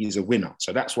 Like, he's a winner.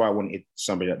 So that's why I wanted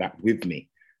somebody like that with me.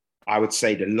 I would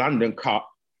say the London Cup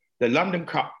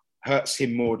hurts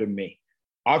him more than me.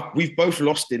 We've both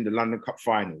lost in the London Cup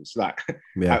finals. Like,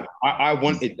 I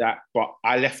wanted that, but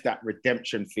I left that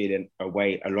redemption feeling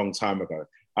away a long time ago.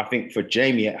 I think for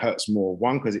Jamie, it hurts more.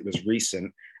 1, because it was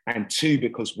recent, and 2,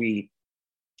 because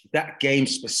that game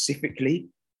specifically,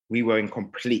 we were in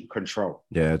complete control.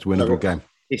 Yeah, it's a winnable game.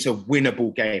 It's a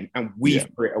winnable game, and we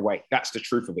threw it away. That's the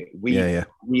truth of it.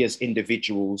 We as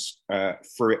individuals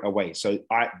threw it away. So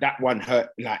that one hurt.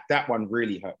 Like, that one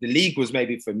really hurt. The league was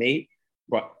maybe for me,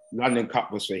 but London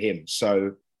Cup was for him.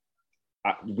 So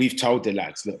we've told the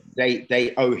lads, look,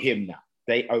 they owe him now.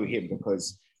 They owe him,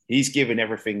 because he's given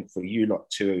everything for you lot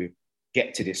to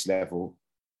get to this level,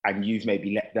 and you've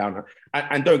maybe let down.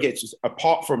 And don't get just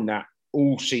apart from that,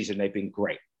 all season they've been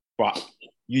great, but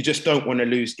you just don't want to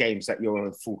lose games that you're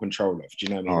in full control of. Do you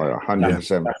know what I mean?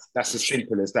 100%. That's as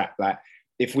simple as that. Like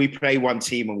if we play one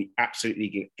team and we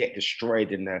absolutely get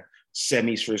destroyed in the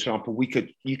semis, for example,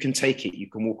 you can take it. You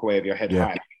can walk away with your head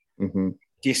high. Mm-hmm.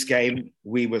 This game,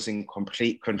 we was in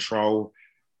complete control.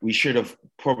 We should have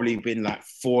probably been like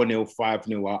 4-0,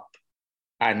 5-0 up.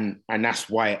 And that's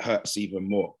why it hurts even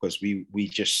more, because we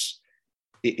just,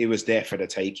 it was there for the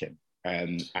taking.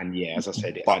 And yeah, as I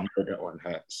said, I know that one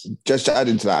hurts. Just to add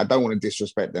into that, I don't want to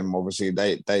disrespect them. Obviously,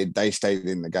 they stayed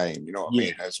in the game. You know what I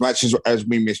mean? As much as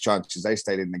we missed chances, they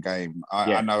stayed in the game.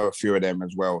 I know a few of them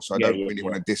as well, so I don't really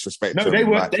want to disrespect them. No, they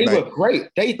were great.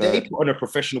 They put on a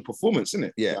professional performance, isn't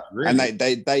it? Yeah, like, really.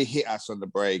 And they hit us on the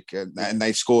break, and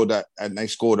they scored at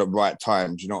right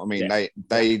times. You know what I mean?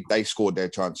 Yeah. They scored their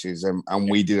chances, and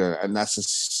we didn't, and that's as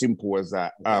simple as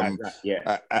that.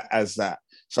 As that.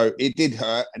 So it did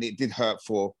hurt, and it did hurt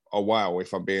for a while,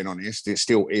 if I'm being honest. It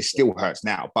still hurts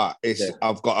now, but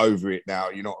I've got over it now,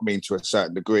 you know what I mean, to a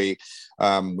certain degree.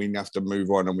 We have to move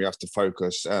on, and we have to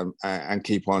focus and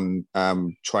keep on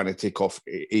trying to tick off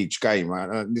each game. Right?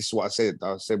 And this is what I said.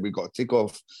 I said we've got to tick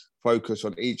off, focus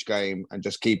on each game, and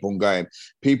just keep on going.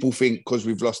 People think because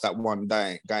we've lost that one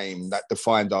game that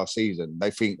defined our season. They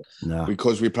think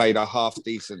because we played a half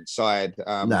decent side.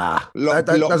 That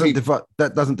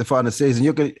doesn't define the season.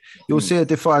 You'll see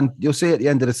you'll see at the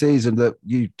end of the season that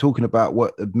you talking about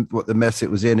what the mess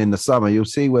it was in the summer. You'll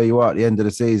see where you are at the end of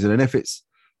the season, and if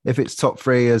it's top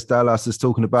three, as Dallas is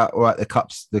talking about, all right, the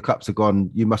cups are gone.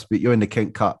 You're in the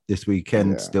Kent Cup this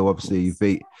weekend. Still, obviously, you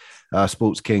beat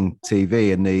Sports King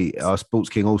TV and the Sports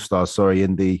King All Stars,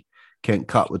 in the Kent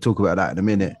Cup. We'll talk about that in a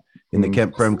minute. In the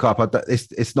Kent Prem Cup,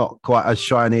 it's not quite as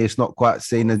shiny. It's not quite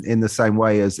seen in the same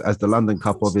way as the London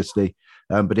Cup, obviously.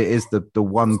 But it is the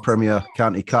one Premier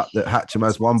County Cup that Hatcham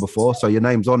has won before, so your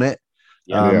name's on it.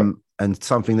 And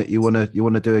something that you want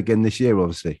to do again this year,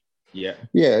 obviously. Yeah,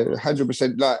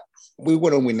 100%. Like, we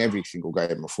want to win every single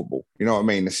game of football. You know what I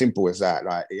mean? As simple as that.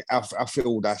 Like, I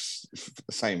feel that's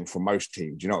the same for most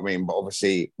teams. You know what I mean? But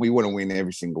obviously, we want to win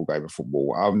every single game of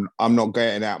football. I'm not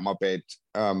getting out of my bed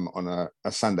on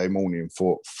a Sunday morning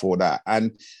for that.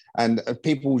 And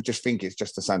people just think it's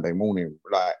just a Sunday morning.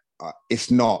 Like,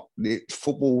 it's not.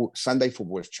 Sunday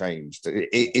football has changed.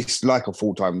 It's like a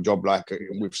full-time job, like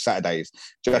with Saturdays,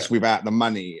 just without the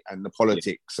money and the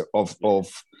politics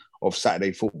of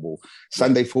Saturday football.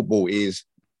 Sunday football is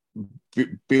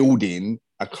building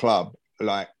a club,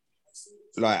 like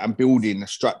and building a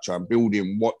structure and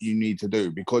building what you need to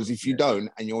do. Because if you don't,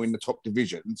 and you're in the top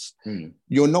divisions,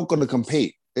 you're not going to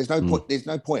compete. There's no point. There's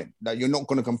no point that you're not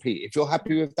going to compete. If you're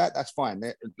happy with that, that's fine.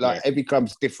 Every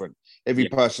club's different. Every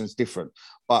person's different.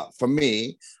 But for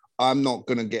me, I'm not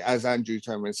going to get, as Andrew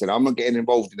Turner said, I'm not getting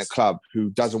involved in a club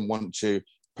who doesn't want to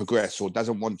progress or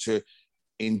doesn't want to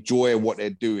enjoy what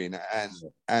they're doing.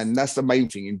 And that's the main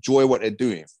thing. Enjoy what they're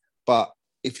doing. But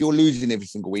if you're losing every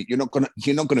single week, you're not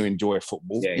gonna enjoy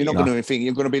football. You're not gonna think.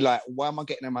 You're gonna be like, why am I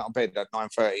getting them out of bed at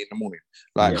 9:30 in the morning?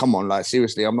 Like, come on, like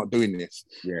seriously, I'm not doing this.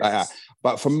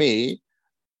 But for me,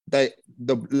 the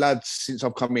lads, since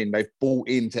I've come in, they've bought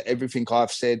into everything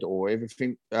I've said or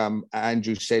everything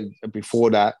Andrew said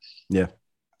before that. Yeah.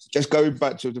 Just going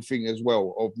back to the thing as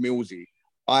well of Millsy,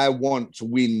 I want to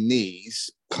win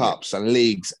these cups and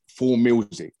leagues for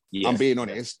Millsy. Yes. I'm being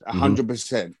honest,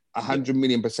 100%. 100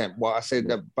 million%. What I said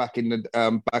that back in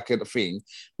the back at the thing,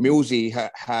 Millsy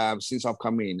have since I've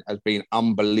come in has been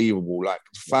unbelievable. Like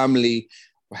family,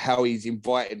 how he's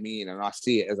invited me in, and I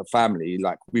see it as a family.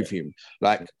 Like with him,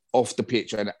 like off the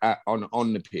pitch and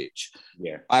on the pitch.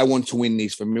 Yeah, I want to win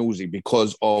these for Millsy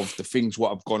because of the things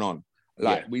what have gone on.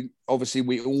 Like we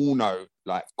all know.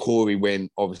 Like Corey went,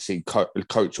 obviously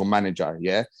coach or manager.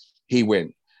 Yeah, he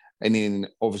went, and then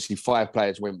obviously 5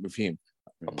 players went with him.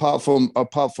 Apart from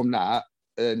that,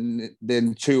 and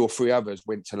then 2 or 3 others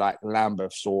went to like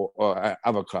Lambeth's or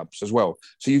other clubs as well.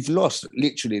 So you've lost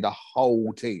literally the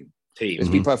whole team. Let's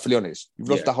be perfectly honest. You've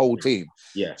lost the whole team.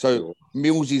 Yeah. So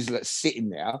Millsy's like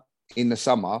sitting there in the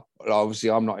summer.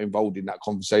 Obviously, I'm not involved in that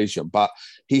conversation, but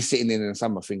he's sitting in the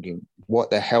summer thinking,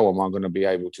 "What the hell am I going to be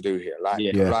able to do here?"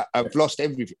 Like I've lost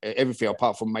everything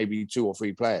apart from maybe 2 or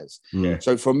 3 players. Yeah.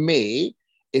 So for me,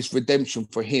 it's redemption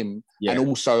for him. Yeah. And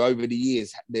also over the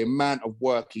years, the amount of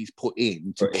work he's put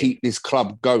in to keep this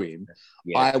club going,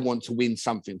 I want to win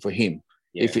something for him.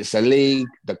 Yeah. If it's a league,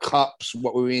 the cups,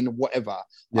 what we're in, whatever,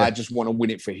 I just want to win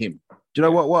it for him. Do you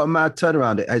know what a mad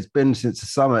turnaround it has been since the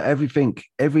summer?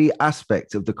 Every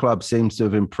aspect of the club seems to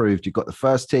have improved. You've got the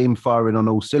first team firing on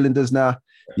all cylinders now.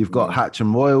 You've got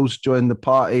Hatcham Royals join the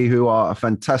party, who are a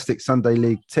fantastic Sunday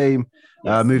League team,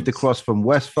 moved across from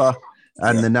Westphal,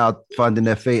 and they're now finding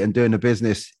their feet and doing the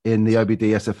business in the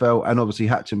OBD SFL. And obviously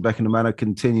Hatcham, Beckenham Manor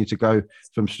continue to go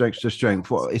from strength to strength.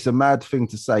 Well, it's a mad thing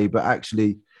to say, but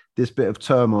actually this bit of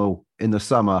turmoil in the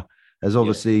summer has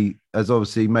obviously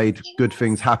made good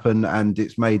things happen, and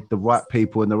it's made the right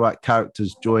people and the right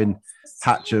characters join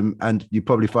Hatcham, and you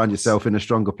probably find yourself in a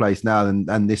stronger place now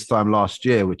than this time last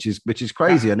year, which is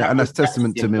crazy, and that's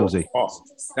testament to Millsy.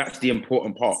 That's the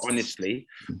important part. Honestly,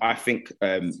 I think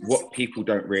what people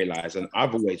don't realise, and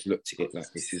I've always looked at it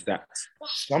like this, is that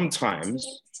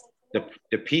sometimes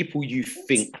the people you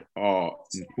think are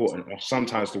important are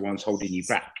sometimes the ones holding you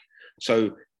back.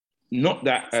 So not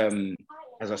that...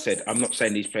 as I said, I'm not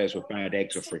saying these players were bad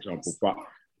eggs, or for example, but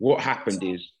what happened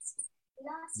is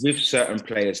with certain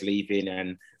players leaving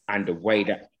and the way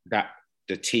that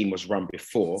the team was run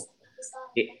before,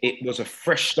 it was a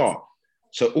fresh start.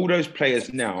 So all those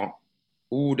players now,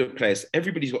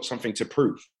 everybody's got something to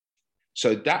prove.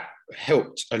 So that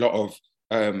helped a lot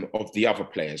of the other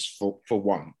players for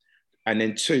one. And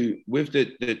then two, with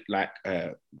the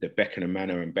Beckenham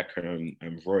Manor and Beckenham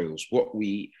and Royals,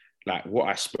 what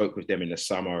I spoke with them in the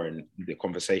summer and the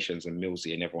conversations and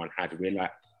Millsy and everyone had, we're like,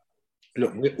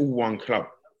 look, we're all one club.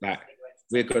 Like,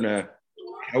 we're going to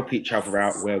help each other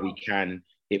out where we can.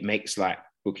 It makes like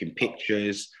booking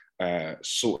pictures,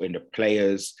 sorting the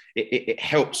players. It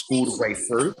helps all the way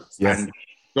through. Yeah. And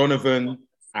Donovan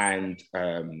and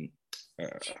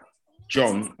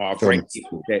John are great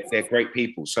people. They're great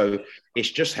people. So it's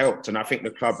just helped. And I think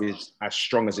the club is as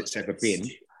strong as it's ever been.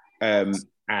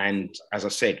 And as I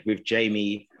said, with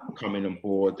Jamie coming on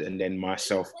board and then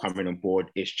myself coming on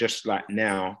board, it's just like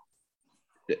now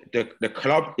the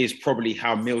club is probably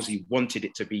how Millsy wanted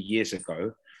it to be years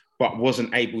ago, but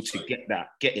wasn't able to get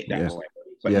it that way.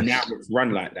 But now it's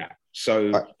run like that.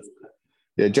 So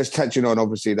just touching on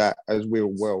obviously that as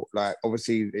well. Like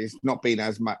obviously it's not been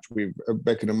as much with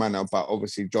Beckenham Manor, but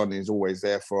obviously John is always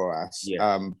there for us.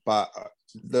 Yeah. But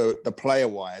the player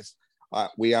wise,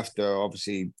 we have to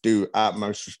obviously do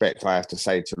utmost respect, I have to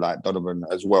say, to like Donovan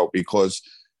as well, because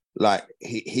like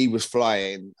he was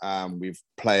flying with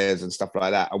players and stuff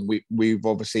like that, and we've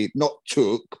obviously not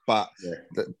took, but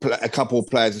a couple of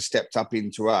players have stepped up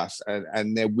into us,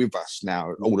 and they're with us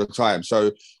now all the time.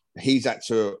 So he's had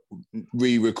to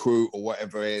re-recruit or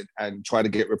whatever and try to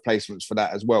get replacements for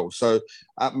that as well. So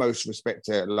utmost respect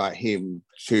to like him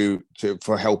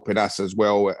for helping us as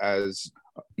well as.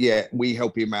 Yeah, we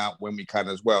help him out when we can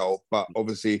as well. But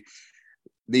obviously,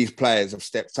 these players have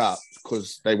stepped up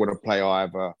because they want to play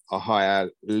either a higher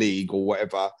league or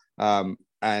whatever, and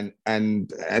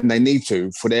they need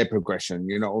to for their progression.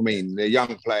 You know what I mean? They're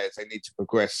young players; they need to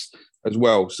progress as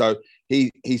well. So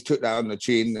he's took that on the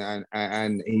chin,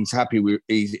 and he's happy with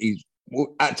he's.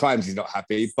 Well, at times he's not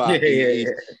happy, but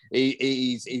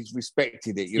he's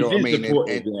respected it. You know what I mean?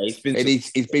 And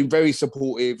he's been very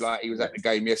supportive. Like he was at the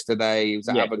game yesterday. He was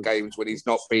at other games when he's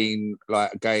not been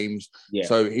like games. Yeah.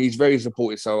 So he's very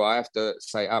supportive. So I have to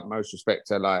say utmost respect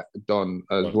to like Don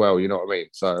as well. You know what I mean?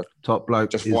 So top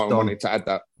bloke. Just wanted to add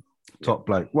that. Top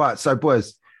bloke. Right. So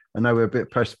boys, I know we're a bit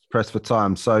pressed for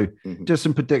time. So just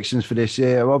some predictions for this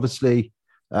year. Obviously,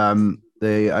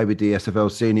 the OBD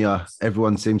SFL Senior,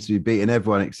 everyone seems to be beating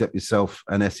everyone except yourself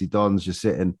and SC Dons. You're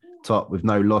sitting top with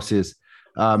no losses.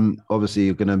 Obviously,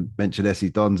 you're going to mention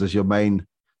SC Dons as your main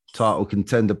title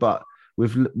contender, but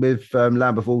with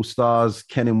Lambeth All Stars,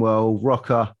 Kenilworth,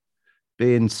 Rocker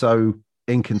being so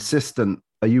inconsistent,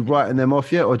 are you writing them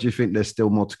off yet, or do you think there's still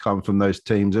more to come from those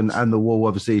teams and the Wall,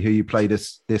 obviously, who you play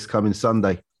this coming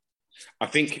Sunday? I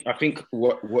think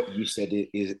what you said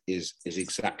is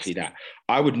exactly that.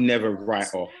 I would never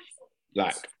write off,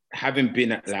 like, having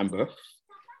been at Lambeth,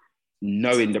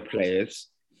 knowing the players,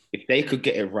 if they could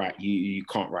get it right, you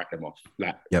can't write them off.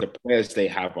 Like, the players they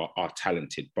have are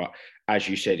talented, but as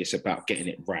you said, it's about getting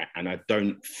it right. And I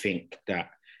don't think that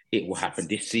it will happen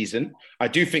this season. I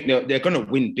do think they're going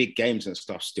to win big games and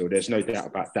stuff still. There's no doubt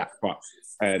about that. But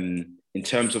in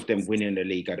terms of them winning the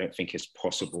league, I don't think it's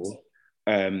possible.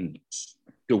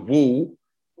 The Wall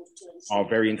are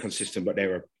very inconsistent, but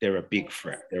they're a big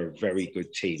threat. They're a very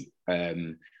good team.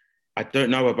 I don't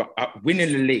know about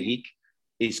winning the league.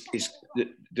 Is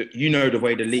you know the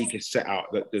way the league is set out.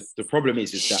 The problem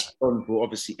is that Dons will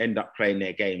obviously end up playing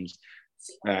their games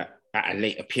at a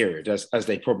later period, as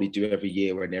they probably do every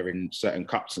year when they're in certain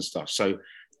cups and stuff. So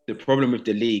the problem with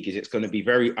the league is it's going to be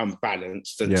very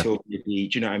unbalanced until maybe,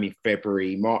 do you know what I mean,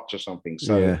 February, March or something.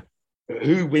 So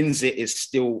who wins it is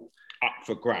still up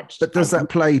for grabs. But does that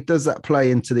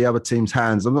play into the other team's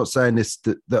hands? I'm not saying this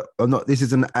that I'm not. This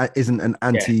isn't an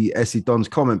anti-SC Dons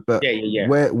comment, but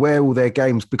where will their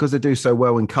games, because they do so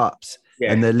well in cups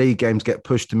and their league games get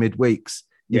pushed to midweeks?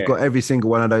 You've got every single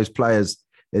one of those players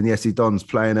in the SC Dons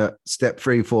playing at step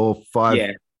 3, 4,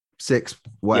 5, 6,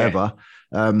 whatever.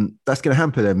 That's going to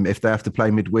hamper them if they have to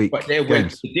play midweek. But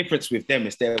the difference with them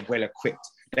is they're well equipped.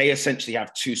 They essentially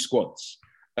have 2 squads.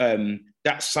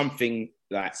 That's something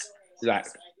their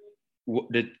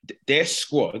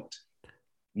squad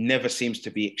never seems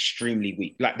to be extremely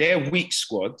weak. Like their weak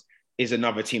squad is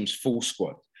another team's full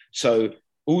squad. So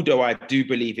although I do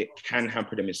believe it can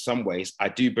hamper them in some ways, I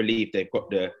do believe they've got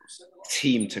the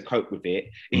team to cope with it.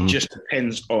 It just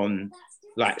depends on,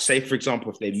 like, say, for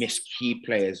example, if they miss key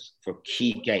players for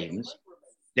key games,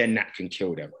 then that can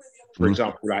kill them. For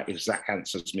example, like if Zach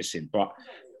Anson's missing, but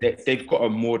they've got a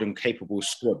more than capable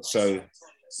squad. So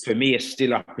for me, it's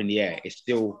still up in the air.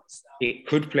 It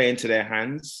could play into their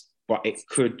hands, but it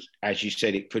could, as you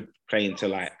said, it could play into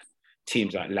like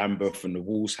teams like Lambeth and the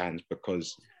Wolves' hands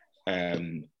because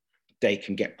they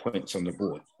can get points on the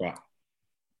board. But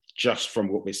just from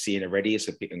what we're seeing already, it's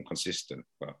a bit inconsistent.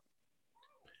 But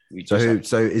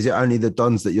so is it only the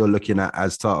Dons that you're looking at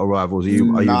as title rivals? Are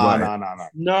you right?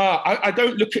 No, I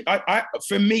don't look at.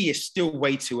 For me, it's still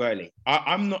way too early.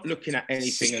 I'm not looking at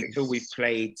anything until we've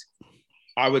played,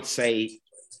 I would say,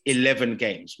 11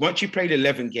 games. Once you played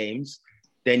 11 games,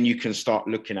 then you can start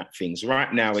looking at things.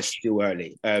 Right now, it's still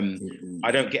early.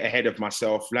 I don't get ahead of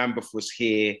myself. Lambeth was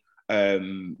here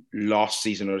last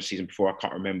season or the season before, I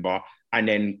can't remember. And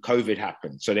then COVID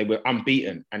happened. So they were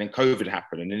unbeaten. And then COVID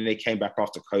happened. And then they came back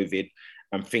after COVID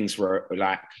and things were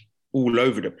like all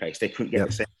over the place. They couldn't get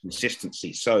the same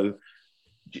consistency. So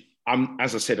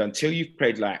as I said, until you've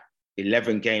played like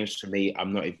 11 games, for me,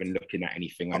 I'm not even looking at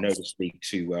anything. I know this league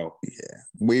too well. Yeah.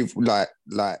 We've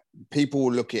like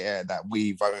people look at it that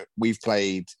we've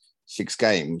played 6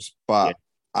 games, but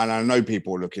and I know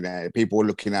people are looking at it. People are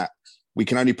looking at, we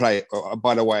can only play,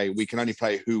 by the way, we can only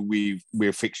play who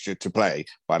we're fixtured to play,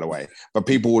 by the way. But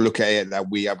people will look at it that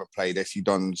we haven't played SC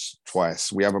Dons twice.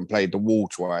 We haven't played the Wall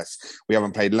twice. We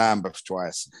haven't played Lambeth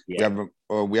twice. Yeah.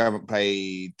 We haven't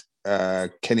played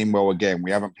Kenningwell again.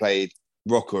 We haven't played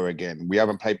Rocker again. We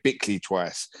haven't played Bickley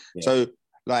twice. Yeah. So,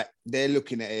 like, they're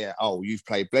looking at it, you've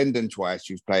played Blendon twice.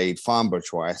 You've played Farnborough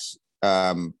twice.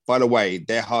 By the way,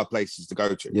 they're hard places to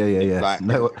go to. Yeah. Like,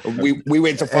 no, we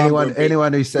went to Farnborough.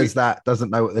 Anyone who says that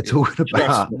doesn't know what they're talking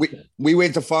about. We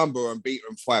went to Farnborough and beat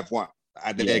them 5-1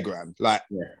 at the Air Ground. Like,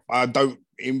 I don't.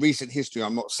 In recent history,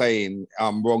 I'm not saying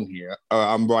I'm wrong here.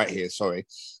 I'm right here. Sorry,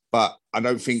 but I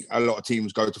don't think a lot of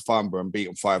teams go to Farnborough and beat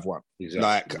them 5-1.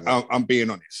 Exactly. Like, I'm being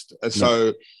honest.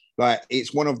 So, like,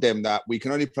 it's one of them that we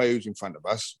can only play who's in front of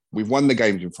us. We've won the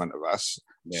games in front of us.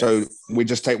 Yeah. So we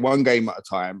just take one game at a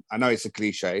time. I know it's a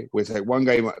cliche. We take one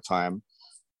game at a time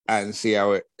and see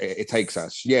how it takes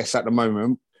us. Yes, at the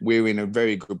moment, we're in a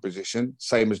very good position.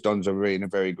 Same as Dons are in a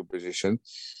very good position.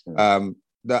 The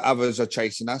others are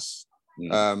chasing us.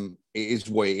 It is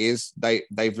what it is.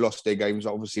 They've lost their games.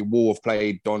 Obviously, Wall have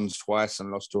played Dons twice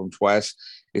and lost to them twice.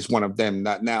 It's one of them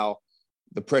that now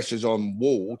the pressure's on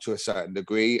Wall to a certain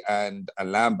degree and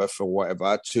Lambeth or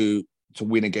whatever to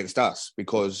win against us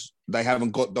because they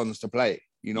haven't got Dons to play.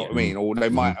 You know what I mean? Or they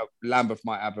might have, Lambeth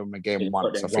might have them again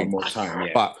once, I think. One more time,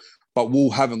 But Wall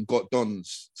haven't got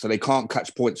Dons, so they can't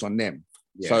catch points on them.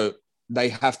 Yeah. So they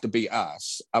have to beat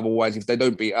us. Otherwise, if they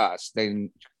don't beat us,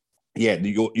 then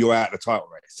you're out of the title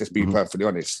race. Just being perfectly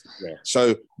honest. Yeah.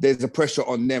 So there's a pressure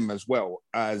on them as well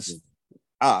as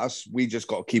us. We just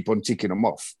got to keep on ticking them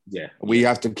off. Yeah, we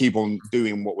have to keep on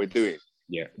doing what we're doing.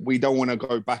 Yeah, we don't want to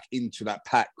go back into that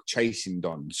pack chasing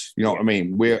Dons. You know what I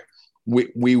mean?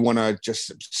 We want to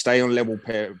just stay on level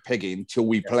pegging until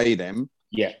we play them.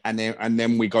 Yeah, and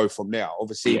then we go from there.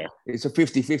 Obviously, it's a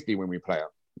 50-50 when we play them.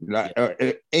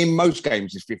 Like, in most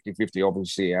games, it's 50-50,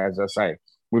 obviously, as I say,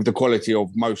 with the quality of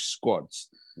most squads.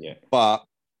 Yeah. But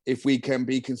if we can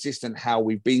be consistent how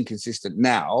we've been consistent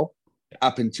now,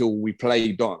 up until we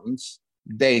play Dons,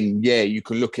 then, you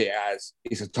can look at it as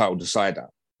it's a title decider.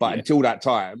 But until that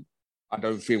time, I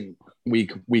don't think we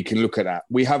can look at that.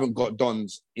 We haven't got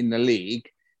Dons in the league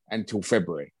until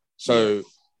February. So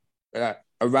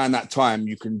around that time,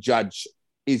 you can judge,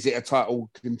 is it a title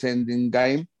contending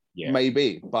game? Yeah.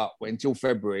 Maybe. But until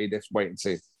February, let's wait and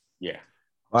see. Yeah.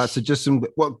 All right, so just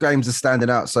what games are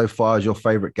standing out so far as your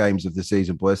favourite games of the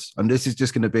season, boys? And this is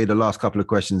just going to be the last couple of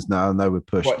questions now. I know we're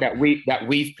pushed. What, that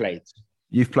we've played?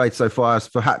 You've played so far. As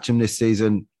for Hatcham this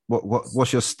season,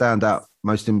 what's your standout,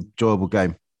 most enjoyable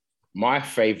game? My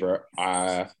favourite,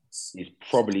 is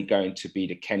probably going to be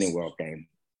the Kenilworth game.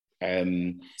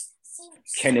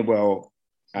 Kenilworth,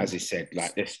 as I said,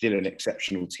 like they're still an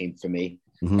exceptional team for me.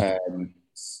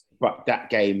 But that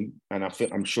game, and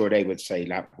I'm sure they would say,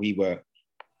 like we were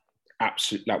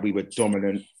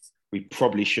dominant. We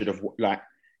probably should have, like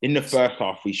in the first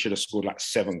half, we should have scored like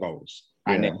 7 goals.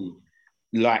 Yeah. And then,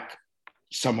 like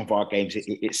some of our games,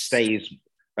 it stays.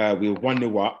 We were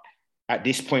 1-0 up. At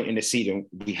this point in the season,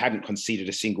 we hadn't conceded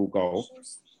a single goal.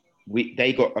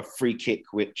 They got a free kick,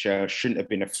 which shouldn't have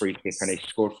been a free kick, and they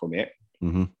scored from it.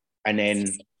 And then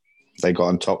they got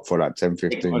on top for like 10,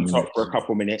 15 minutes. On top for a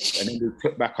couple of minutes, and then we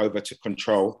put back over to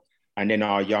control. And then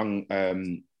our young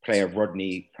player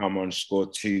Rodney come on,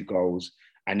 scored 2 goals,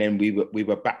 and then we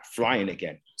were back flying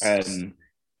again.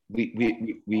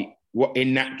 What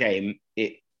in that game,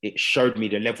 it showed me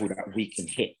the level that we can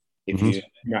hit. If you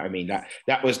know what I mean,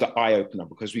 that was the eye opener,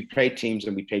 because we played teams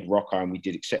and we played Rocker and we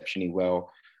did exceptionally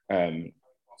well,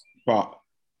 but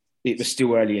it was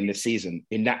still early in the season.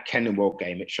 In that Kenilworth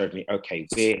game, it showed me, okay,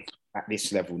 we're at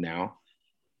this level now.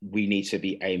 We need to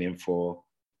be aiming for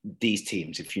these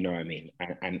teams, if you know what I mean.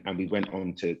 And we went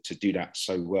on to do that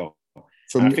so well.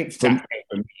 I think that game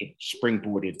for me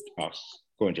springboarded us.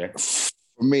 Go on, Jay.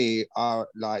 For me, I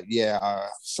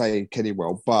say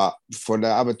Kenilworth, but for the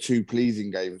other 2 pleasing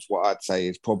games, what I'd say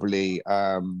is probably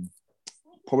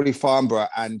Farnborough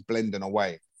and Blendon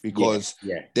away, because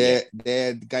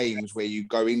they're games where you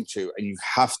go into and you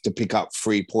have to pick up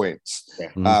 3 points.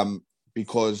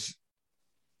 Because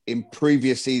in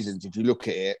previous seasons, if you look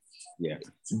at it,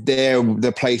 they're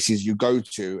the places you go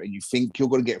to and you think you're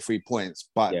going to get 3 points,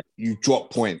 but you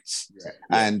drop points.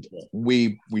 And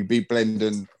we beat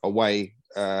Blendon away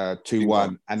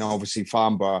 2-1, and obviously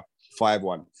Farnborough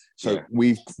 5-1. So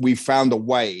we've found a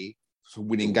way to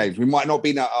winning games. We might not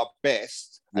be at our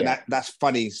best, and that's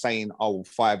funny saying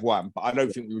 5-1, but I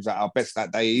don't think we was at our best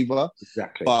that day either.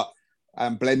 Exactly. But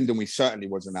Blendon, we certainly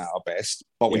wasn't at our best,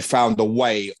 but we found a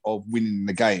way of winning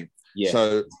the game.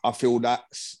 So I feel that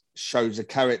shows a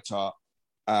character,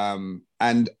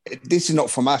 and this is not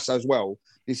from us as well.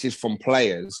 This is from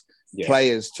players.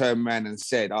 Players turned around and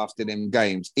said after them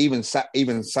games, even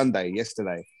Sunday,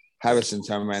 yesterday, Harrison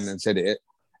turned around and said it.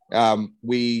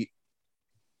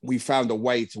 We found a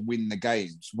way to win the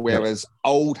games, whereas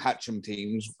old Hatcham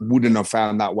teams wouldn't have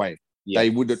found that way. They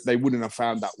wouldn't have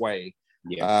found that way.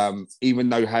 Even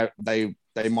though they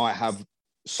might have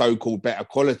so-called better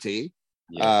quality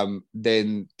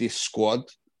than this squad.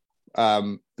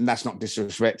 And that's not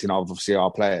disrespecting obviously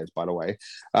our players, by the way.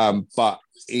 But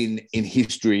in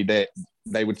history,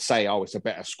 they would say, it's a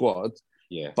better squad.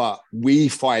 But we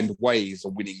find ways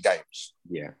of winning games.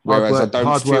 Whereas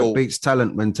hard work beats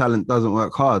talent when talent doesn't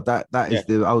work hard. That is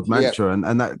the old mantra,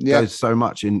 and that goes so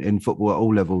much in football at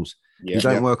all levels. You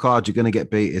don't work hard, you're going to get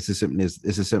beat. It's as simple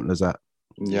as that.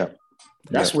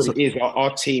 That's what it is.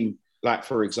 Our team, like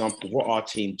for example, what our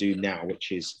team do now,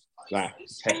 which is like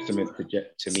testament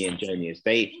to me and Jamie, is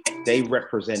they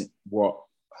represent what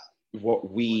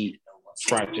we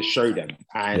tried to show them.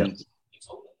 And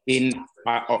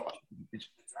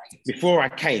before I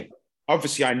came,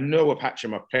 obviously I know of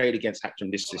Hatcham, I've played against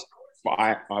Hatcham, but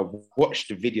I watched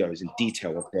the videos in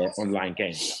detail of their online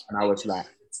games, and I was like,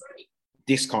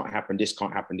 this can't happen, this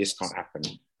can't happen, this can't happen.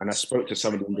 And I spoke to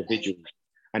some of the individuals,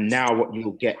 and now what you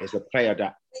will get is a player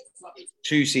that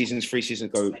 2 seasons, 3 seasons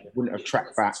ago wouldn't have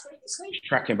tracked back,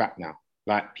 tracking back now.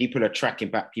 Like people are tracking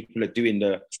back, people are doing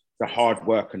the hard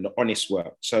work and the honest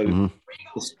work. So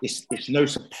it's no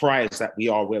surprise that we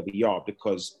are where we are,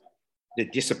 because the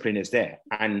discipline is there.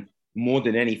 And more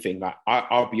than anything, like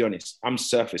I'll be honest, I'm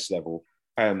surface level.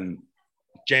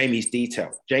 Jamie's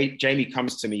detail. Jamie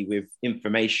comes to me with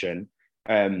information,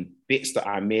 bits that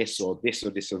I miss or this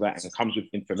or that, and comes with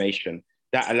information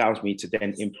that allows me to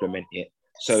then implement it.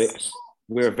 So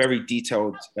we're a very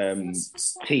detailed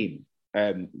team.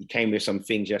 We came with some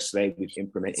things yesterday, we've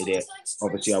implemented it.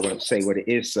 Obviously, I won't say what it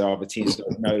is, so other teams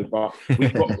don't know, but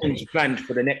we've got things planned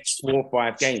for the next 4 or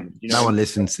 5 games. No one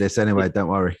listens to this anyway, don't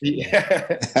worry.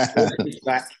 It's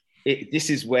like, this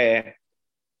is where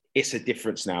it's a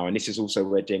difference now. And this is also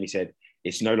where Jamie said,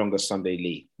 it's no longer Sunday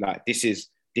league. Like this is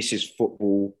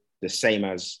football, the same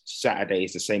as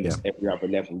Saturdays, the same as every other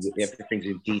level. Everything's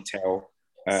in detail.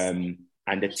 And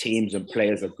the teams and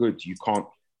players are good. You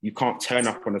can't turn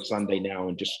up on a Sunday now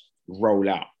and just roll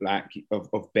out like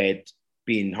of bed,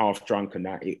 being half drunk and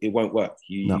that. It won't work.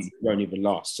 You won't even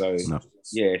last. So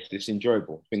it's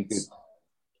enjoyable. It's been good.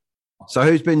 So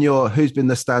who's been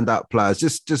the standout players?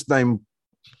 Just name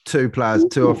 2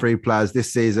 or 3 players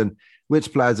this season.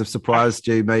 Which players have surprised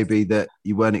you, maybe that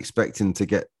you weren't expecting to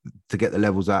get the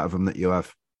levels out of them that you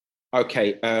have?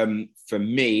 Okay, for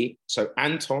me, so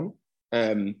Anton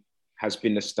has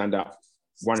been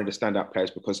one of the standout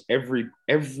players, because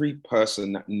every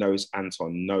person that knows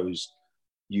Anton knows,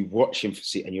 you watch him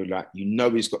and you're like,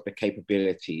 he's got the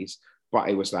capabilities, but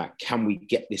it was like, can we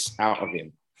get this out of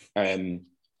him?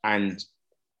 And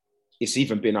it's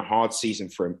even been a hard season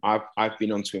for him. I've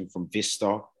been onto him from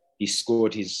Vista. He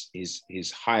scored his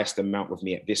highest amount with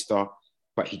me at Vista,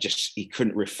 but he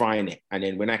couldn't refine it. And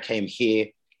then when I came here,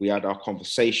 we had our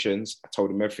conversations. I told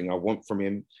him everything I want from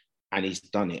him, and he's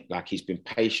done it. Like, he's been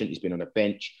patient. He's been on the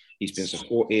bench. He's been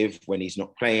supportive when he's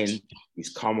not playing. He's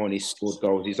come on. He's scored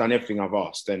goals. He's done everything I've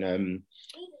asked. And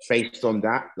based on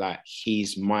that, like,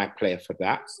 he's my player for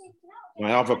that.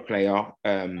 My other player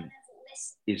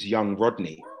is young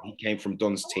Rodney. He came from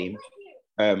Don's team.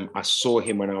 I saw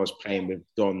him when I was playing with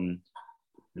Don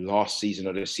last season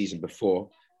or the season before.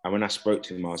 And when I spoke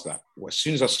to him, I was like, well, as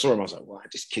soon as I saw him, I was like, wow,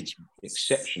 this kid's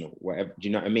exceptional. Whatever. Do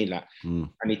you know what I mean? Like,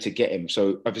 I need to get him.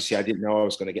 So obviously I didn't know I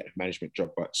was going to get a management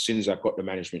job, but as soon as I got the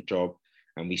management job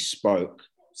and we spoke,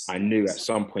 I knew at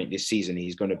some point this season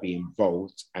he's going to be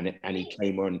involved. And he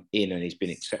came in and he's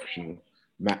been exceptional.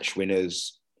 Match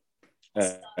winners.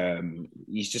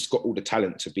 He's just got all the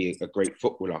talent to be a great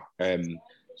footballer.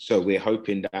 So we're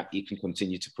hoping that he can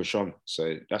continue to push on.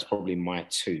 So that's probably my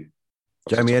two.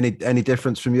 Jamie, any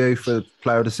difference from you for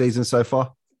player of the season so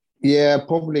far? Yeah,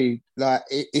 probably. Like,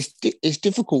 it's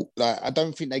difficult. Like, I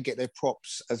don't think they get their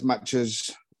props as much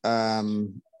as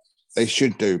they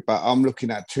should do. But I'm looking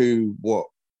at two,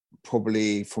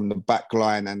 probably from the back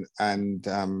line and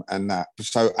that.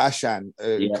 So Ashan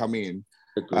come in.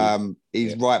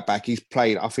 He's right back. He's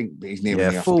played. I think he's near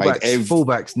enough.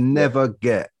 Fullbacks never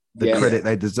get the credit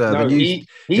they deserve. No, and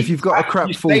if you've got a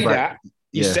crap fullback.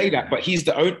 You say that, but he's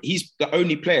the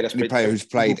only player who's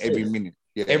played every minute.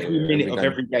 Yeah, every minute of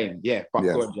every game. Yeah,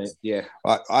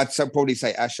 I'd probably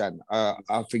say Ashan.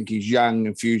 I think he's young,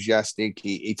 enthusiastic.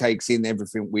 He takes in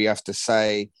everything we have to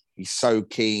say. He's so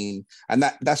keen, and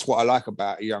that's what I like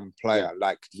about a young player.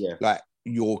 Like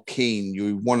you're keen.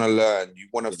 You want to learn. You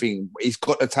want to think. He's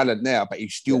got the talent now, but he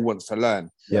still wants to learn.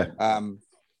 Yeah.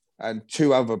 And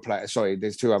two other players. Sorry,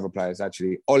 there's two other players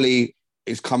actually. Ollie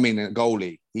is coming in at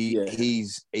goalie.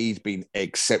 He's been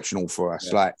exceptional for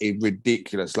us. Like,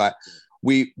 ridiculous. Like,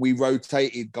 we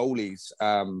rotated goalies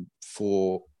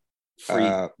for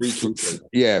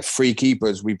free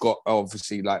keepers. We've got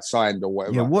obviously like signed or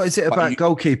whatever. Yeah, what is it about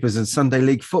goalkeepers and Sunday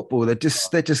League football? They're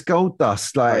just gold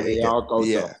dust. Like, they are gold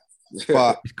dust.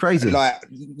 But it's crazy. Like,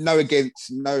 no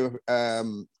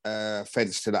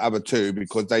offense to the other two,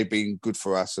 because they've been good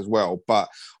for us as well. But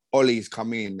Ollie's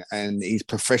come in, and his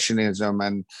professionalism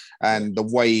and the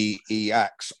way he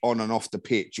acts on and off the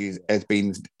pitch has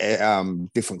been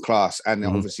different class. And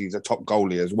obviously he's a top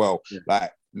goalie as well. Yeah.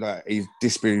 Like his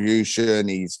distribution,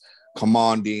 he's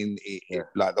commanding,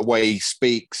 like the way he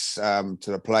speaks to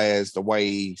the players, the way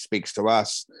he speaks to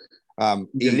us.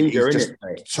 He's a leader, isn't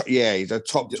it? He's a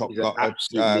top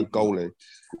goalie.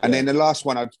 And then the last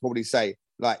one I'd probably say,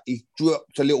 like, he's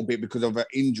dropped a little bit because of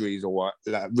injuries or what,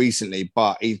 like, recently,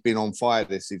 but he's been on fire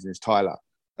this season. Is Tyler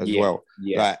as well?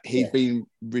 Yeah, like, he's been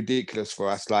ridiculous for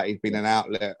us. Like, he's been an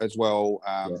outlet as well.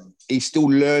 He's still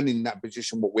learning that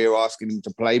position, what we're asking him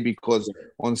to play, because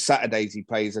on Saturdays he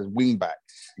plays as wing back.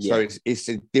 So it's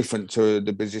different to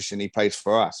the position he plays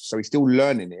for us. So he's still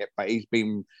learning it, but he's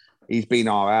been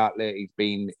our outlet.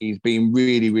 He's been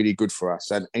really, really good for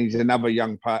us, and he's another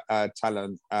young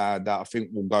talent that I think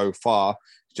will go far.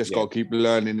 Just got to keep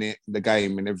learning the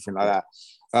game and everything like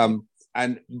that.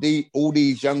 And all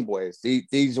these young boys,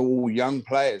 these are all young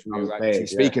players we were actually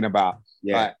speaking about.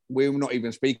 Yeah, like, we're not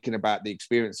even speaking about the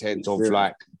experienced heads of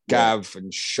like Gav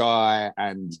and Shy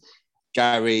and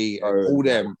Gary, and all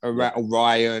them,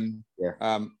 Ryan,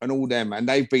 and all them, and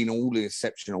they've been all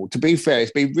exceptional. To be fair,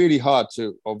 it's been really hard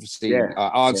to obviously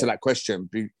answer that question,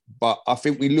 but I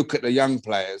think we look at the young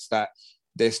players that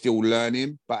they're still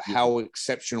learning, but how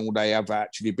exceptional they have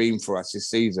actually been for us this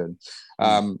season.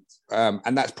 And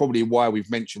that's probably why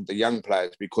we've mentioned the young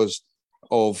players, because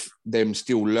of them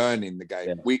still learning the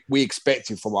game. We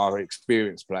expected from our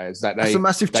experienced players that that's a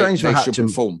massive change for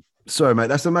Hatcham. Sorry, mate.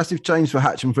 That's a massive change for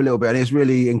Hatcham for a little bit. And it's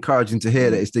really encouraging to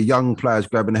hear that it's the young players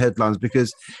grabbing the headlines,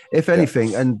 because if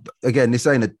anything, and again, this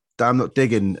ain't a I'm not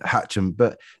digging Hatcham,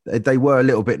 but they were a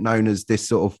little bit known as this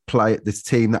sort of this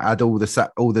team that had all the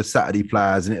Saturday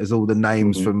players, and it was all the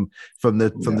names from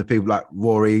the people like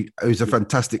Rory, who's a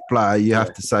fantastic player, you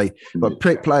have to say, but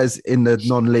players in the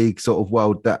non-league sort of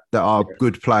world that are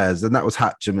good players, and that was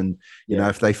Hatcham. And you know,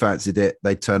 if they fancied it,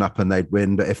 they'd turn up and they'd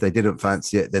win, but if they didn't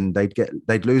fancy it, then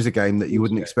they'd lose a game that you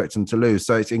wouldn't expect them to lose.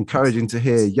 So it's encouraging to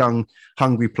hear young,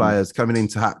 hungry players coming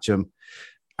into Hatcham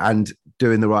and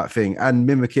doing the right thing and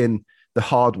mimicking the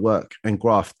hard work and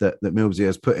graft that Millsy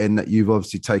has put in, that you've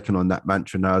obviously taken on that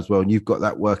mantra now as well. And you've got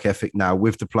that work ethic now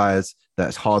with the players,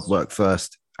 that's hard work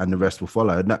first and the rest will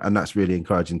follow. And that's really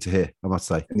encouraging to hear, I must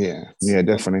say. Yeah,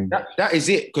 definitely. That is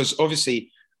it. Because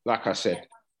obviously, like I said,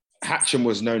 Hatcham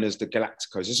was known as the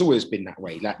Galacticos. It's always been that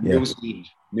way. Like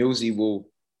Millsy will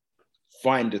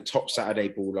find the top Saturday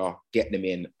baller, get them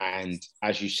in. And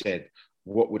as you said,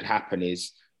 what would happen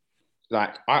is,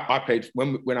 like I played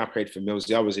when I played for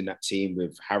Millsy, I was in that team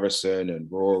with Harrison and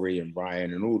Rory and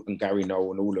Ryan and Gary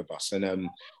Noel and all of us, and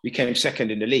we came second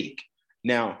in the league.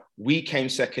 Now we came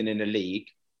second in the league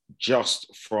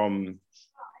just from,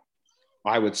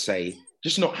 I would say,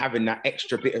 just not having that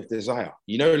extra bit of desire.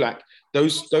 You know, like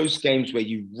those games where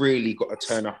you really got to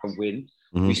turn up and win.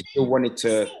 Mm-hmm. We still wanted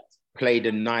to play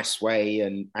the nice way,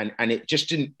 and it just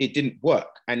didn't work.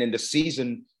 And in the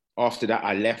season after that,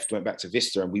 I left, went back to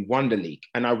Vista, and we won the league.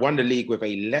 And I won the league with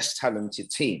a less talented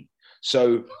team.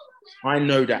 So I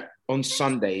know that on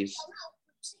Sundays,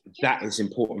 that is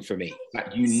important for me.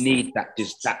 Like you need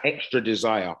that extra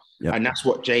desire. Yep. And that's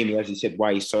what Jamie, as he said,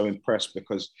 why he's so impressed,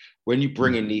 because when you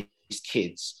bring in these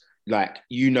kids, like,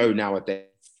 you know, nowadays,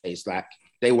 like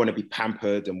they want to be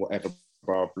pampered and whatever,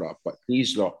 blah, blah. But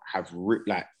these lot have,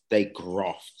 they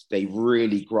graft. They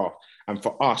really graft. And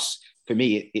for us, for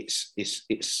me, it's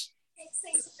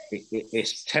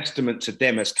testament to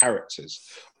them as characters.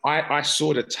 I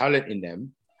saw the talent in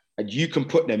them, and you can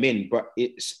put them in, but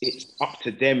it's up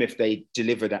to them if they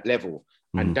deliver that level.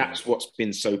 And that's what's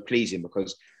been so pleasing,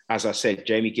 because, as I said,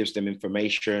 Jamie gives them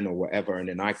information or whatever, and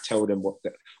then I tell them what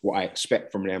I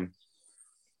expect from them,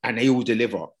 and they all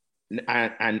deliver.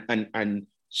 And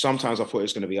sometimes I thought it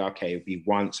was going to be okay, it'd be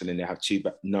once and then they have two,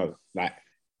 but no, like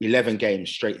 11 games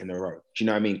straight in a row. Do you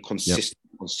know what I mean?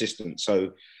 Consistent.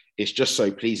 So it's just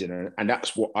so pleasing. And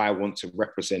that's what I want to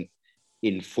represent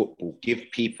in football. Give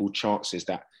people chances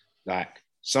that, like,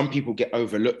 some people get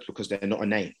overlooked because they're not a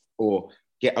name, or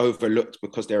get overlooked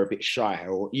because they're a bit shy,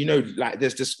 or, you know, like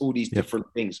there's just all these different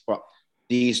things. But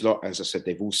these lot, as I said,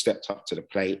 they've all stepped up to the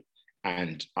plate,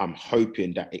 and I'm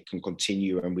hoping that it can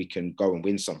continue and we can go and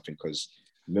win something, because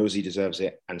Millsy deserves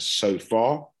it. And so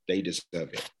far, they deserve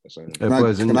it. So,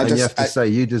 and you have to say,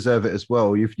 you deserve it as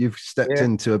well. You've stepped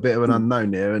into a bit of an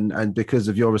unknown here, and because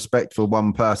of your respect for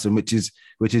one person, which is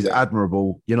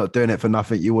admirable. You're not doing it for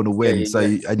nothing. You want to win,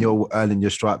 and you're earning your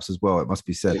stripes as well. It must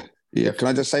be said. Yeah, can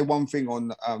I just say one thing on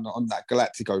that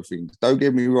Galactico thing? Don't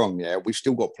get me wrong. Yeah, we've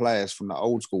still got players from the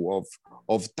old school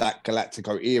of that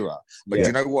Galactico era, but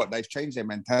you know what? They've changed their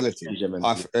mentality.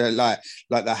 Like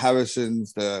the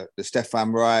Harrisons, the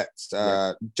Stefan Wrights,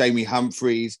 Jamie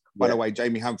Humphreys. By the way,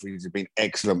 Jamie Humphreys has been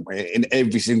excellent in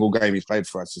every single game he's played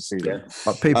for us this season.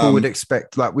 But people would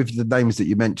expect, like with the names that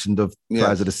you mentioned of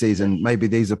players of the season, maybe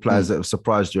these are players that have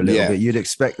surprised you a little bit. You'd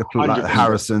expect the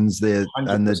Harrisons,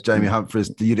 and the Jamie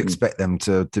Humphreys. You'd expect them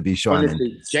to be shining.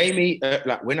 Honestly, Jamie,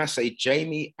 like when I say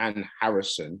Jamie and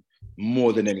Harrison,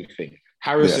 more than anything.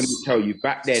 Harrison will tell you,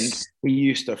 back then, he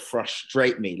used to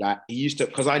frustrate me. Like, he used to,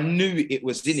 because I knew it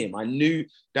was in him. I knew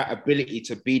that ability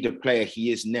to be the player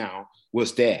he is now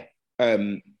was there.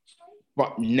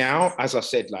 But now, as I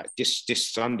said, like this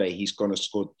Sunday, he's going to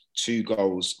score 2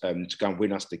 goals to go and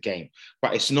win us the game.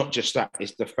 But it's not just that.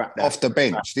 It's the fact that... Off the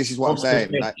bench. This is what I'm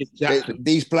saying. Like, exactly.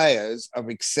 These players have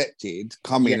accepted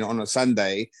coming on a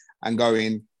Sunday and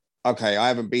going, okay, I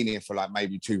haven't been here for like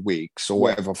maybe 2 weeks or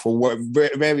whatever, for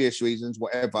various reasons,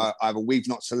 whatever. Either we've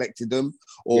not selected them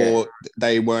or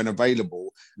they weren't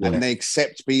available, and they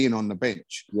accept being on the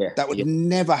bench. That would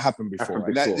never happen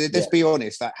before. Let's be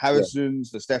honest, like Harrison's,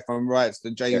 the Stefan Wrights,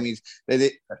 the Jamies,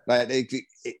 they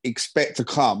expect to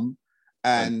come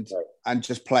and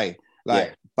just play.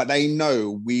 But they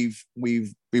know we've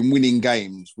been winning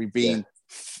games. We've been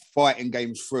fighting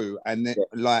games through. And then,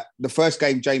 like the first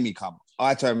game Jamie come,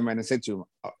 I turned around and said to him,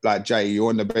 like, Jay, you're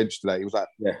on the bench today. He was like,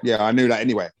 yeah, I knew that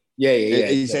anyway.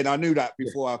 He said, I knew that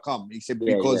before I come. He said,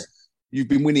 because you've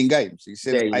been winning games. He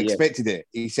said, I expected it.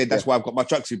 He said, that's why I've got my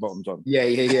tracksuit bottoms on.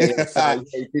 He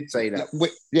did say that.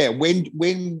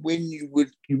 When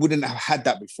you wouldn't have had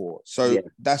that before. So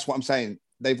that's what I'm saying.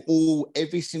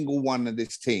 Every single one of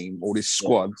this team or this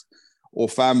squad or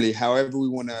family, however we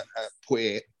want to put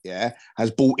it,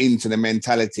 has bought into the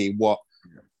mentality what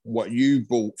you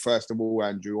bought, first of all,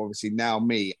 Andrew, obviously now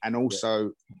me, and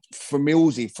also for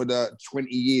Millsy for the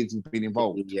 20 years he's been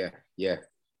involved. Yeah,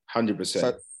 100%.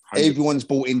 So everyone's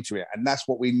bought into it, and that's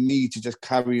what we need to just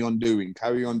carry on doing.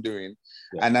 Yeah.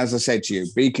 And as I said to you,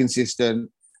 be consistent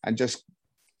and just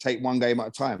take one game at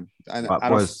a time. And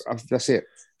that's it.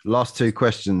 Last two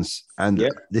questions, and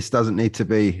this doesn't need to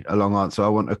be a long answer. I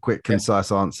want a quick,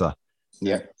 concise answer.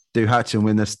 Yeah. Do Hatcham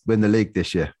win the league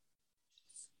this year?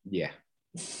 Yeah.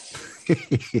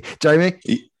 Jamie?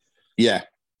 Yeah.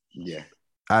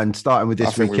 And starting with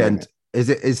this weekend,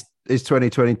 is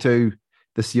 2022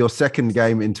 this your second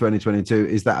game in 2022?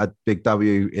 Is that a big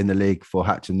W in the league for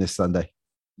Hatcham this Sunday?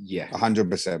 Yeah,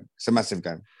 100%. It's a massive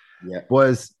game. Yeah,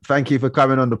 boys, thank you for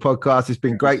coming on the podcast. It's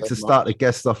been great to start the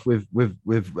guests off with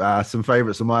some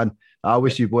favourites of mine. I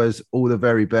wish you boys all the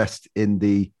very best in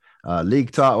the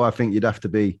league title. I think you'd have to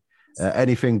be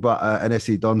anything but an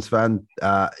SC Dons fan.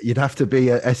 You'd have to be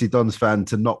a SC Dons fan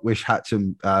to not wish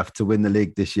Hatcham to win the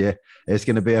league this year. It's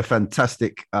going to be a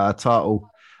fantastic title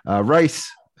race,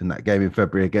 and that game in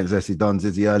February against SC Dons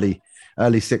is the early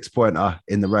 6-pointer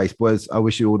in the race. Boys, I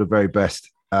wish you all the very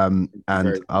best. And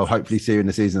I'll hopefully see you in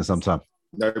the season sometime.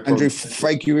 No problem. Andrew,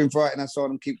 thank you for inviting us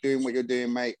on. Keep doing what you're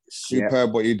doing, mate.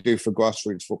 Superb what you do for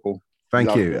grassroots football.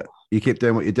 Thank you. You keep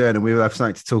doing what you're doing, and we will have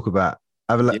something to talk about.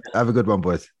 Have a good one,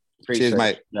 boys. Cheers,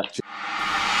 mate. Yeah.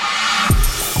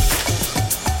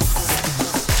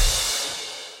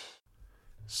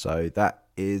 So that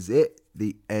is it.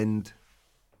 The end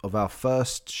of our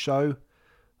first show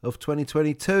of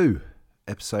 2022,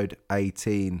 episode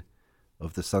 18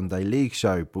 of the Sunday League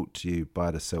Show, brought to you by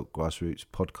the Silk Grassroots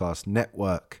Podcast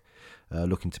Network.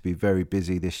 Looking to be very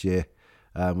busy this year.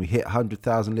 We hit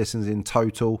 100,000 listens in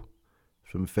total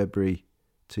from February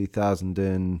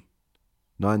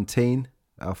 2019.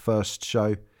 Our first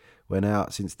show went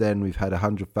out. Since then, we've had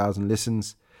 100,000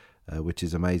 listens, which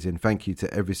is amazing. Thank you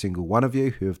to every single one of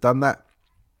you who have done that.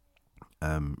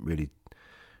 Really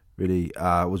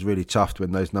was really chuffed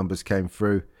when those numbers came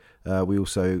through. We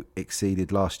also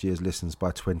exceeded last year's listens by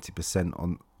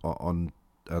 20% on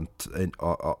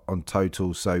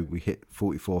total. So we hit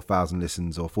 44,000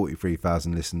 listens or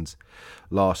 43,000 listens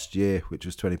last year, which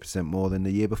was 20% more than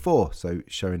the year before. So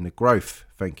showing the growth.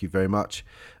 Thank you very much.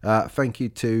 Thank you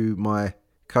to my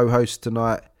co-hosts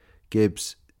tonight,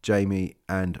 Gibbs, Jamie,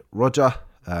 and Roger.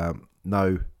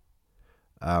 No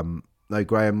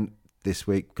Graham this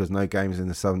week because no games in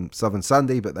the Southern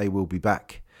Sunday, but they will be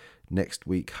back next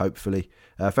week, hopefully.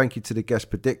 Thank you to the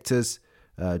guest predictors,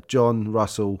 John,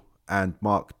 Russell, and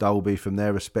Mark Dolby from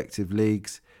their respective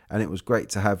leagues. And it was great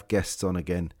to have guests on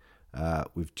again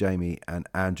with Jamie and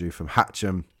Andrew from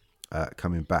Hatcham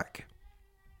coming back.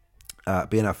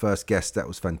 Being our first guest, that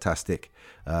was fantastic.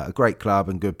 A great club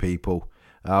and good people.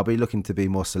 I'll be looking to be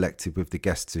more selective with the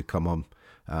guests who come on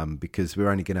because we're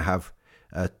only going to have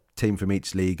a team from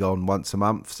each league on once a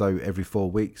month. So every 4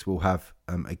 weeks we'll have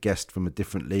a guest from a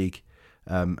different league,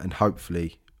 and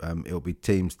hopefully it'll be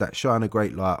teams that shine a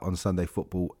great light on Sunday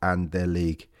football and their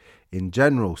league in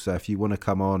general. So if you want to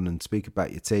come on and speak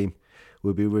about your team,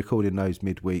 we'll be recording those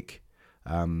midweek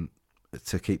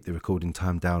to keep the recording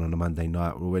time down on a Monday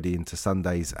night. We're already into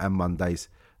Sundays and Mondays,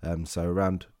 so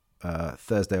around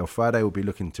Thursday or Friday we'll be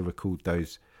looking to record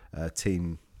those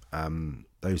team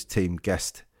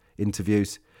guest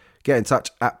interviews. Get in touch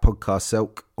at Podcast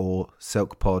Selk or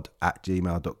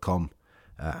selkpod@gmail.com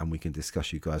and we can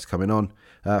discuss you guys coming on.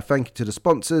 Thank you to the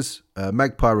sponsors,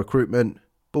 Magpie Recruitment,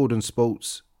 Borden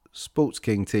Sports, Sports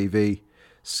King TV,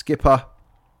 Skipper,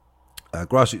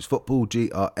 Grassroots Football,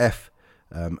 GRF,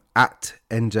 at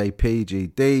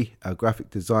NJPGD, our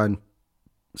graphic design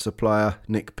supplier,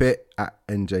 Nick Pitt, at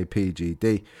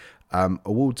NJPGD,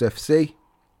 Awards FC,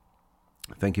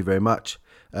 thank you very much,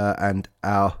 and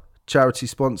our charity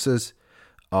sponsors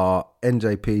are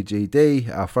NJPGD,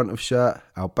 our front of shirt.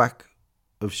 Our back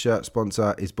of shirt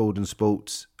sponsor is Borden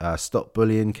Sports Stop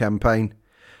Bullying campaign.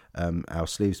 Our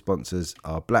sleeve sponsors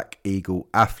are Black Eagle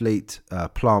Athlete,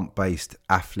 plant-based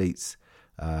athletes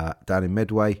down in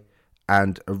Medway,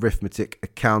 and Arithmetic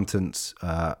Accountants,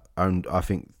 owned, I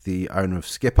think, the owner of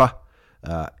Skipper.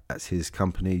 That's his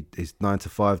company, his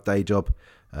 9-to-5 day job.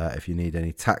 If you need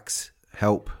any tax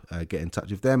help, get in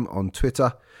touch with them on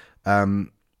Twitter.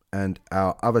 And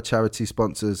our other charity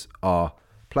sponsors are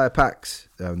Player Packs,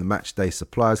 the Matchday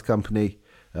Suppliers Company,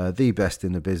 the best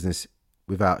in the business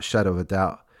without shadow of a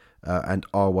doubt, and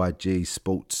RYG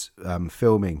Sports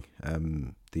Filming,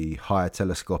 the higher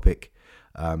telescopic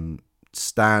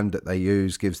stand that they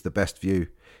use gives the best view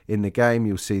in the game.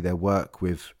 You'll see their work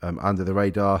with Under the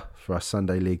Radar for us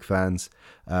Sunday League fans,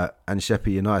 and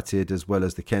Sheppey United, as well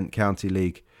as the Kent County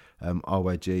League.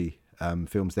 RYG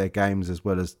films their games, as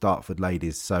well as Dartford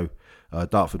Ladies, so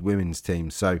Dartford women's team.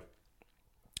 So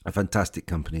a fantastic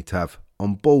company to have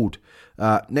on board.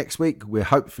 Next week, we're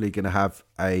hopefully going to have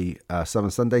a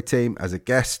Southern Sunday team as a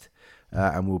guest,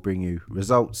 and we'll bring you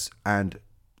results and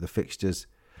the fixtures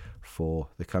for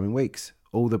the coming weeks.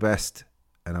 All the best,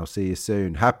 and I'll see you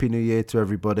soon. Happy New Year to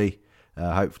everybody.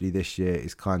 Hopefully this year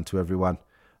is kind to everyone.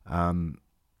 And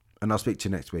I'll speak to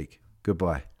you next week.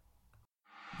 Goodbye.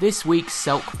 This week's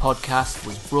Selk podcast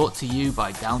was brought to you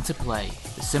by Down to Play,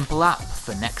 the simple app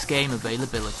for next game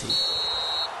availability.